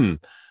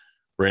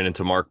ran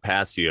into Mark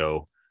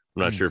Passio.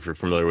 I'm not sure if you're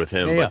familiar with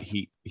him, but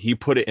he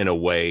put it in a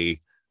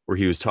way where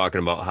he was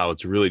talking about how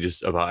it's really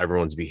just about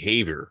everyone's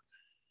behavior.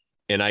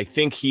 And I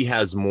think he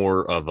has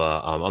more of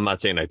a, I'm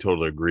not saying I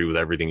totally agree with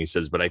everything he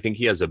says, but I think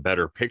he has a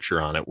better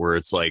picture on it, where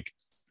it's like,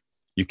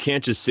 you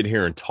can't just sit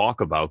here and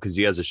talk about, because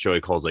he has a show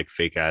he calls like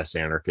Fake Ass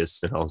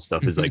Anarchists and all this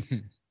stuff. Is like,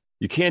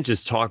 you can't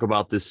just talk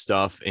about this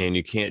stuff, and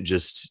you can't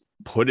just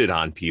put it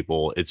on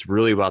people. It's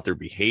really about their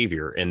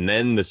behavior. And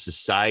then the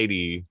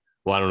society,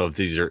 well, I don't know if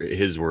these are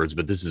his words,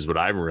 but this is what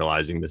I'm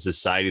realizing, the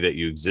society that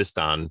you exist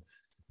on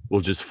will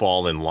just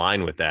fall in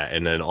line with that.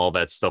 And then all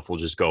that stuff will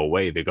just go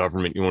away. The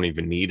government, you won't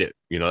even need it.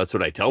 That's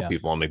what I tell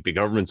people. I'm like, the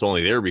government's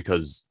only there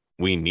because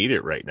we need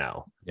it right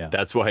now. Yeah.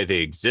 That's why they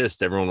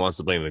exist. Everyone wants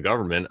to blame the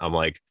government. I'm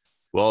like,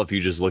 well, if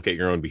you just look at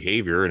your own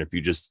behavior, and if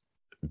you just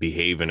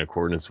behave in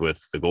accordance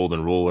with the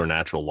golden rule or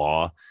natural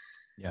law,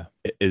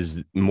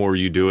 is more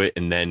you do it,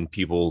 and then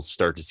people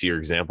start to see your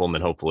example, and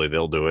then hopefully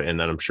they'll do it. And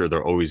then I'm sure there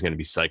are always going to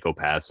be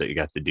psychopaths that you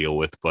got to deal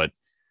with, but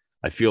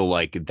I feel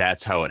like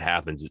that's how it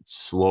happens. It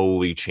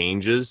slowly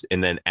changes.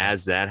 And then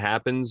as that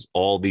happens,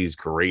 all these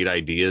great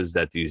ideas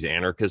that these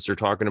anarchists are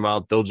talking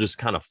about, they'll just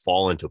kind of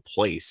fall into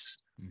place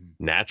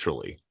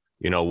naturally.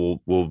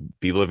 We'll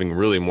be living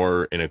really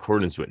more in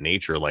accordance with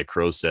nature. Like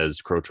Crow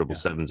says, Crow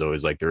 777 is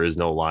always like, there is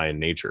no lie in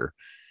nature.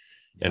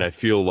 And I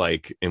feel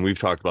like, and we've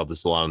talked about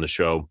this a lot on the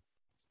show,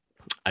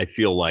 I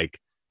feel like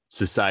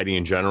society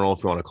in general,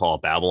 if you want to call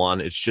it Babylon,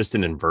 it's just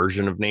an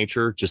inversion of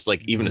nature. Just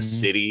like even a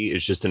city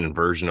is just an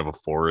inversion of a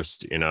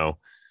forest,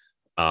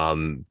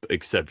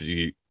 except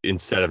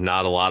instead of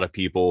not a lot of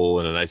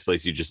people in a nice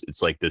place,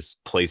 it's like this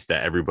place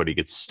that everybody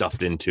gets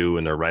stuffed into,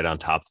 and they're right on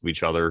top of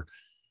each other,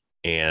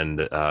 and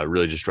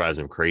really just drives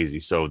them crazy.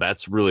 So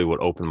that's really what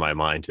opened my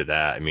mind to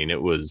that. I mean,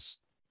 it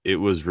was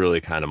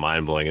really kind of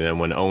mind blowing. And then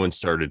when Owen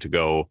started to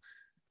go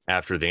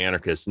after the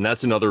anarchists, and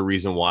that's another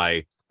reason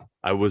why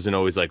I wasn't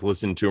always like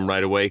listening to him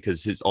right away,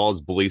 because all his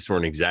beliefs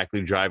weren't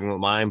exactly driving with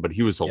mine, but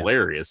he was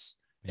hilarious.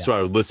 Yeah. So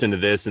I would listen to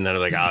this, and then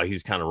I'm like, oh,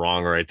 he's kind of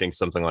wrong, or I think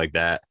something like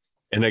that.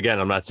 And again,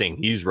 I'm not saying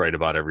he's right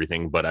about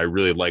everything, but I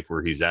really like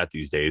where he's at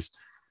these days.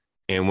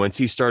 And once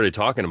he started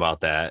talking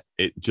about that,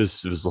 it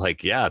just was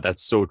like, yeah,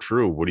 that's so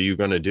true. What are you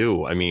going to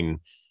do? I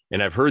mean,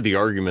 and I've heard the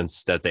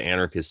arguments that the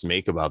anarchists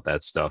make about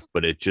that stuff,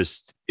 but it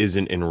just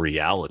isn't in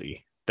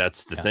reality.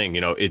 That's the thing,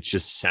 it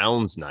just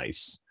sounds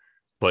nice,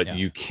 but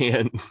you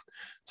can't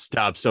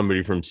stop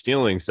somebody from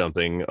stealing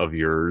something of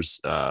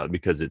yours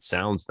because it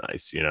sounds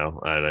nice,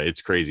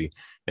 it's crazy.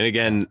 And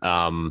again,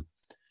 I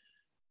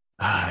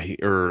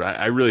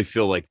really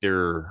feel like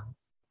they're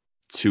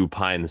too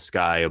pie in the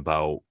sky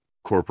about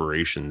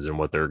corporations and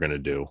what they're going to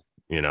do.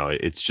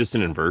 It's just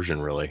an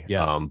inversion, really.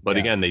 But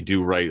again, they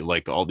do write,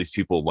 like all these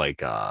people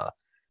like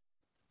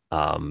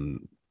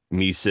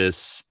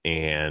Mises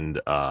and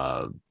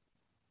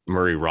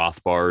Murray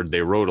Rothbard,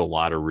 they wrote a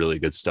lot of really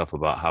good stuff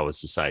about how a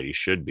society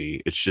should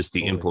be. It's just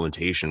the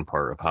implementation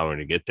part of how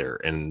to get there.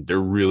 And there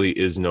really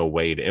is no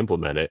way to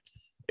implement it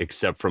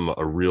except from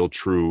a real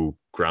true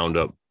ground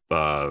up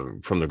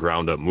from the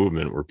ground up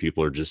movement where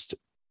people are just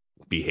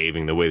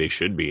behaving the way they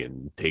should be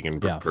and taking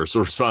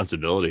personal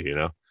responsibility, you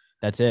know.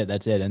 That's it.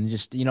 And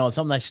just, you know,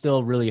 something I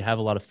still really have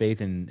a lot of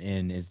faith in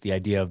is the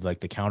idea of like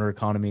the counter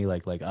economy,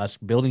 like us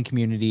building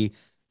community,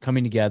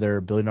 coming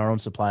together, building our own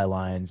supply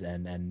lines,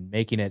 and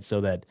making it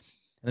so that,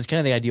 and that's kind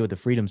of the idea with the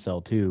freedom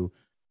cell too.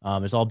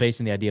 It's all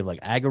based on the idea of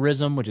like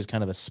agorism, which is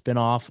kind of a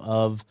spinoff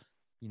of,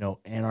 you know,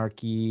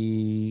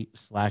 anarchy /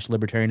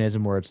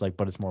 libertarianism, where it's like,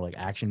 but it's more like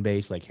action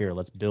based. Like, here,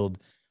 let's build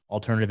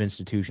alternative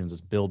institutions.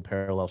 Let's build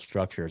parallel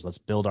structures. Let's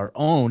build our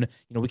own.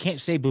 You know, we can't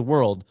save the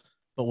world,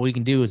 but what we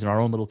can do is in our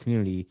own little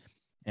community.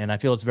 And I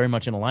feel it's very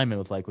much in alignment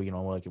with like, you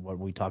know, like what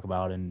we talk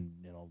about in,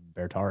 you know,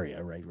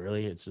 Bertaria, right?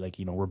 Really, it's like,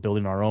 you know, we're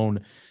building our own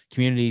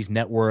communities,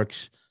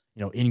 networks,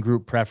 you know,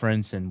 in-group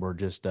preference, and we're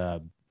just,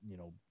 you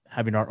know,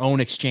 having our own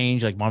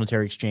exchange, like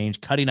monetary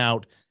exchange, cutting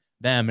out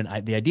them.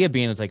 And the idea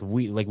being is like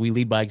we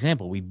lead by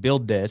example. We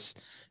build this,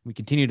 we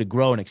continue to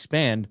grow and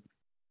expand,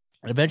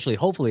 and eventually,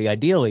 hopefully,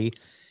 ideally,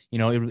 you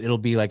know, it'll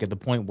be like at the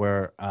point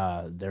where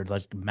there's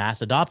like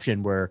mass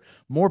adoption, where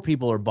more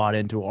people are bought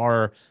into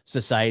our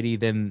society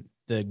than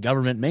the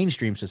government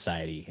mainstream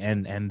society,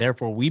 and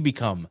therefore we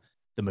become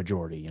the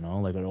majority, you know,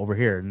 like over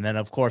here. And then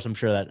of course I'm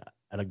sure that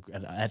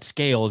at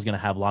scale is going to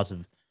have lots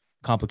of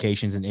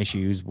complications and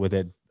issues with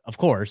it, of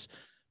course,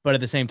 but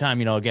at the same time,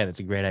 you know, again, it's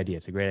a great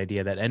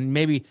idea that, and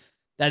maybe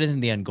that isn't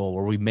the end goal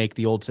where we make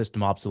the old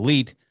system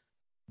obsolete.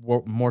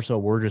 More so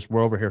we're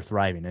over here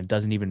thriving. And it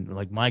doesn't even,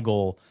 like, my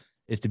goal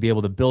is to be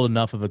able to build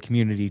enough of a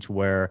community to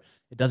where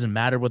it doesn't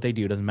matter what they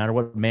do. It doesn't matter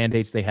what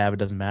mandates they have. It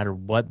doesn't matter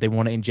what they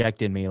want to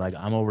inject in me. Like,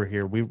 I'm over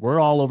here. We're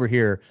all over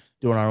here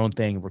doing our own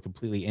thing. We're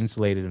completely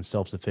insulated and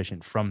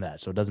self-sufficient from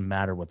that. So it doesn't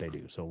matter what they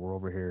do. So we're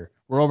over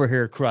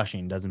here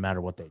crushing. Doesn't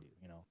matter what they do.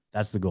 You know,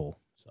 that's the goal.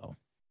 So.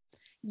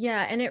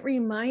 Yeah. And it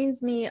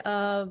reminds me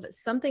of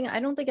something I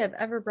don't think I've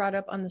ever brought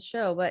up on the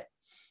show, but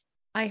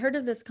I heard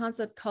of this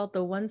concept called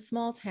the One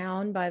Small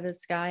Town by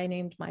this guy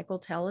named Michael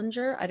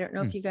Tellinger. I don't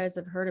know if you guys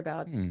have heard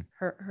about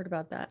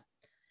that.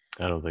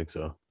 I don't think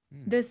so.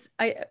 This,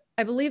 I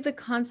believe the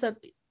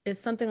concept is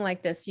something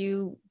like this.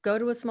 You go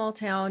to a small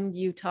town,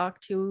 you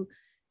talk to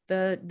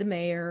the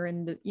mayor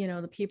and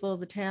the people of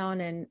the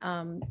town,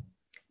 and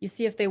you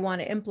see if they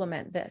want to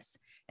implement this.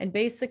 And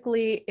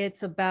basically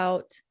it's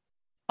about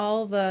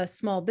all the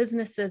small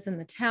businesses in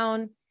the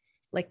town,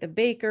 like the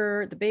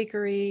baker, the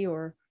bakery,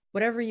 or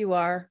whatever you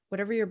are,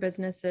 whatever your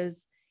business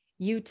is,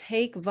 you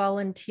take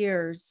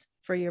volunteers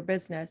for your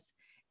business.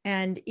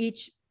 And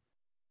each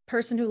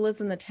person who lives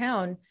in the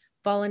town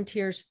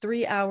volunteers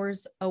 3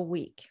 hours a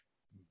week,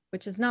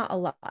 which is not a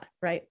lot,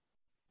 right?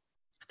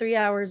 3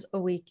 hours a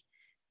week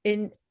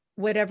in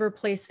whatever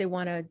place they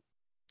want to,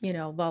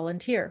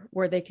 volunteer,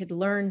 where they could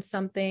learn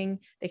something,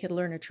 they could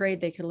learn a trade,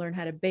 they could learn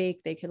how to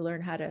bake, they could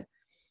learn how to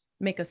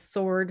make a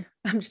sword.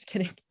 I'm just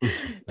kidding.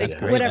 That's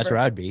great. Whatever. That's where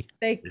I'd be.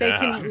 They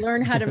can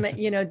learn how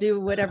to, do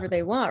whatever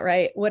they want,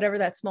 right? Whatever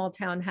that small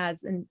town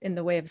has in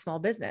the way of small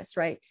business,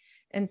 right?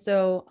 And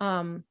so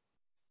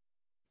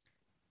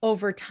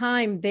over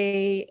time,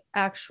 they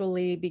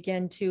actually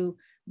begin to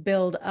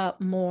build up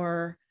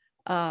more,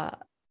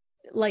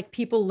 like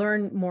people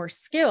learn more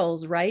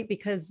skills, right?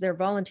 Because they're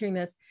volunteering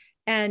this.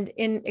 And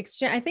in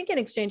exchange, I think in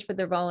exchange for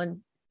their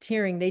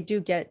volunteering, they do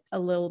get a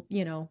little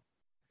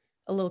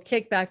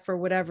kickback for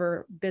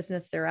whatever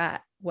business they're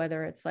at,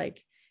 whether it's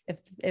like,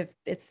 if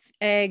it's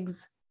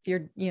eggs, if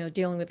you're,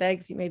 dealing with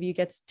eggs, maybe you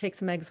get to take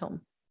some eggs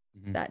home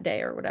that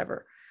day or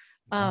whatever.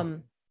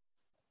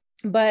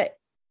 But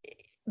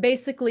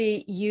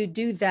basically you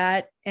do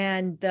that.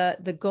 And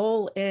the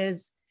goal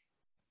is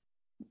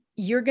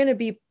you're going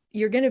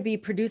to be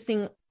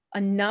producing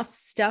enough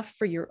stuff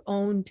for your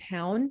own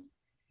town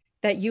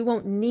that you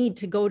won't need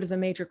to go to the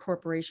major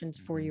corporations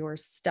for your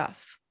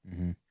stuff.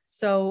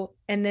 So,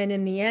 and then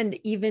in the end,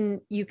 even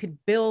you could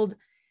build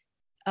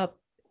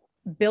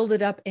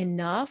it up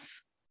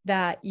enough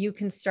that you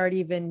can start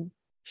even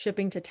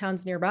shipping to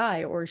towns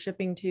nearby, or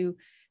shipping to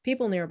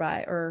people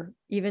nearby, or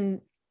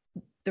even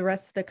the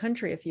rest of the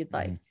country if you'd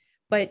like.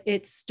 But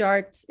it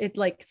starts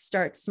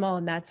small,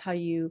 and that's how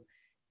you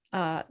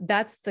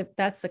that's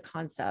the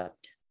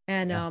concept.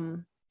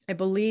 And I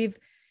believe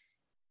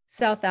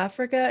South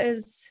Africa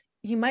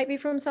he might be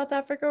from South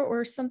Africa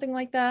or something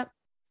like that.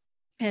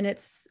 And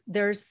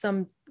there's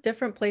some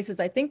different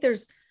places. I think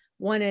there's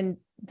one in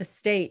the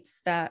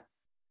States that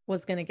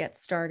was going to get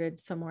started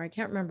somewhere. I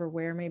can't remember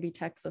where, maybe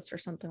Texas or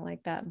something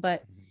like that.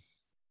 But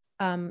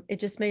it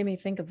just made me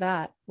think of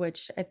that,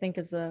 which I think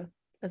is a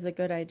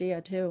good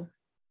idea too.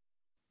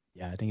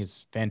 Yeah, I think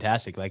it's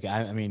fantastic. Like,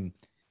 I mean,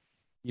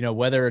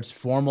 whether it's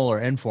formal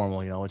or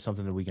informal, it's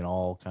something that we can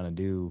all kind of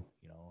do,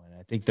 and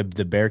I think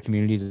the bear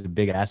community is a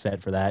big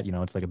asset for that.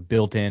 It's like a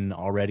built-in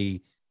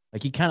already.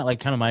 Like, you kind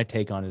of my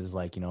take on it is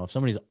like, if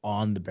somebody's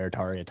on the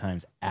Bertaria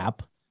Times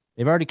app,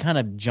 they've already kind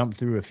of jumped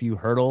through a few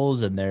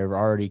hurdles, and they're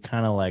already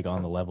kind of like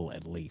on the level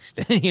at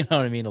least, you know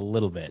what I mean? A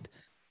little bit.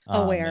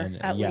 Aware,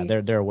 at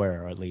least. They're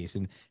aware at least.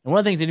 And one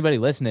of the things, anybody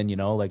listening,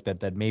 like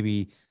that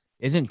maybe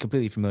isn't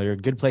completely familiar, a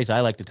good place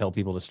I like to tell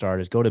people to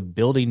start is go to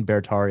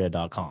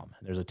buildingbertaria.com.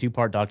 There's a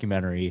 2-part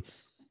documentary.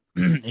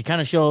 It kind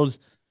of shows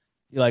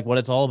like what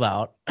it's all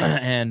about,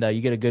 and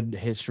you get a good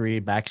history,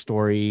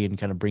 backstory, and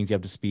kind of brings you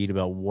up to speed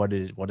about what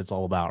it's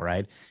all about,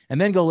 right? And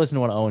then go listen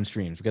to one of Owen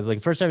streams, because like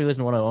the first time you listen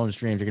to one of Owen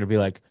streams, you're gonna be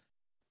like,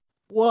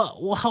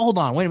 "What? Well, hold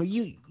on, wait a minute,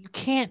 you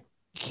can't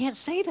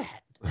say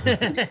that."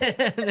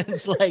 And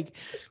it's like,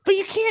 but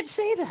you can't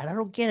say that. I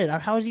don't get it.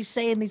 How is he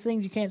saying these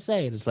things you can't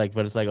say? And it's like,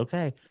 but it's like,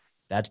 okay,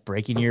 that's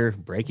breaking your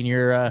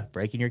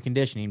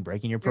conditioning,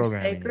 breaking your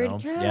programming. Sacred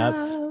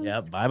cows.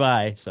 Yep. Bye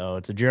bye. So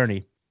it's a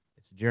journey.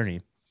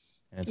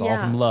 And it's all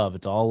from love.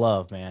 It's all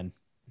love, man.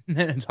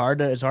 It's hard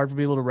for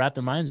people to wrap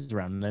their minds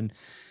around. And then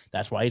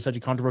that's why he's such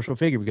a controversial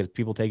figure, because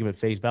people take him at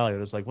face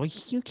value. It's like, well,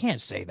 you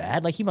can't say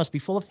that. Like, he must be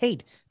full of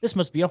hate. This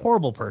must be a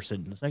horrible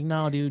person. It's like,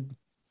 no, dude,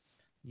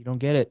 you don't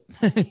get it.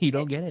 You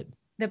don't get it.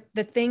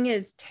 The thing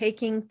is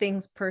taking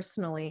things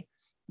personally.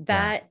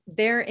 That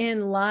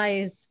therein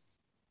lies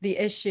the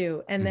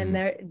issue. And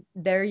then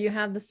there you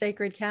have the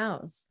sacred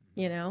cows,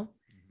 you know,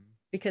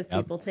 because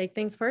people take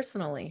things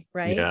personally,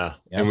 right? Yeah.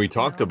 And we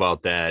talked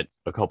about that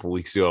a couple of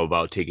weeks ago,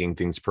 about taking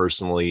things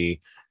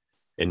personally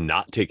and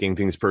not taking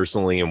things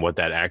personally, and what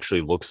that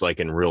actually looks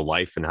like in real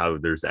life, and how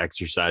there's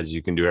exercises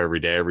you can do every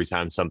day, every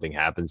time something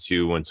happens to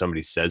you, when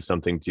somebody says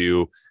something to you.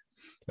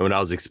 And what I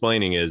was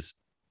explaining is,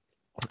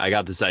 I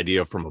got this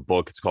idea from a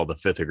book. It's called The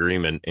Fifth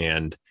Agreement.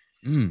 And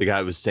the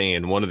guy was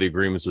saying one of the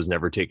agreements was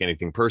never take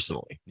anything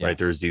personally, right?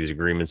 There's these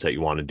agreements that you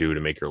want to do to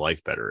make your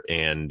life better.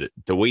 And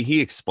the way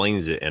he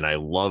explains it, and I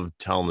love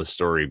telling the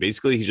story,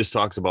 basically, he just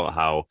talks about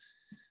how,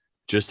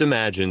 just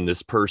imagine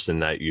this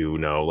person that, you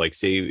know, like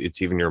say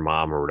it's even your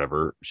mom or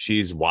whatever,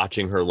 she's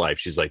watching her life.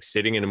 She's like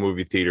sitting in a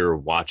movie theater,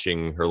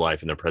 watching her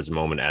life in the present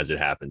moment as it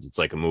happens. It's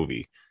like a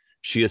movie.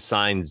 She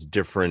assigns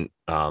different,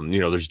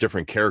 there's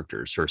different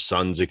characters. Her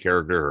son's a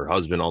character, her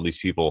husband, all these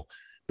people,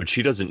 but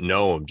she doesn't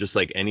know them. Just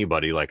like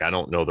anybody, like I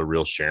don't know the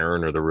real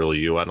Sharon or the real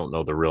you. I don't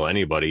know the real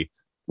anybody,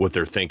 what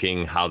they're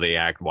thinking, how they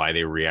act, why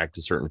they react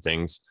to certain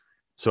things.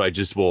 So I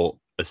just will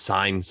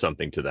assign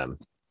something to them.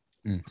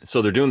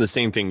 So they're doing the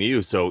same thing to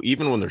you. So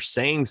even when they're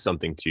saying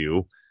something to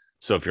you,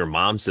 so if your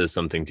mom says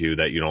something to you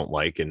that you don't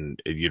like and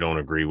you don't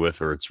agree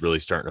with, or it's really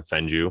starting to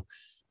offend you,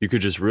 you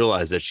could just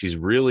realize that she's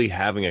really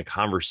having a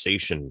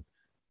conversation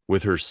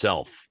with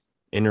herself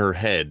in her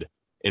head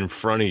in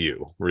front of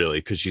you, really,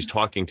 because she's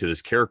talking to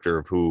this character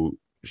of who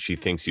she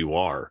thinks you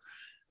are.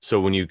 So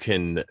when you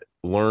can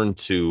learn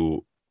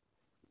to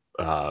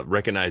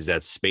recognize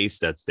that space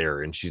that's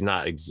there, and she's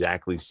not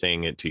exactly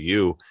saying it to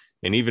you,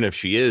 and even if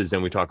she is,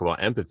 then we talk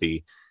about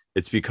empathy.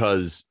 It's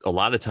because a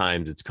lot of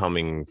times it's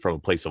coming from a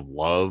place of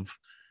love,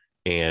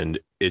 and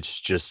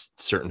it's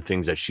just certain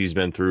things that she's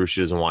been through.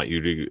 She doesn't want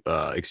you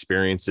to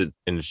experience it,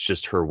 and it's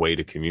just her way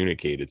to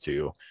communicate it to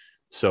you.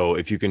 So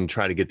if you can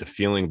try to get the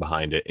feeling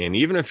behind it, and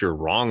even if you're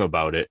wrong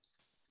about it,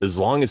 as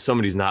long as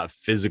somebody's not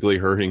physically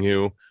hurting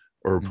you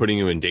or putting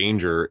you in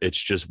danger,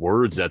 it's just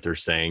words that they're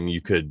saying,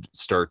 you could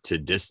start to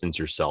distance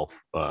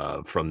yourself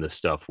from this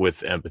stuff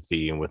with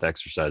empathy and with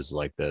exercises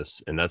like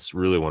this. And that's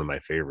really one of my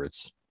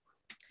favorites.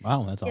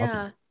 Wow, that's awesome.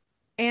 Yeah.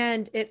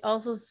 And it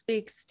also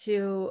speaks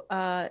to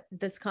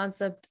this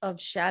concept of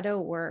shadow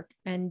work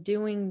and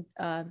doing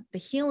the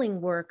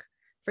healing work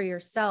for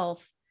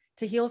yourself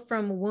to heal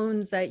from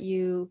wounds that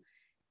you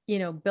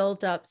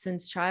built up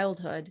since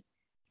childhood.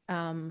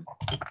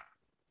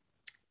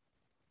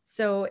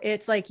 So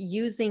it's like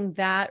using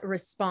that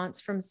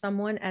response from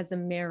someone as a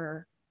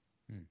mirror.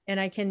 And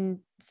I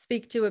can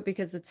speak to it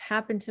because it's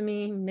happened to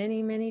me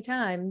many, many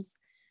times,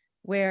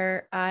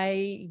 where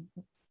I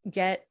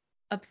get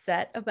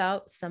upset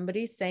about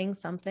somebody saying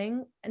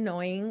something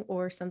annoying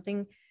or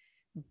something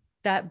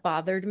that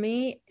bothered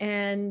me.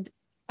 And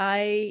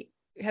I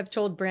have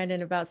told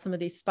Brandon about some of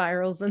these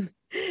spirals, and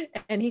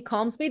he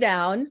calms me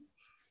down.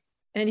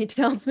 And he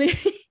tells me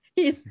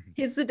he's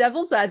the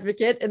devil's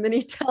advocate. And then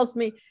he tells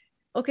me,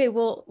 okay,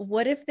 well,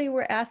 what if they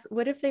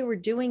were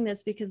doing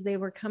this because they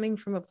were coming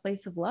from a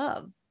place of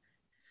love?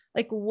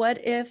 Like, what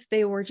if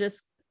they were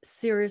just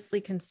seriously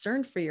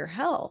concerned for your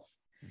health?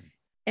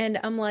 And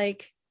I'm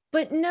like,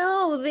 but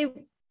no,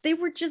 they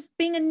were just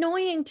being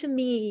annoying to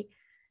me.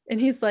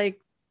 And he's like,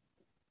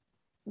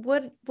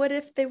 what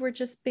if they were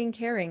just being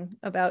caring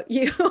about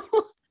you?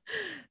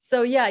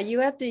 So yeah, you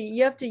have to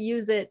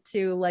use it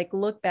to like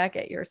look back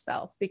at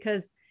yourself,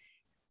 because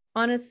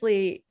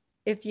honestly,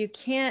 if you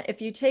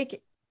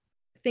take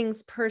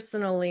things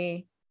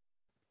personally,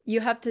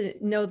 you have to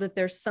know that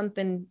there's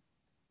something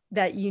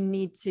that you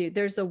need to,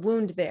 there's a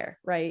wound there,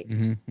 right?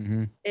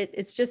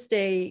 It's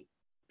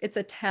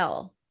a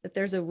tell that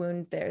there's a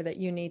wound there that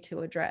you need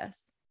to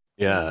address.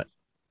 Yeah.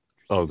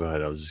 Oh, go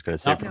ahead. I was just going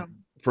to say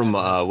from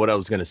what I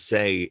was going to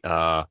say,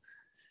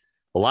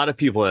 a lot of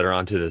people that are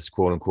onto this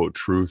quote unquote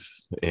truth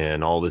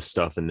and all this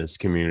stuff in this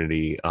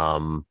community,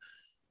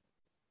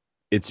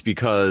 it's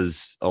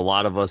because a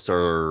lot of us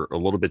are a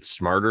little bit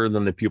smarter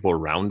than the people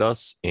around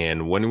us.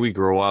 And when we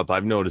grow up,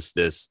 I've noticed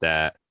this,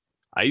 that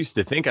I used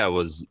to think I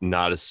was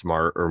not as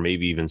smart, or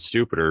maybe even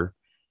stupider.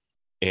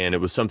 and it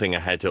was something I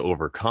had to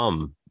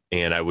overcome.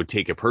 And I would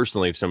take it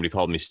personally if somebody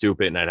called me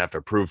stupid, and I'd have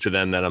to prove to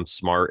them that I'm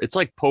smart. It's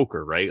like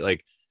poker, right?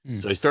 Like, Mm.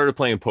 so I started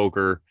playing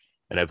poker,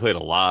 and I played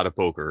a lot of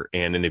poker.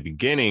 And in the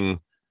beginning,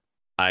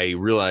 I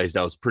realized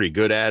I was pretty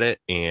good at it,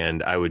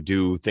 and I would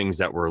do things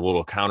that were a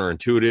little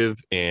counterintuitive.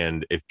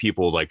 And if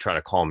people like try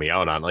to call me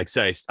out on, like,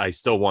 say I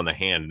still won the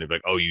hand, and they'd be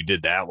like, "Oh, you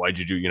did that? Why'd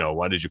you do?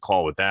 Why did you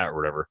call with that or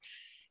whatever?"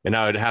 And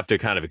I would have to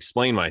kind of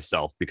explain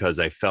myself because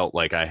I felt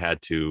like I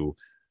had to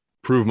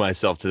prove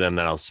myself to them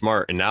that I was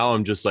smart. And now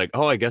I'm just like,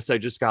 oh, I guess I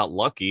just got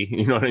lucky.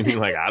 You know what I mean?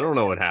 Like, I don't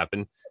know what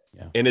happened.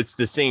 Yeah. And it's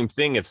the same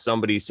thing if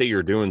somebody, say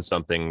you're doing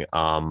something,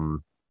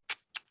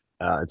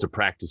 it's a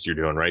practice you're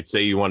doing, right?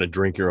 Say you want to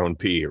drink your own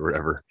pee or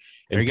whatever.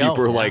 And people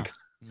are like,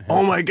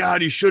 oh my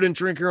God, you shouldn't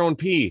drink your own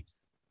pee.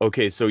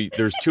 Okay, so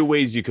there's two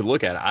ways you could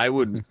look at it. I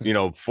would,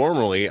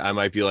 formerly, I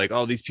might be like,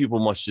 oh, these people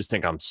must just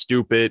think I'm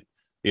stupid,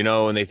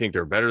 and they think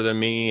they're better than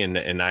me,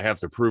 and I have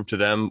to prove to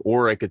them.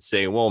 Or I could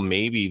say, well,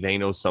 maybe they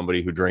know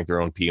somebody who drank their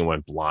own pee and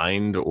went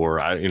blind, or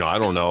I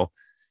don't know.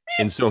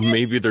 And so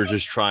maybe they're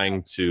just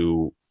trying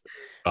to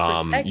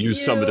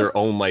use some of their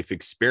own life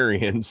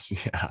experience,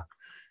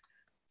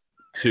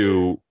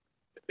 to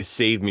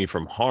save me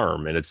from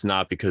harm. And it's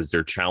not because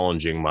they're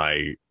challenging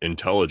my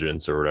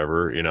intelligence or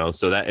whatever,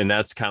 so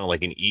that's kind of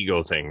like an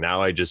ego thing.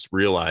 Now I just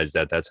realized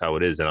that that's how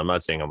it is. And I'm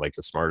not saying I'm like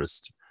the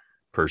smartest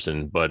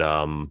person, but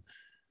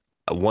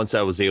once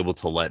I was able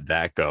to let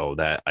that go,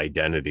 that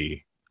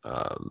identity,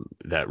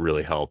 that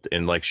really helped.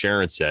 And like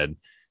Sharon said,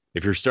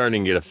 if you're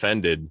starting to get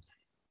offended,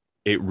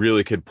 it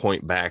really could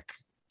point back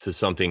to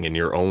something in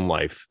your own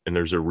life. And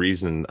there's a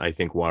reason, I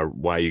think,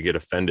 why you get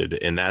offended.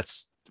 And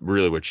that's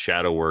really what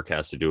shadow work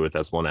has to do with.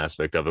 That's one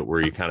aspect of it,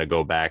 where you kind of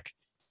go back.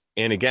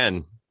 And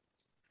again,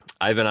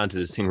 I've been onto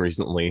this thing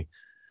recently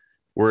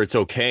where it's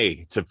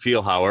okay to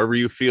feel however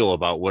you feel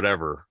about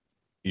whatever.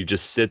 You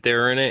just sit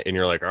there in it and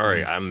you're like, all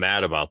right, I'm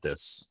mad about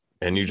this.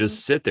 And you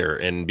just sit there.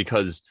 And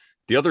because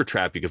the other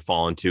trap you could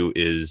fall into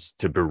is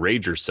to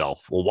berate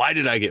yourself. Well, why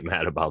did I get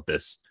mad about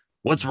this?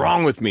 What's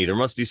wrong with me? There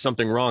must be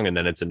something wrong. And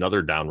then it's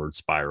another downward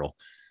spiral.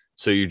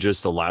 So you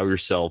just allow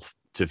yourself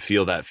to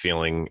feel that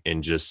feeling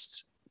and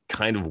just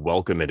kind of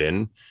welcome it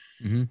in.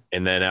 Mm-hmm.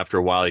 And then after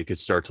a while, you could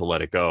start to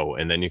let it go.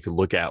 And then you could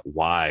look at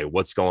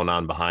what's going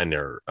on behind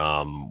there.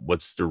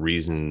 What's the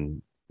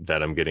reason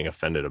that I'm getting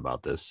offended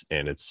about this?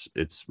 And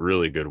it's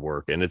really good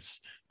work. And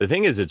the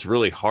thing is, it's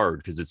really hard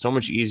because it's so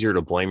much easier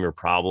to blame your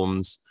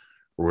problems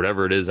or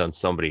whatever it is on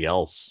somebody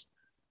else.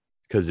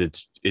 Because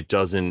it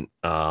doesn't,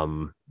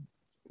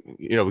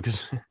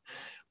 because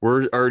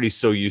we're already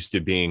so used to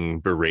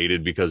being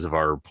berated because of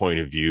our point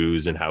of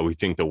views and how we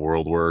think the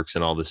world works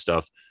and all this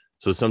stuff.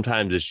 So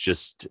sometimes it's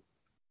just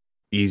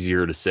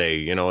easier to say,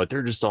 you know what,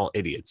 they're just all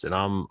idiots, and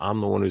I'm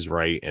the one who's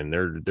right, and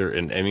they're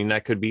and I mean,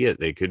 that could be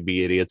it. They could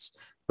be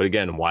idiots, but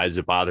again, why is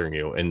it bothering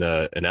you? And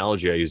the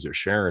analogy I use with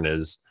Sharon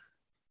is,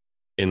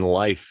 in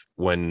life,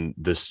 when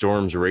the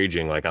storm's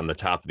raging, like on the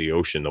top of the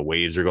ocean, the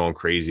waves are going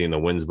crazy and the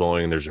wind's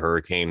blowing and there's a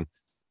hurricane,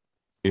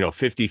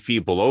 50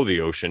 feet below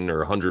the ocean or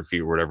 100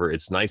 feet or whatever,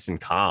 it's nice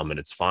and calm and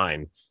it's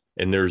fine.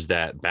 And there's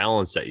that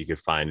balance that you could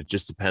find. It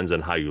just depends on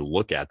how you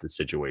look at the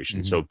situation.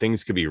 Mm-hmm. So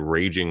things could be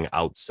raging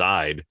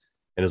outside,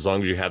 and as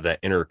long as you have that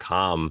inner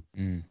calm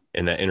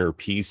and that inner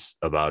peace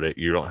about it,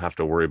 you don't have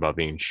to worry about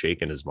being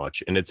shaken as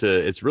much. And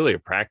it's really a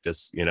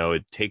practice.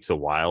 It takes a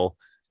while.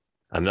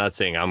 I'm not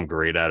saying I'm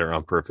great at it or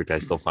I'm perfect. I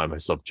still find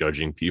myself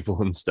judging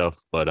people and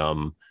stuff, but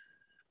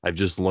I've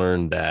just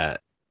learned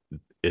that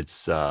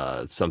it's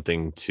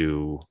something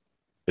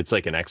it's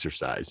like an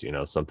exercise,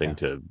 something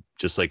to,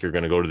 just like you're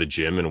going to go to the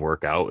gym and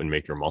work out and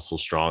make your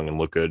muscles strong and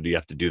look good. You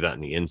have to do that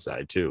in the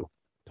inside too.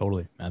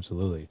 Totally.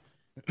 Absolutely.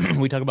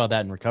 We talk about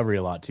that in recovery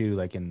a lot too,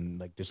 like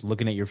just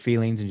looking at your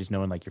feelings and just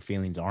knowing like your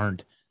feelings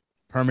aren't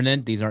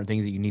permanent. These aren't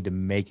things that you need to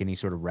make any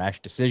sort of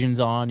rash decisions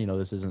on.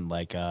 This isn't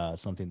like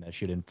something that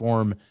should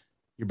inform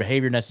your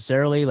behavior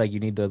necessarily. Like you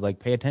need to like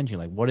pay attention.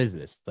 Like, what is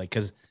this? Like,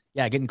 cause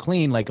getting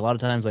clean, like a lot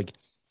of times, like,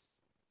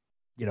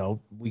 we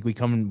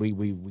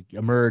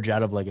emerge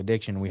out of like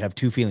addiction. We have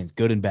two feelings,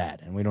 good and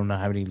bad, and we don't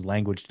have any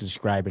language to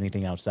describe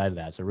anything outside of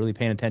that. So really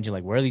paying attention,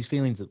 like where are these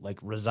feelings that like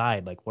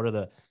reside? Like what are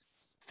the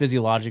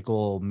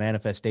physiological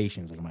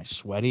manifestations? Like, am I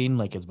sweating?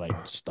 Like, is my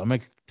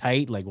stomach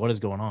tight? Like, what is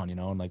going on?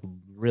 And like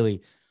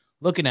really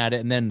looking at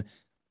it. And then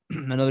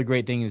another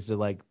great thing is to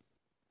like,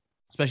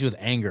 especially with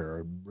anger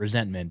or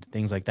resentment,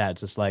 things like that.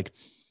 It's just like,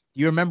 do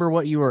you remember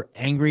what you were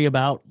angry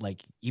about?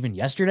 Like even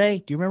yesterday?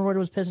 Do you remember what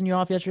was pissing you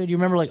off yesterday? Do you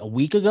remember like a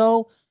week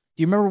ago?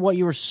 Do you remember what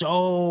you were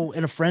so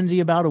in a frenzy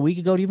about a week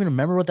ago? Do you even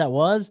remember what that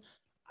was?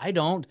 I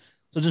don't.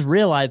 So just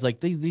realize like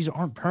these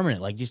aren't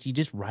permanent. Like you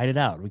just ride it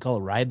out. We call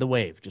it ride the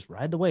wave. Just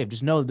ride the wave.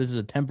 Just know that this is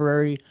a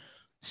temporary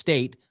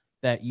state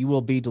that you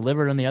will be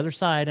delivered on the other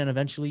side, and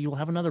eventually you will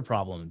have another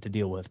problem to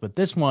deal with. But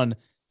this one,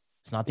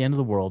 it's not the end of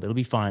the world. It'll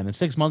be fine. And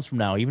 6 months from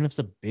now, even if it's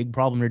a big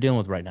problem you're dealing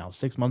with right now,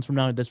 6 months from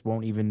now, this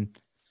won't even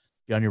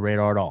be on your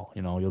radar at all.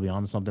 You'll be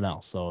on to something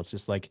else. So it's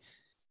just like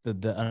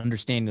the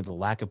understanding of the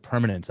lack of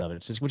permanence of it.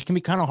 It's just, which can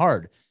be kind of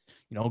hard,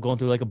 going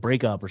through like a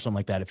breakup or something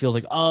like that. It feels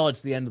like, oh,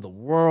 it's the end of the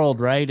world,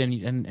 right?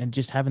 And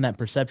just having that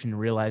perception and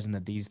realizing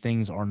that these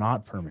things are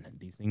not permanent.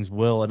 These things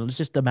will, and it's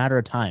just a matter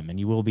of time, and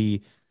you will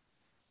be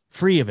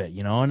free of it,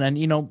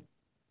 and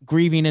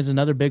grieving is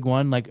another big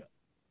one. Like,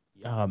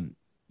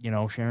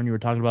 Sharon, you were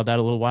talking about that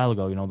a little while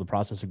ago, the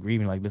process of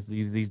grieving, like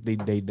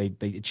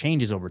it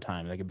changes over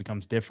time. Like it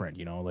becomes different,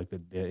 like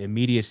the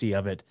immediacy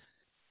of it.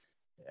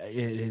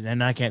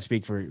 And I can't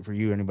speak for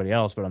you or anybody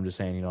else, but I'm just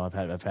saying,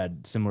 I've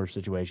had similar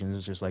situations.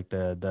 It's just like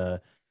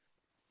the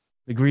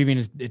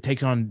grieving it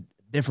takes on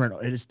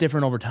it's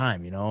different over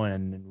time,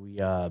 and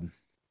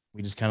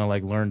we just kind of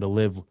like learn to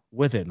live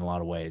with it in a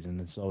lot of ways.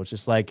 And so it's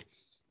just like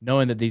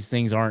knowing that these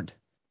things aren't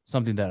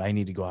something that I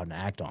need to go out and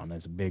act on. That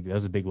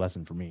was a big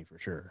lesson for me, for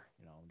sure.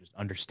 Just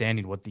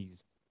understanding what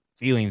these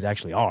feelings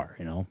actually are,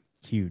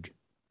 it's huge.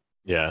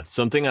 Yeah.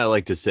 Something I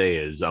like to say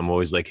is I'm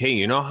always like, hey,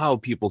 you know how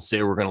people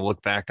say we're going to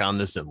look back on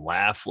this and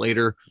laugh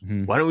later?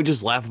 Mm-hmm. Why don't we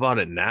just laugh about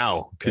it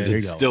now? Because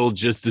it's still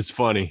just as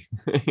funny.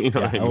 You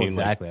know what I mean?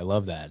 Exactly. I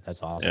love that.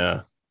 That's awesome.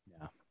 Yeah.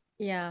 Yeah.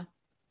 Yeah.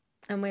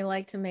 And we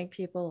like to make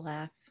people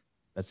laugh.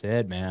 That's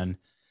it, man.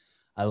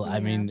 I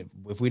mean,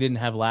 if we didn't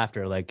have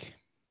laughter, like,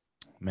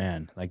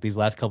 man, like these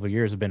last couple of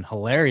years have been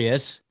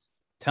hilarious.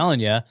 I'm telling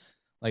you,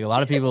 like a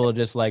lot of people are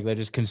just like, they're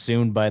just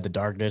consumed by the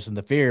darkness and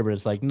the fear, but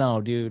it's like, no,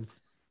 dude.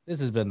 This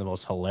has been the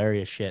most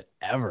hilarious shit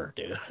ever,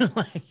 dude.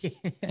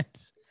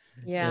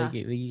 Yeah.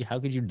 Like, how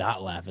could you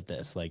not laugh at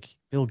this? Like,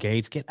 Bill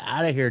Gates, get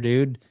out of here,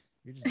 dude.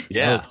 You're just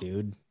dope,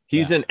 dude.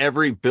 He's in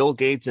every Bill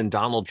Gates and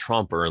Donald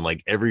Trump are in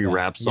like every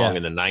rap song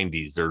in the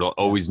 90s. They're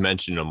always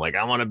mentioning them. Like,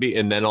 I want to be.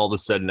 And then all of a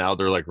sudden now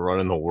they're like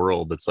running the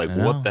world. It's like,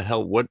 what the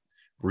hell? What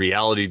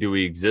reality do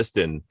we exist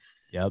in?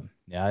 Yep.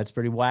 Yeah, it's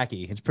pretty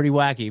wacky. It's pretty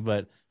wacky,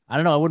 but I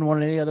don't know. I wouldn't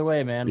want it any other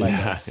way, man. Like,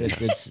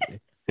 it's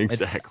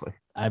exactly.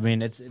 I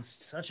mean, it's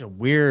such a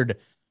weird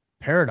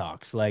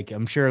paradox. Like,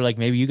 I'm sure, like,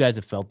 maybe you guys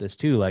have felt this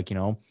too. Like,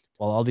 while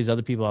all these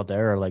other people out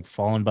there are like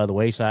falling by the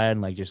wayside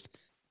and like just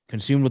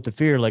consumed with the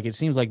fear. Like, it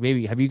seems like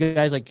maybe, have you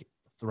guys like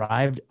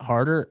thrived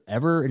harder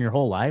ever in your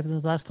whole life in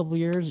the last couple of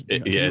years?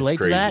 Can you relate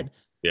to that?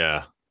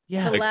 Yeah.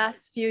 The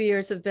last few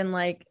years have been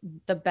like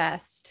the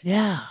best.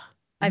 Yeah.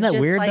 I've just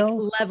weird, like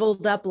though?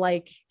 Leveled up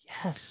like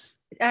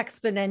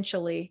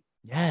exponentially.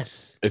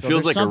 Yes. It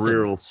feels like a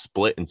real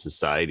split in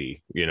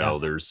society.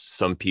 There's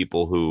some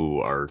people who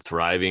are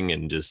thriving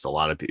and just a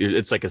lot of people,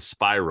 it's like a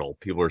spiral.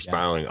 People are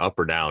spiraling up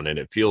or down. And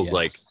it feels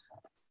like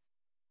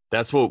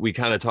that's what we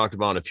kind of talked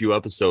about a few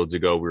episodes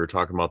ago. We were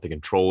talking about the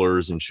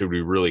controllers and should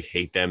we really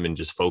hate them and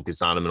just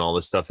focus on them and all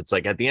this stuff. It's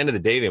like at the end of the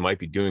day, they might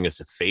be doing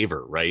us a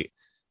favor, right?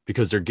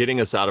 Because they're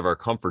getting us out of our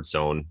comfort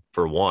zone.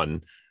 For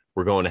one,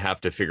 we're going to have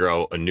to figure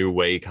out a new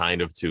way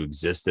kind of to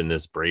exist in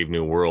this brave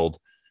new world.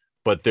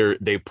 But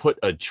they put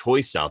a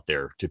choice out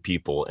there to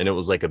people, and it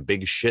was like a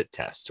big shit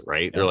test,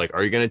 right? They're like,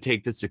 are you going to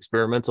take this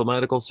experimental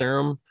medical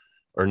serum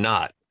or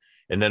not?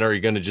 And then are you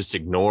going to just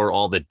ignore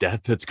all the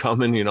death that's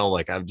coming?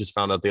 Like I've just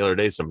found out the other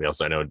day, somebody else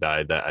I know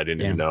died that I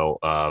didn't even know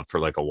for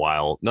like a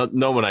while.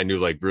 No one I knew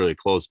like really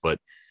close, but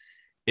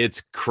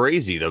it's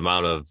crazy the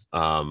amount of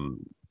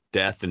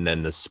death and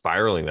then the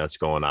spiraling that's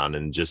going on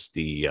and just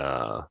the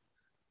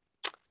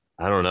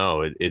I don't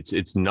know.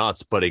 It's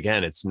nuts. But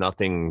again, it's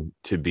nothing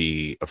to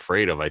be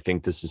afraid of. I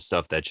think this is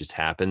stuff that just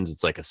happens.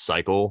 It's like a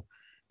cycle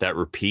that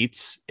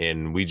repeats.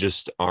 And we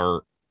just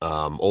aren't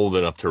old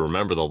enough to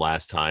remember the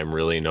last time.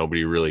 Really,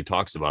 nobody really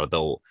talks about it.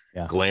 They'll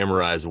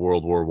glamorize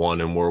World War I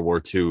and World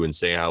War II and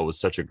say how it was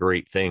such a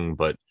great thing.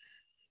 But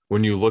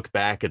when you look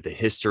back at the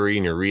history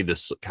and you read the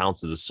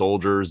accounts of the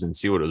soldiers and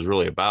see what it was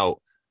really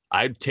about,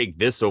 I'd take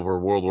this over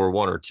World War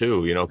I or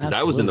II, because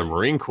I was in the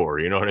Marine Corps.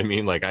 You know what I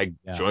mean? Like I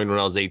joined when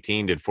I was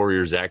 18, did 4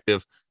 years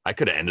active. I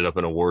could have ended up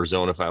in a war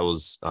zone if I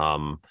was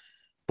born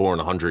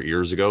 100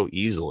 years ago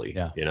easily,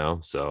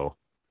 so.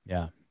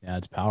 Yeah,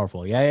 it's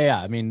powerful. Yeah.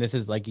 I mean, this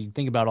is like, you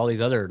think about all these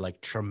other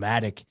like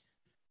traumatic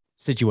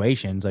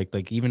situations,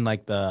 like even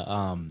like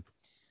the,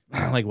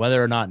 like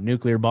whether or not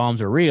nuclear bombs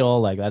are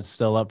real, like that's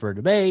still up for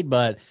debate,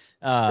 but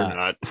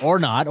or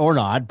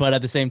not. But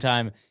at the same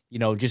time,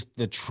 just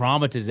the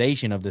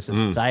traumatization of the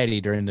society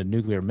during the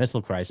nuclear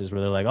missile crisis, where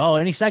they're like, oh,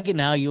 any second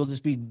now you'll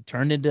just be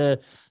turned into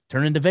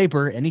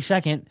vapor any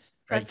second.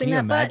 Pressing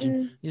that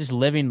button. You're just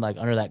living like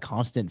under that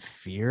constant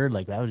fear.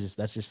 Like that's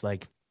just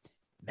like,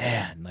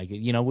 man, like,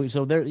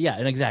 so there,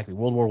 and exactly.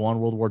 World War I,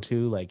 World War II,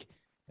 like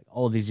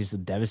all of these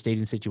just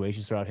devastating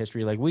situations throughout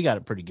history. Like we got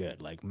it pretty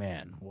good. Like,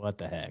 man, what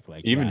the heck?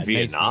 Like even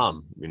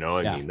Vietnam,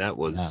 I mean, that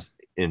was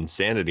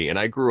insanity. And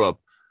I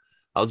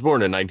was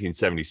born in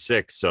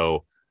 1976.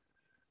 So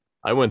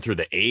I went through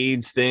the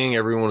AIDS thing.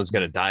 Everyone was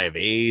going to die of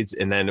AIDS.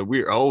 And then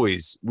we were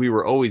always,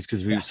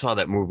 because we saw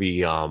that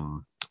movie,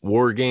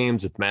 War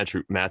Games with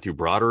Matthew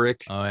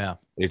Broderick. Oh yeah.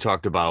 And he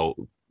talked about,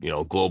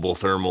 global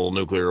thermal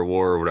nuclear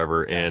war or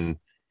whatever. And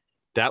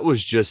that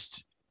was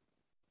just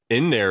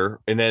in there.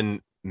 And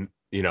then,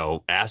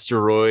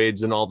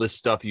 asteroids and all this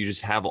stuff, you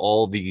just have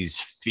all these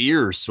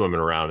fears swimming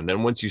around. And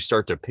then once you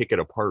start to pick it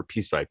apart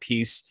piece by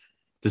piece,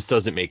 this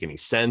doesn't make any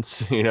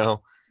sense,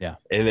 Yeah.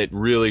 And it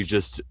really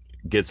just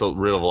gets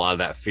rid of a lot of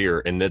that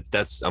fear. And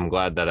that's, I'm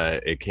glad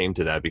that it came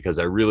to that, because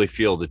I really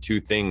feel the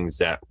two things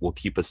that will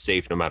keep us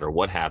safe no matter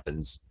what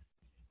happens: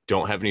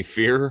 don't have any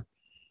fear,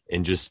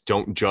 and just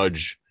don't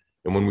judge.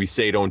 And when we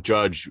say don't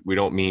judge, we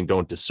don't mean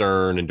don't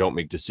discern and don't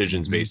make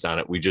decisions based on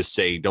it. We just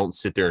say don't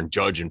sit there and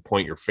judge and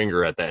point your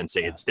finger at that and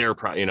say it's their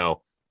problem.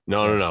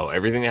 No.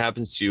 Everything that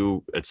happens to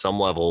you at some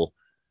level,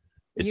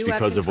 it's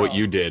because of what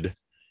you did.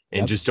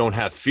 And just don't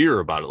have fear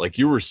about it. Like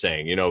you were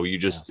saying, you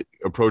just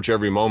approach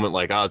every moment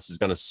like, oh, this is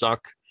going to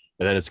suck,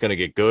 and then it's going to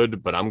get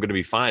good, but I'm going to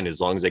be fine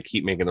as long as I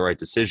keep making the right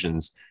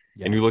decisions.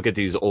 And you look at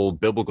these old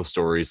biblical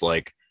stories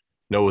like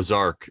Noah's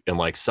Ark and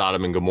like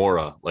Sodom and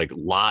Gomorrah, like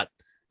Lot,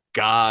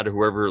 God,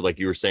 whoever, like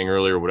you were saying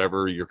earlier,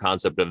 whatever your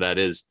concept of that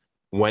is,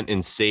 went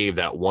and saved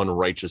that one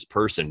righteous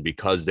person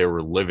because they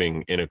were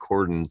living in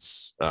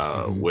accordance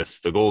with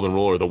the golden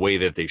rule, or the way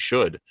that they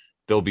should.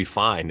 They'll be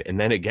fine. And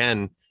then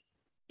again,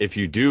 if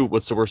you do,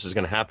 what's the worst is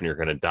going to happen? You're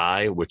going to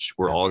die, which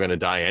we're all going to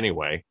die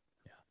anyway.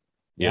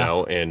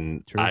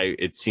 And true.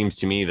 It seems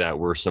to me that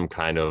we're some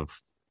kind of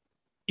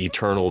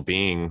eternal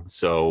being.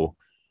 So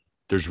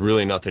there's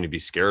really nothing to be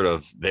scared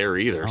of there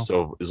either.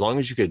 So as long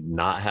as you could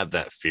not have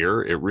that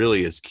fear, it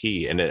really is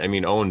key. And I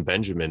mean, Owen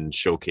Benjamin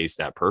showcased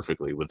that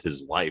perfectly with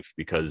his life,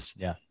 because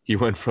he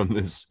went from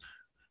this,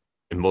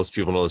 and most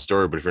people know the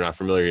story, but if you're not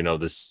familiar,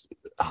 this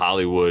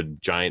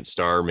Hollywood giant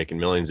star making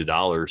millions of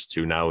dollars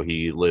to now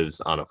he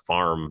lives on a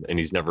farm and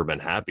he's never been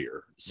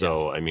happier.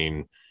 So, I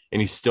mean,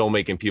 and he's still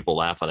making people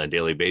laugh on a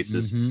daily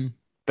basis.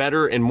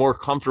 Better and more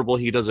comfortable.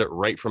 He does it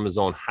right from his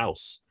own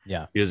house.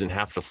 He doesn't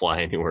have to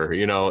fly anywhere,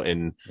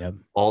 and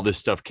all this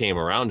stuff came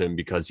around him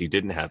because he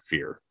didn't have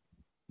fear.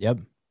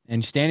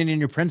 And standing in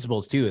your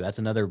principles too. That's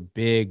another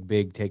big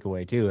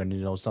takeaway too.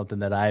 And, something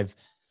that I've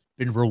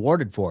been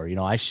rewarded for.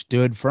 I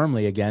stood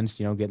firmly against,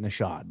 getting the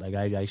shot. Like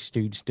I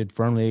stood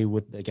firmly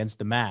against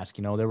the mask.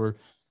 There were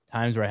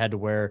times where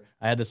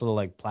I had this little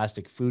like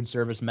plastic food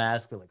service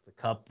mask, like the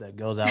cup that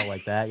goes out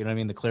like that. You know what I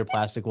mean? The clear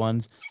plastic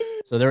ones.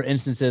 So there are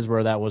instances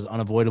where that was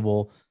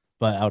unavoidable,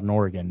 but out in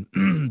Oregon.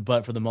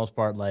 But for the most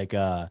part, like,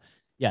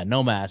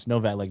 no mask, no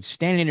vac. Like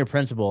standing in your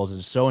principles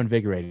is so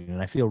invigorating.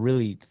 And I feel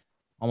really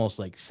almost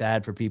like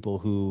sad for people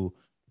who,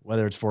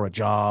 whether it's for a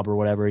job or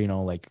whatever,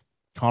 like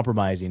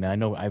compromising. I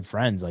know I have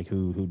friends like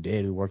who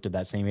worked at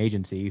that same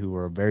agency who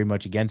were very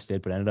much against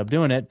it, but ended up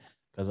doing it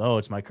because,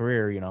 it's my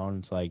career, and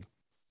it's like,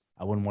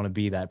 I wouldn't want to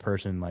be that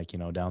person, like,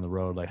 down the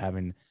road, like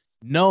having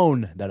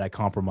known that I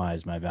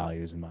compromised my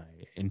values and my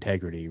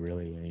integrity,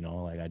 really,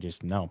 like I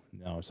just, no.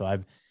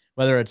 So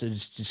whether it's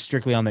just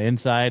strictly on the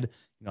inside,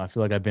 I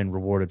feel like I've been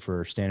rewarded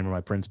for standing for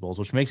my principles,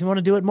 which makes me want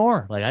to do it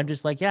more. Like, I'm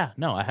just like,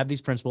 I have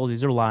these principles.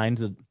 These are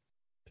lines that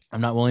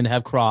I'm not willing to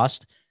have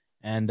crossed.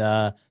 And,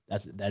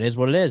 that is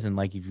what it is. And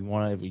like, if you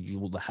want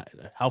to,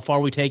 how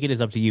far we take it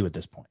is up to you at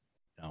this point.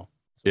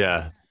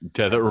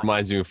 That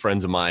reminds me of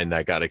friends of mine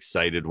that got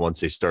excited once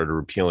they started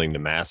repealing the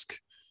mask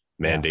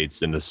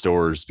mandates in the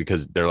stores,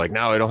 because they're like,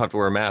 now I don't have to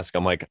wear a mask.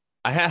 I'm like,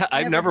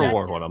 I've never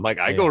worn one. I'm like,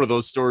 I go to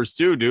those stores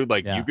too, dude.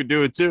 Like you could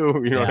do it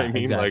too. You know what I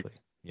mean? Exactly.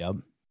 Like,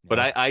 but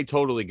I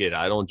totally get it.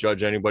 I don't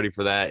judge anybody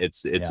for that.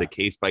 It's a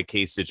case by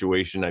case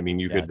situation. I mean,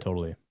 you could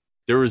totally.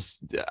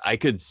 I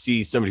could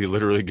see somebody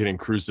literally getting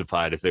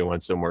crucified if they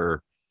went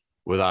somewhere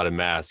without a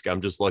mask. I'm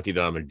just lucky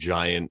that I'm a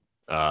giant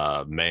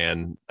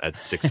man at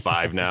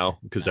 6'5" now,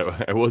 because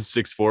I was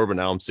 6'4", but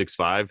now I'm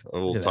 6'5".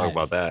 We'll talk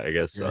about that, I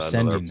guess,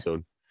 another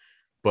episode.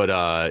 But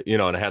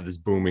and I have this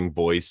booming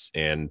voice,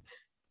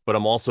 but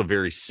I'm also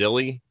very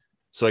silly,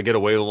 so I get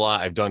away with a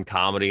lot. I've done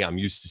comedy. I'm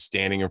used to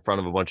standing in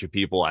front of a bunch of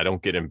people. I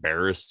don't get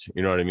embarrassed.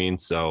 You know what I mean?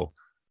 So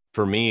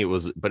for me, it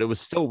was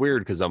still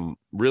weird because I'm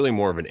really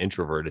more of an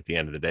introvert at the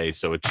end of the day.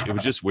 So it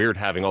was just weird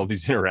having all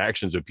these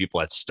interactions with people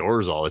at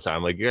stores all the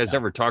time. Like, you guys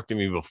never talked to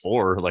me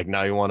before. Like,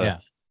 now you want to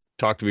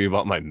talk to me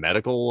about my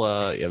medical,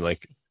 and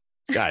like,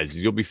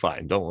 guys, you'll be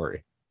fine. Don't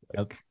worry.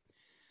 Yep.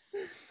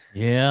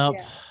 Yeah.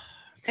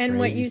 And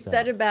what you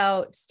said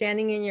about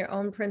standing in your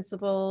own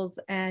principles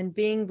and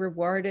being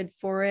rewarded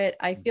for it,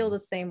 I feel the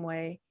same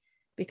way,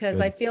 because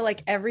I feel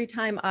like every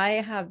time I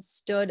have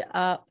stood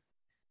up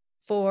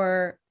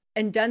for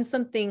and done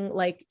something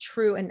like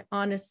true and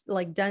honest,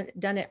 like done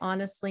it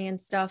honestly and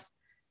stuff,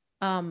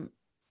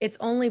 it's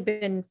only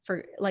been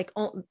for like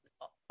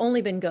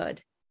only been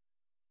good.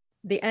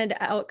 The end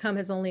outcome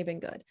has only been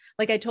good.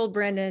 Like I told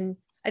Brandon,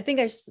 I think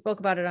I spoke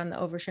about it on the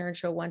Over Sharon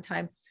show one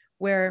time,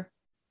 where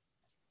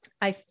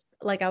I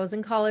was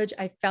in college,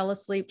 I fell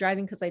asleep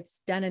driving because I'd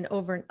done an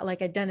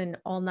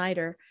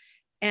all-nighter,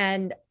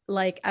 and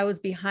like I was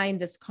behind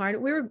this car.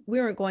 We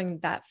weren't going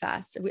that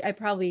fast. I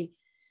probably,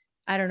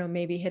 I don't know,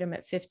 maybe hit him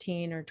at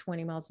 15 or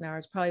 20 miles an hour.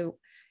 It probably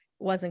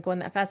wasn't going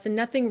that fast, and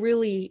nothing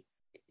really,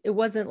 it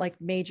wasn't like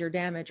major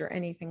damage or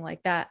anything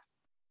like that.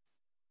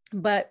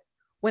 But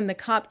when the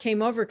cop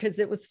came over, because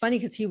it was funny,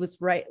 because he was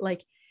right,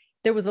 like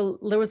there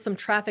was some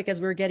traffic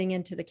as we were getting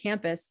into the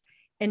campus,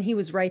 and he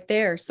was right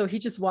there. So he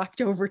just walked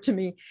over to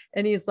me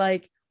and he's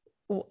like,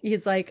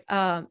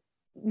 ma'am,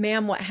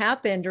 what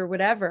happened or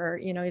whatever,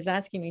 he's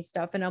asking me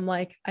stuff. And I'm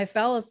like, I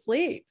fell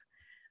asleep.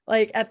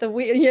 like at the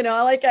wheel, you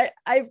know, like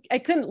I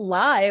couldn't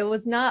lie. I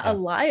was not a Yeah.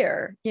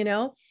 liar, you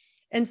know?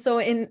 And so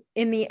in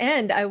the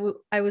end, I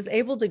was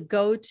able to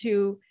go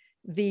to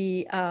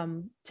the,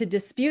 to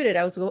dispute it.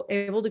 I was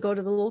able to go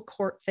to the little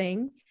court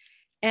thing,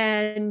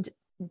 and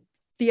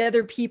the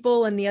other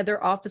people and the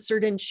other officer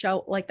didn't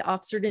show, like the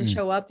officer didn't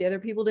show up. The other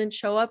people didn't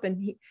show up,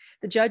 and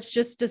the judge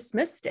just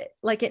dismissed it.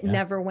 Like it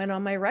never went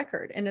on my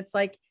record. And it's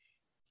like,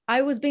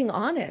 I was being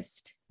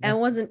honest and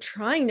wasn't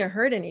trying to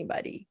hurt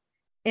anybody.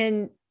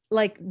 And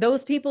like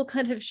those people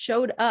could have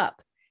showed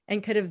up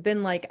and could have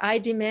been like, I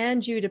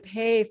demand you to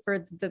pay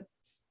for the,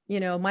 you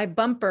know, my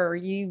bumper,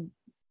 you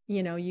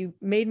know, you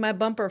made my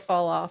bumper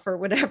fall off or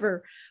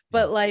whatever.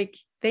 But like,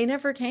 they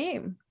never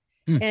came.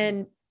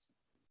 And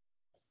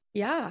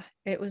yeah,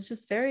 it was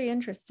just very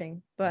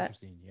interesting. But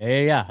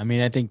yeah. I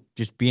mean, I think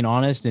just being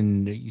honest,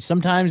 and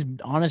sometimes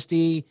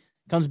honesty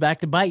comes back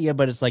to bite you,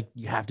 but it's like,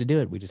 you have to do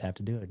it. We just have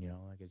to do it. You know,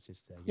 like it's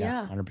just,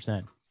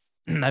 100%.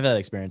 I've had that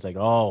experience. Like,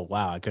 oh,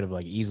 wow, I could have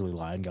like easily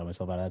lied and got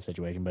myself out of that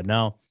situation, but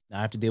no,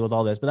 I have to deal with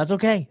all this, but that's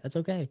okay. That's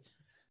okay.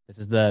 This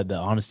is the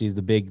honesty is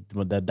the big,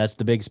 that's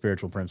the big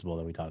spiritual principle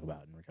that we talk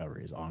about in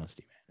recovery is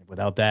honesty, man.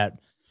 Without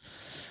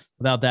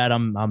that,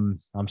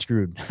 I'm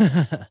screwed.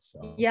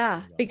 So,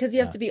 because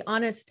you have to be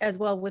honest as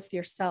well with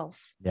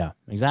yourself. Yeah,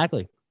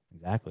 exactly.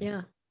 Yeah,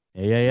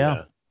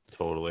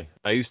 totally.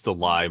 I used to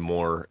lie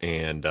more,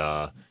 and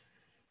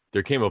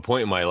there came a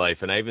point in my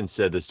life, and I even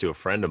said this to a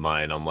friend of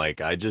mine. I'm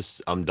like,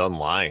 I'm done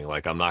lying.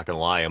 Like, I'm not gonna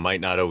lie. I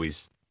might not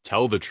always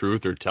tell the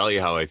truth or tell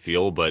you how I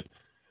feel, but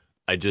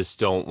I just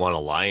don't want to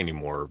lie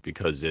anymore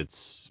because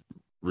it's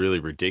really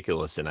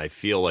ridiculous. And I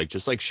feel like,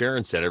 just like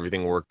Sharon said,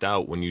 everything worked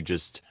out when you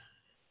just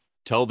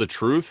tell the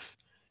truth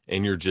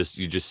and you just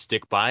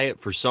stick by it.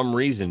 For some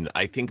reason,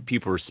 I think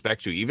people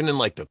respect you, even in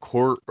like the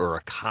court or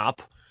a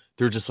cop.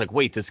 They're just like,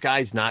 wait, this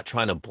guy's not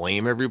trying to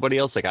blame everybody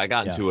else. Like, I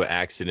got into an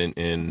accident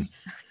in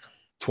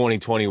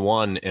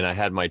 2021, and I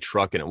had my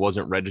truck and it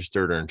wasn't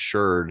registered or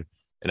insured,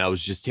 and I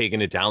was just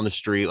taking it down the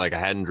street. Like, I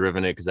hadn't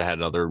driven it because I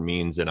had other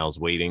means, and I was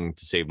waiting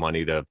to save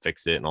money to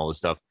fix it and all this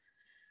stuff.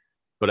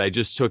 But I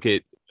just took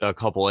it a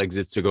couple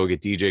exits to go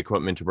get DJ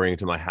equipment to bring it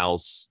to my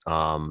house.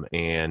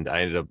 And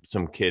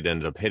some kid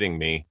ended up hitting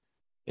me.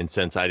 And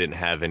since I didn't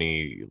have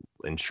any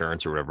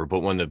insurance or whatever, but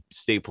when the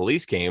state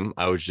police came,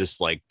 I was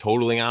just like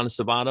totally honest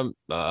about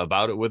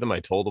it with him. I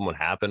told him what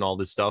happened, all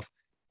this stuff.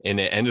 And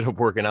it ended up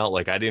working out.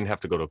 Like, I didn't have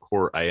to go to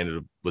court.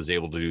 Was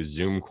able to do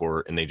Zoom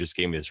court, and they just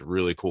gave me this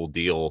really cool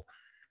deal.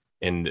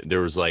 And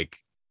there was like,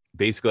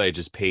 basically I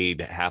just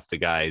paid half the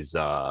guy's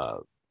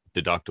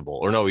deductible,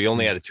 or no, he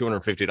only had a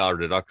 $250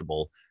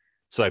 deductible.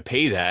 So I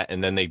pay that,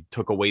 and then they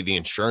took away the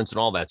insurance and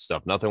all that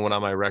stuff. Nothing went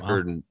on my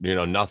record, and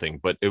nothing.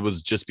 But it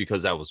was just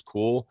because that was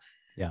cool.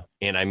 Yeah.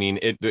 And I mean,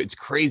 it's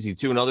crazy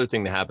too. Another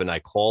thing that happened, I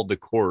called the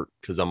court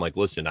because I'm like,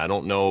 listen, I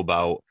don't know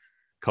about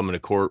coming to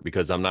court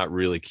because I'm not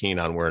really keen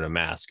on wearing a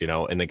mask,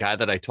 And the guy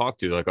that I talked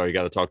to, like, oh, you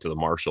got to talk to the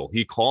marshal.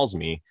 He calls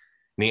me,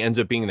 and he ends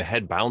up being the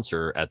head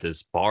bouncer at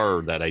this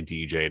bar that I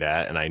DJ'd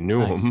at, and I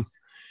knew him.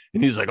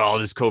 And he's like, oh,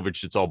 this COVID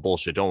shit's all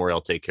bullshit. Don't worry,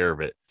 I'll take care of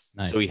it.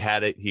 So he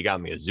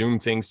got me a Zoom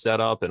thing set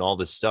up and all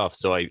this stuff.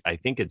 So I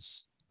think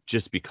it's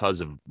just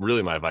because of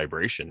really my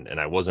vibration, and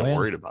I wasn't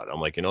worried about it.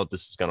 I'm like,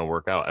 this is going to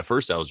work out. At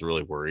first I was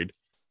really worried,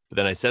 but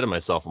then I said to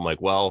myself, I'm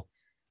like, well,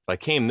 if I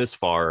came this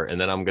far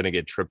and then I'm going to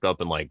get tripped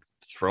up and like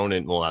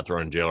not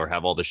thrown in jail or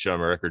have all this shit on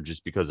my record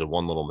just because of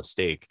one little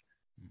mistake,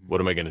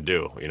 what am I going to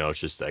do? It's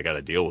just, I got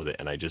to deal with it.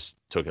 And I just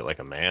took it like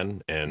a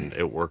man, and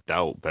it worked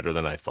out better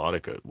than I thought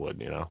it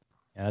would. Yeah,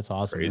 that's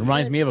awesome. Crazy. It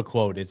reminds me of a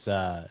quote. It's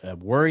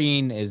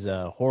worrying is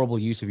a horrible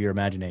use of your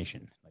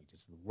imagination. Like,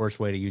 just the worst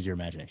way to use your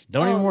imagination.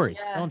 Don't even worry.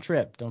 Yes. Don't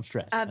trip. Don't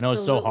stress. Absolutely. I know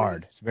it's so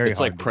hard. It's hard.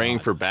 Like praying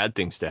for bad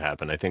things to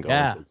happen. I think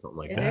Owen said something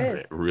like that.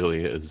 It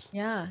really is.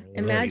 Yeah.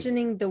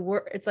 Imagining the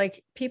worst. It's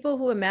like people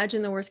who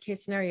imagine the worst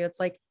case scenario. It's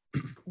like,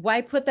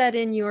 why put that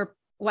in your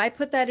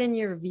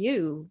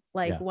view?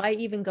 Like, why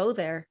even go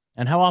there?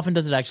 And how often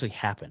does it actually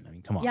happen? I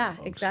mean, come on. Yeah,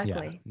 folks.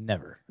 exactly. Yeah,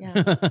 never.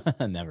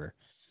 Yeah. Never.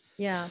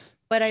 Yeah.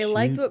 But I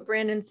liked what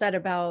Brandon said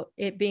about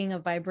it being a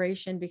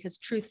vibration, because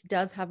truth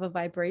does have a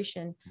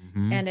vibration.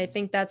 Mm-hmm. And I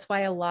think that's why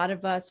a lot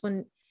of us,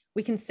 when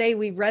we can say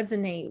we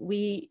resonate,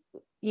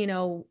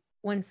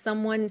 when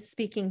someone's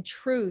speaking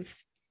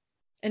truth,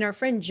 and our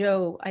friend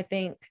Joe, I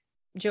think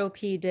Joe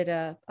P did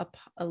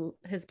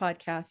his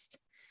podcast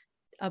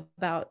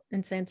about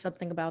and saying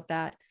something about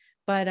that.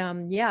 But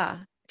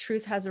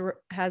truth has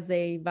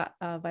a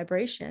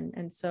vibration.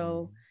 And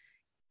so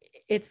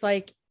it's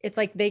like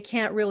they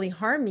can't really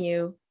harm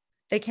you.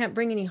 They can't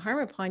bring any harm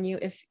upon you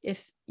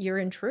if you're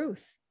in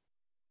truth.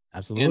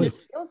 Absolutely. It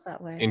feels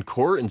that way. In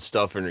court and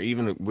stuff, and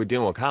even with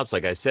dealing with cops,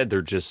 like I said,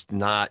 they're just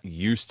not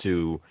used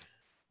to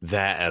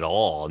that at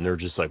all. And they're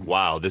just like,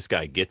 wow, this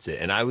guy gets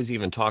it. And I was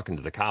even talking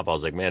to the cop. I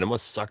was like, man, it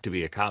must suck to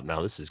be a cop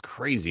now. This is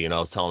crazy. And I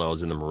was telling him I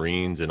was in the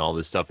Marines and all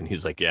this stuff. And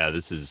he's like, yeah,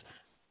 this is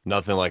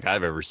nothing like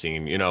I've ever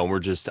seen.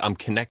 I'm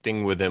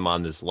connecting with him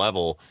on this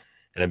level.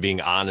 And I'm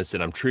being honest,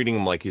 and I'm treating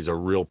him like he's a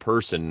real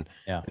person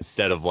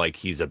instead of like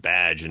he's a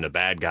badge and a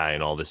bad guy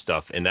and all this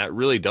stuff. And that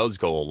really does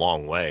go a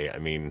long way. I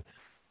mean,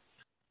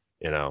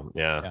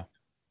 Yeah.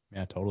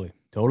 Yeah,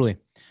 totally.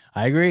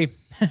 I agree.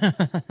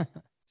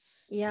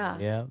 Yeah.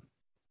 Yeah.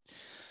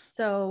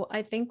 So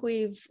I think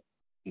we've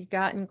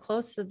gotten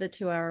close to the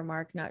 2 hour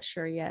mark. Not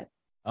sure yet.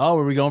 Oh,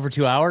 were we going for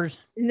 2 hours?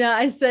 No,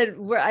 I said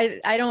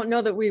I don't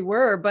know that we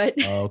were, but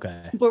Oh,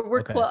 okay. but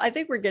we're Okay. close. I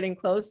think we're getting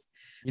close.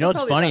 You know We're what's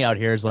probably funny about- out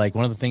here is like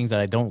one of the things that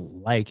I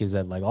don't like is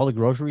that like all the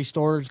grocery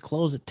stores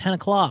close at 10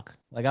 o'clock.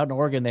 Like out in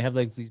Oregon, they have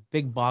like these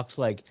big box,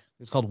 like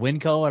it's called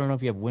Winco. I don't know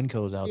if you have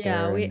Wincos out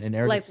Yeah, there we in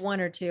Arizona. like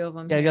 1 or 2 of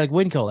them. Yeah, here. like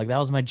Winco. Like that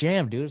was my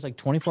jam, dude. It's like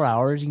 24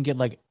 hours. You can get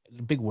like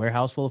a big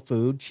warehouse full of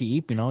food,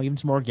 cheap, even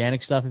some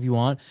organic stuff if you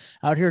want.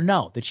 Out here,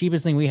 no. The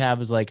cheapest thing we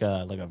have is like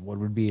a what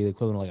would be the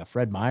equivalent of like a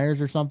Fred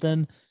Meyer's or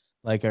something.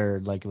 Like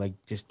or like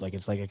just like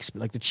it's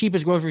like the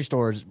cheapest grocery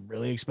store is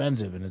really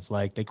expensive, and it's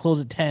like they close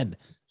at 10.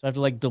 So I have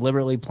to like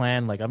deliberately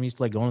plan. Like I'm used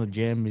to like going to the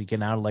gym,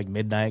 getting out at like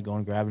midnight,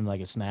 going grabbing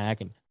like a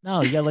snack, and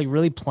no, you gotta like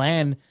really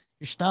plan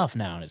your stuff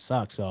now, and it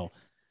sucks. So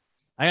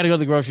I gotta go to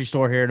the grocery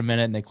store here in a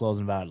minute, and they close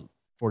in about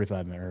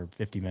 45 minutes or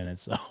 50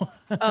 minutes. So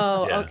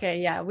Oh, Yeah.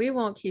 okay. Yeah, we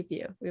won't keep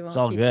you. We won't it's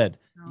all keep good.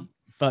 You. No.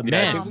 But Yeah,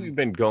 I man, think we've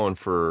been going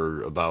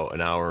for about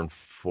an hour and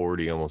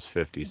 40, almost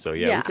 50. So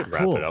yeah, we Yeah. could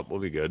wrap Cool. it up. We'll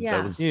be good. Yeah.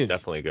 That was Dude.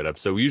 definitely a good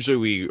episode. Usually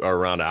we are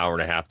around an hour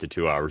and a half to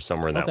 2 hours,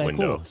 somewhere in that Okay,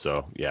 window. cool.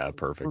 So yeah,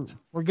 perfect.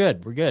 We're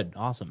good. We're good.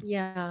 Awesome.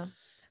 Yeah.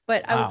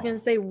 But I was Wow. going to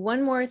say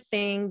one more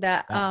thing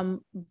that Yeah.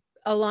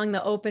 along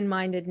the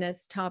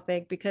open-mindedness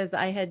topic, because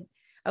I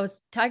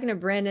was talking to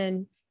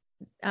Brennan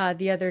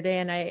the other day,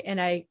 and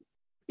I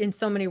in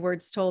so many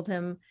words told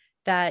him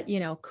that,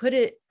 could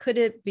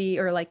it be,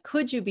 or like,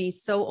 could you be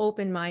so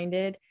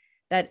open-minded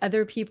that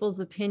other people's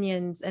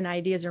opinions and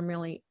ideas are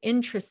really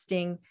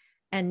interesting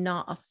and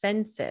not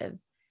offensive?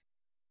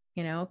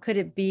 Could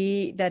it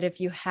be that if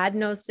you had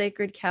no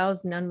sacred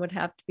cows, none would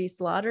have to be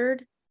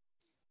slaughtered?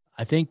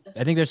 I think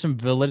there's some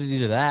validity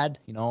to that.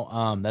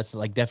 That's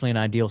like definitely an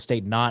ideal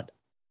state, not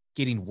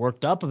getting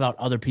worked up about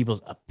other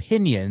people's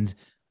opinions.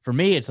 For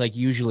me, it's like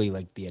usually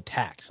like the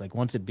attacks. Like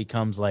once it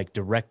becomes like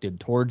directed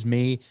towards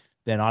me,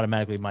 then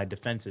automatically my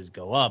defenses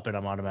go up and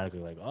I'm automatically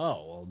like,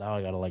 oh, well, now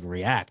I gotta like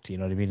react. You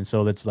know what I mean? And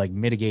so that's like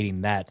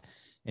mitigating that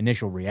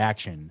initial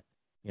reaction,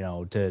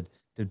 to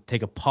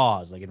take a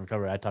pause. Like in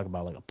recovery, I talk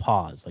about like a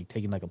pause, like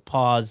taking like a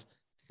pause,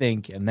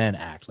 think, and then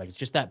act. Like it's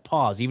just that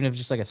pause, even if it's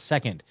just like a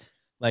second.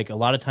 Like a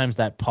lot of times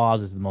that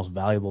pause is the most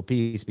valuable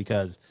piece,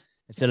 because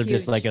instead of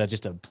just like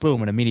just a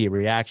boom, an immediate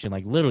reaction,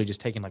 like literally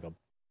just taking like a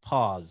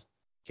pause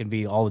can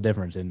be all the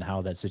difference in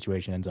how that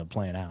situation ends up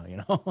playing out,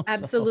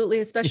 Absolutely.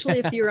 So, especially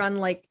yeah. if you're on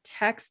like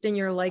text and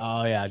you're like,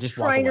 Oh yeah, just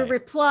walk trying to away.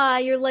 reply.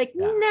 You're like,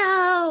 Yeah.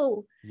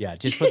 no. Yeah,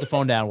 just put the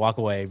phone down, walk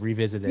away,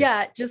 revisit it.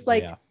 Yeah. Just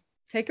like Yeah.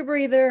 take a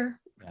breather,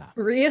 Yeah.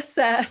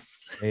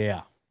 reassess.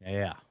 Yeah.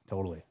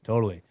 Totally.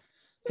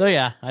 So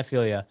yeah, I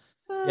feel you.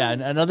 Yeah,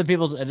 and other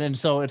people's, and then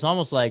so it's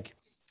almost like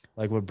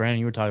what Brandon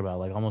you were talking about,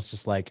 like almost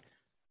just like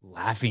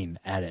laughing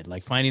at it,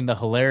 like finding the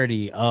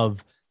hilarity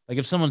of like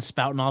if someone's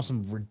spouting off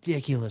some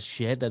ridiculous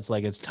shit that's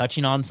like it's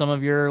touching on some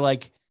of your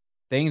like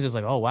things, it's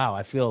like, oh wow,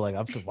 I feel like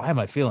why am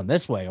I feeling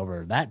this way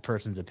over that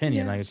person's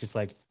opinion? Yeah. Like it's just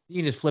like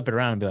you can just flip it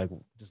around and be like,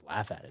 just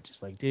laugh at it,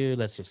 just like, dude,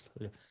 let's just.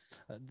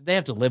 They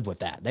have to live with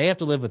that.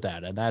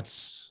 And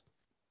that's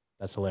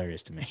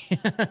hilarious to me.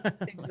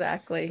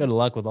 Exactly. Good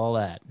luck with all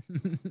that.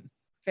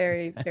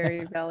 Very,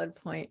 very valid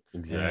points.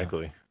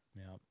 Exactly.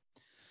 Yeah.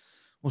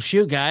 Well,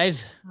 shoot,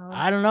 guys. Oh.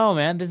 I don't know,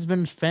 man. This has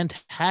been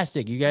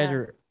fantastic. You guys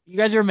are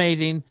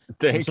amazing.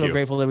 Thank I'm so you.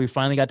 grateful that we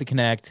finally got to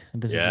connect.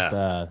 This is just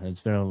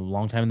it's been a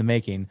long time in the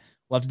making.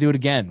 We'll have to do it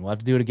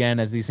again.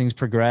 As these things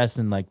progress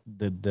and like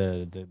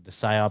the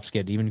psyops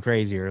get even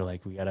crazier.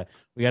 Like we gotta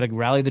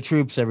rally the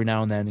troops every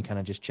now and then and kind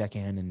of just check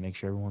in and make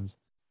sure everyone's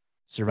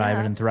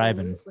surviving and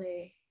thriving.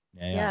 Absolutely.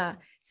 Yeah. Yeah.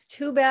 It's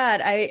too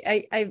bad.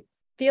 I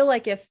feel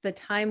like if the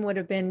time would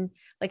have been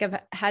like,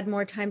 I've had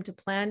more time to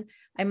plan,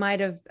 I might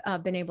have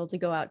been able to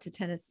go out to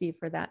Tennessee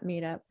for that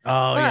meetup.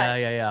 Oh, But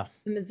yeah.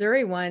 the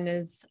Missouri one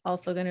is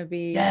also going to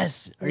be.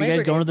 Yes. Are you Labor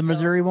guys going to Day, the so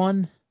Missouri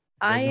one?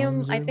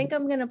 I think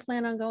I'm going to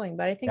plan on going,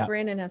 but I think Yeah.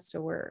 Brandon has to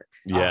work.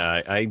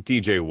 Yeah, I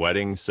DJ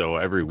weddings, so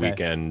every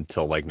weekend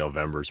till like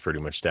November is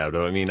pretty much stabbed.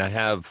 I mean, I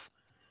have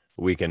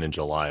a weekend in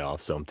July off,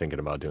 so I'm thinking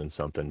about doing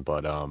something.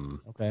 But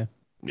Okay.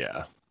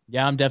 yeah,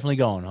 I'm definitely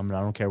going. I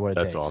don't care what it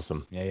takes. that's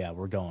awesome. Yeah,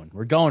 we're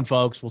going,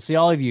 folks. We'll see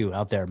all of you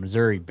out there,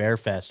 Missouri Bear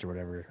Fest or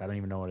whatever. I don't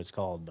even know what it's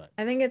called, but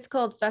I think it's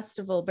called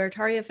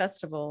Bertaria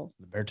Festival.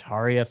 the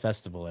Bertaria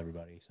Festival,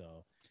 everybody. So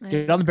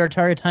get on the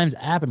Bertaria Times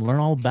app and learn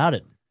all about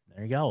it.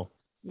 There you go.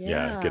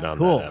 Yeah, get on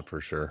Cool. that app for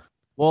sure.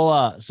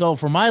 Well, so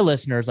for my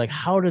listeners, like,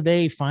 how do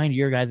they find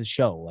your guys'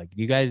 show? Like,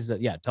 you guys,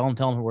 tell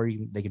them where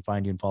they can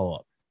find you and follow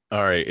up.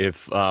 All right. I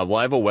have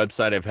a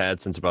website I've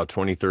had since about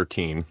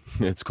 2013.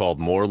 It's called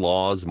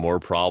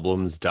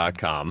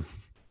morelawsmoreproblems.com.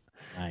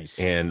 Nice.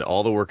 And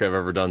all the work I've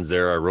ever done is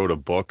there. I wrote a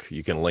book.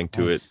 You can link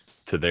to it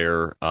to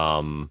their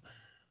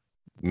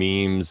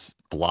memes,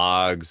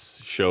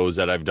 blogs, shows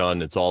that I've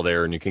done. It's all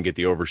there. And you can get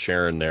the Over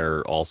Sharon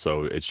there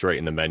also. It's right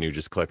in the menu.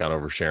 Just click on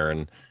Over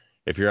Sharon.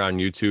 If you're on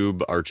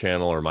YouTube, our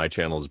channel or my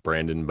channel is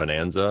Brandon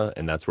Bonanza,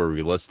 and that's where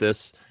we list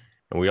this.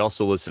 And we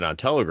also listen on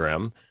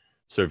Telegram.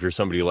 So if you're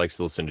somebody who likes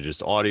to listen to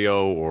just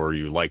audio or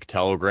you like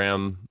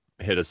Telegram,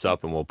 hit us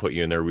up and we'll put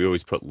you in there. We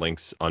always put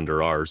links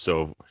under ours.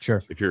 So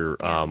Sure. if you're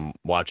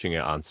watching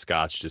it on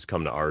Scotch, just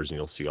come to ours and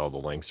you'll see all the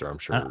links, or I'm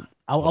sure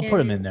I'll put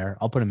them in there.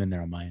 I'll put them in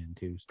there on my end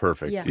too.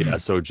 Perfect. Yeah.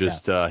 So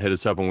just hit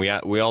us up, and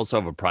we also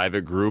have a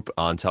private group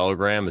on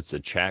Telegram. It's a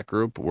chat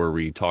group where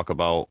we talk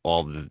about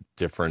all the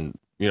different,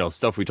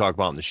 stuff we talk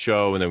about in the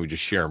show, and then we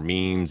just share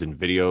memes and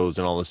videos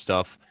and all this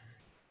stuff.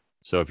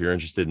 So if you're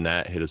interested in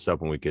that, hit us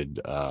up and we could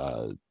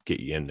get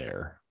you in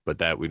there. But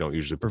that we don't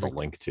usually put a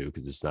link to,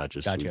 because it's not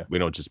just we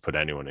don't just put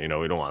anyone. We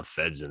don't want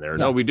feds in there.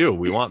 No, we do.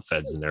 We want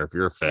feds in there. If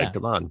you're a fed,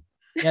 come on.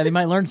 Yeah, they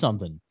might learn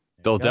something.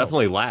 They'll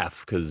definitely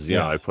laugh because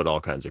I put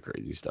all kinds of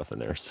crazy stuff in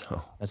there. So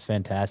that's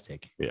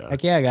fantastic. Yeah.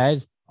 Heck yeah,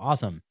 guys.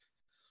 Awesome.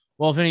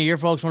 Well, if any of your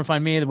folks want to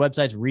find me, the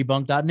website's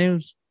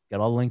rebunked.news.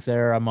 Got all the links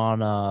there. I'm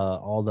on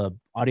all the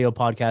audio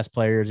podcast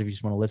players if you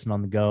just want to listen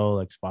on the go,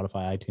 like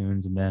Spotify,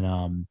 iTunes. And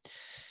then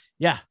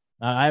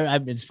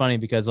it's funny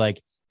because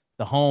like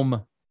the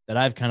home that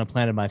I've kind of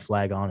planted my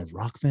flag on is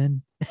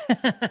Rockfin.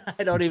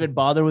 I don't even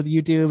bother with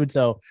YouTube. And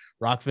so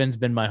Rockfin's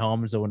been my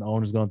home. And so when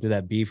Owen was going through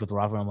that beef with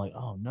Rockfin, I'm like,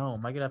 oh no,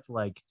 am I gonna have to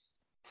like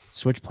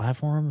switch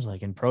platforms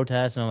like in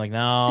protest? And I'm like,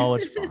 no,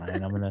 it's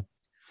fine. I'm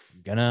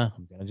gonna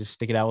just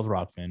stick it out with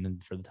Rockfin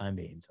and for the time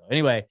being. So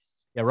anyway,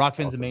 yeah,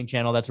 Rockfin's the main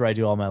channel. That's where I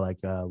do all my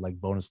like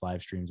bonus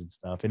live streams and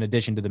stuff, in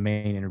addition to the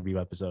main interview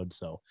episodes.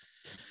 So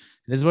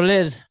it is what it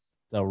is.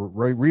 So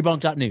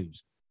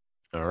rebunked.news.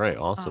 All right.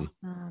 Awesome.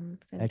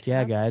 Heck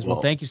yeah, guys.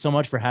 Well, thank you so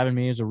much for having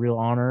me. It was a real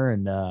honor,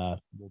 and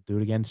we'll do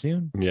it again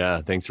soon.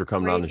 Yeah. Thanks for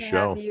coming on the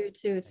show. Have you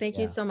too. Thank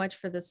you so much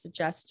for the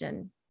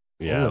suggestion.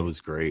 Yeah, it was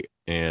great.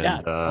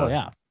 And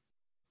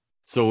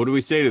so what do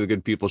we say to the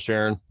good people,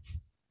 Sharon?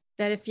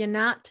 That if you're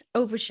not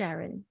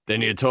oversharing,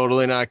 then you're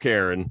totally not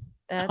caring.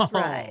 That's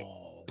right.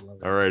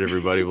 All right,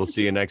 everybody. We'll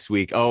see you next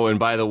week. Oh, and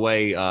by the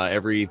way,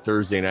 every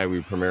Thursday night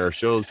we premiere our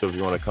shows. So if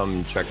you want to come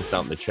and check us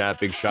out in the chat,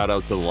 big shout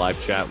out to the live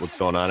chat. What's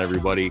going on,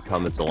 everybody?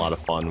 Come. It's a lot of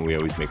fun. We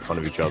always make fun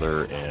of each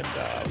other, and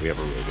we have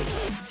a really good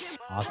time.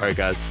 Awesome. All right,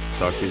 guys.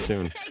 Talk to you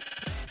soon.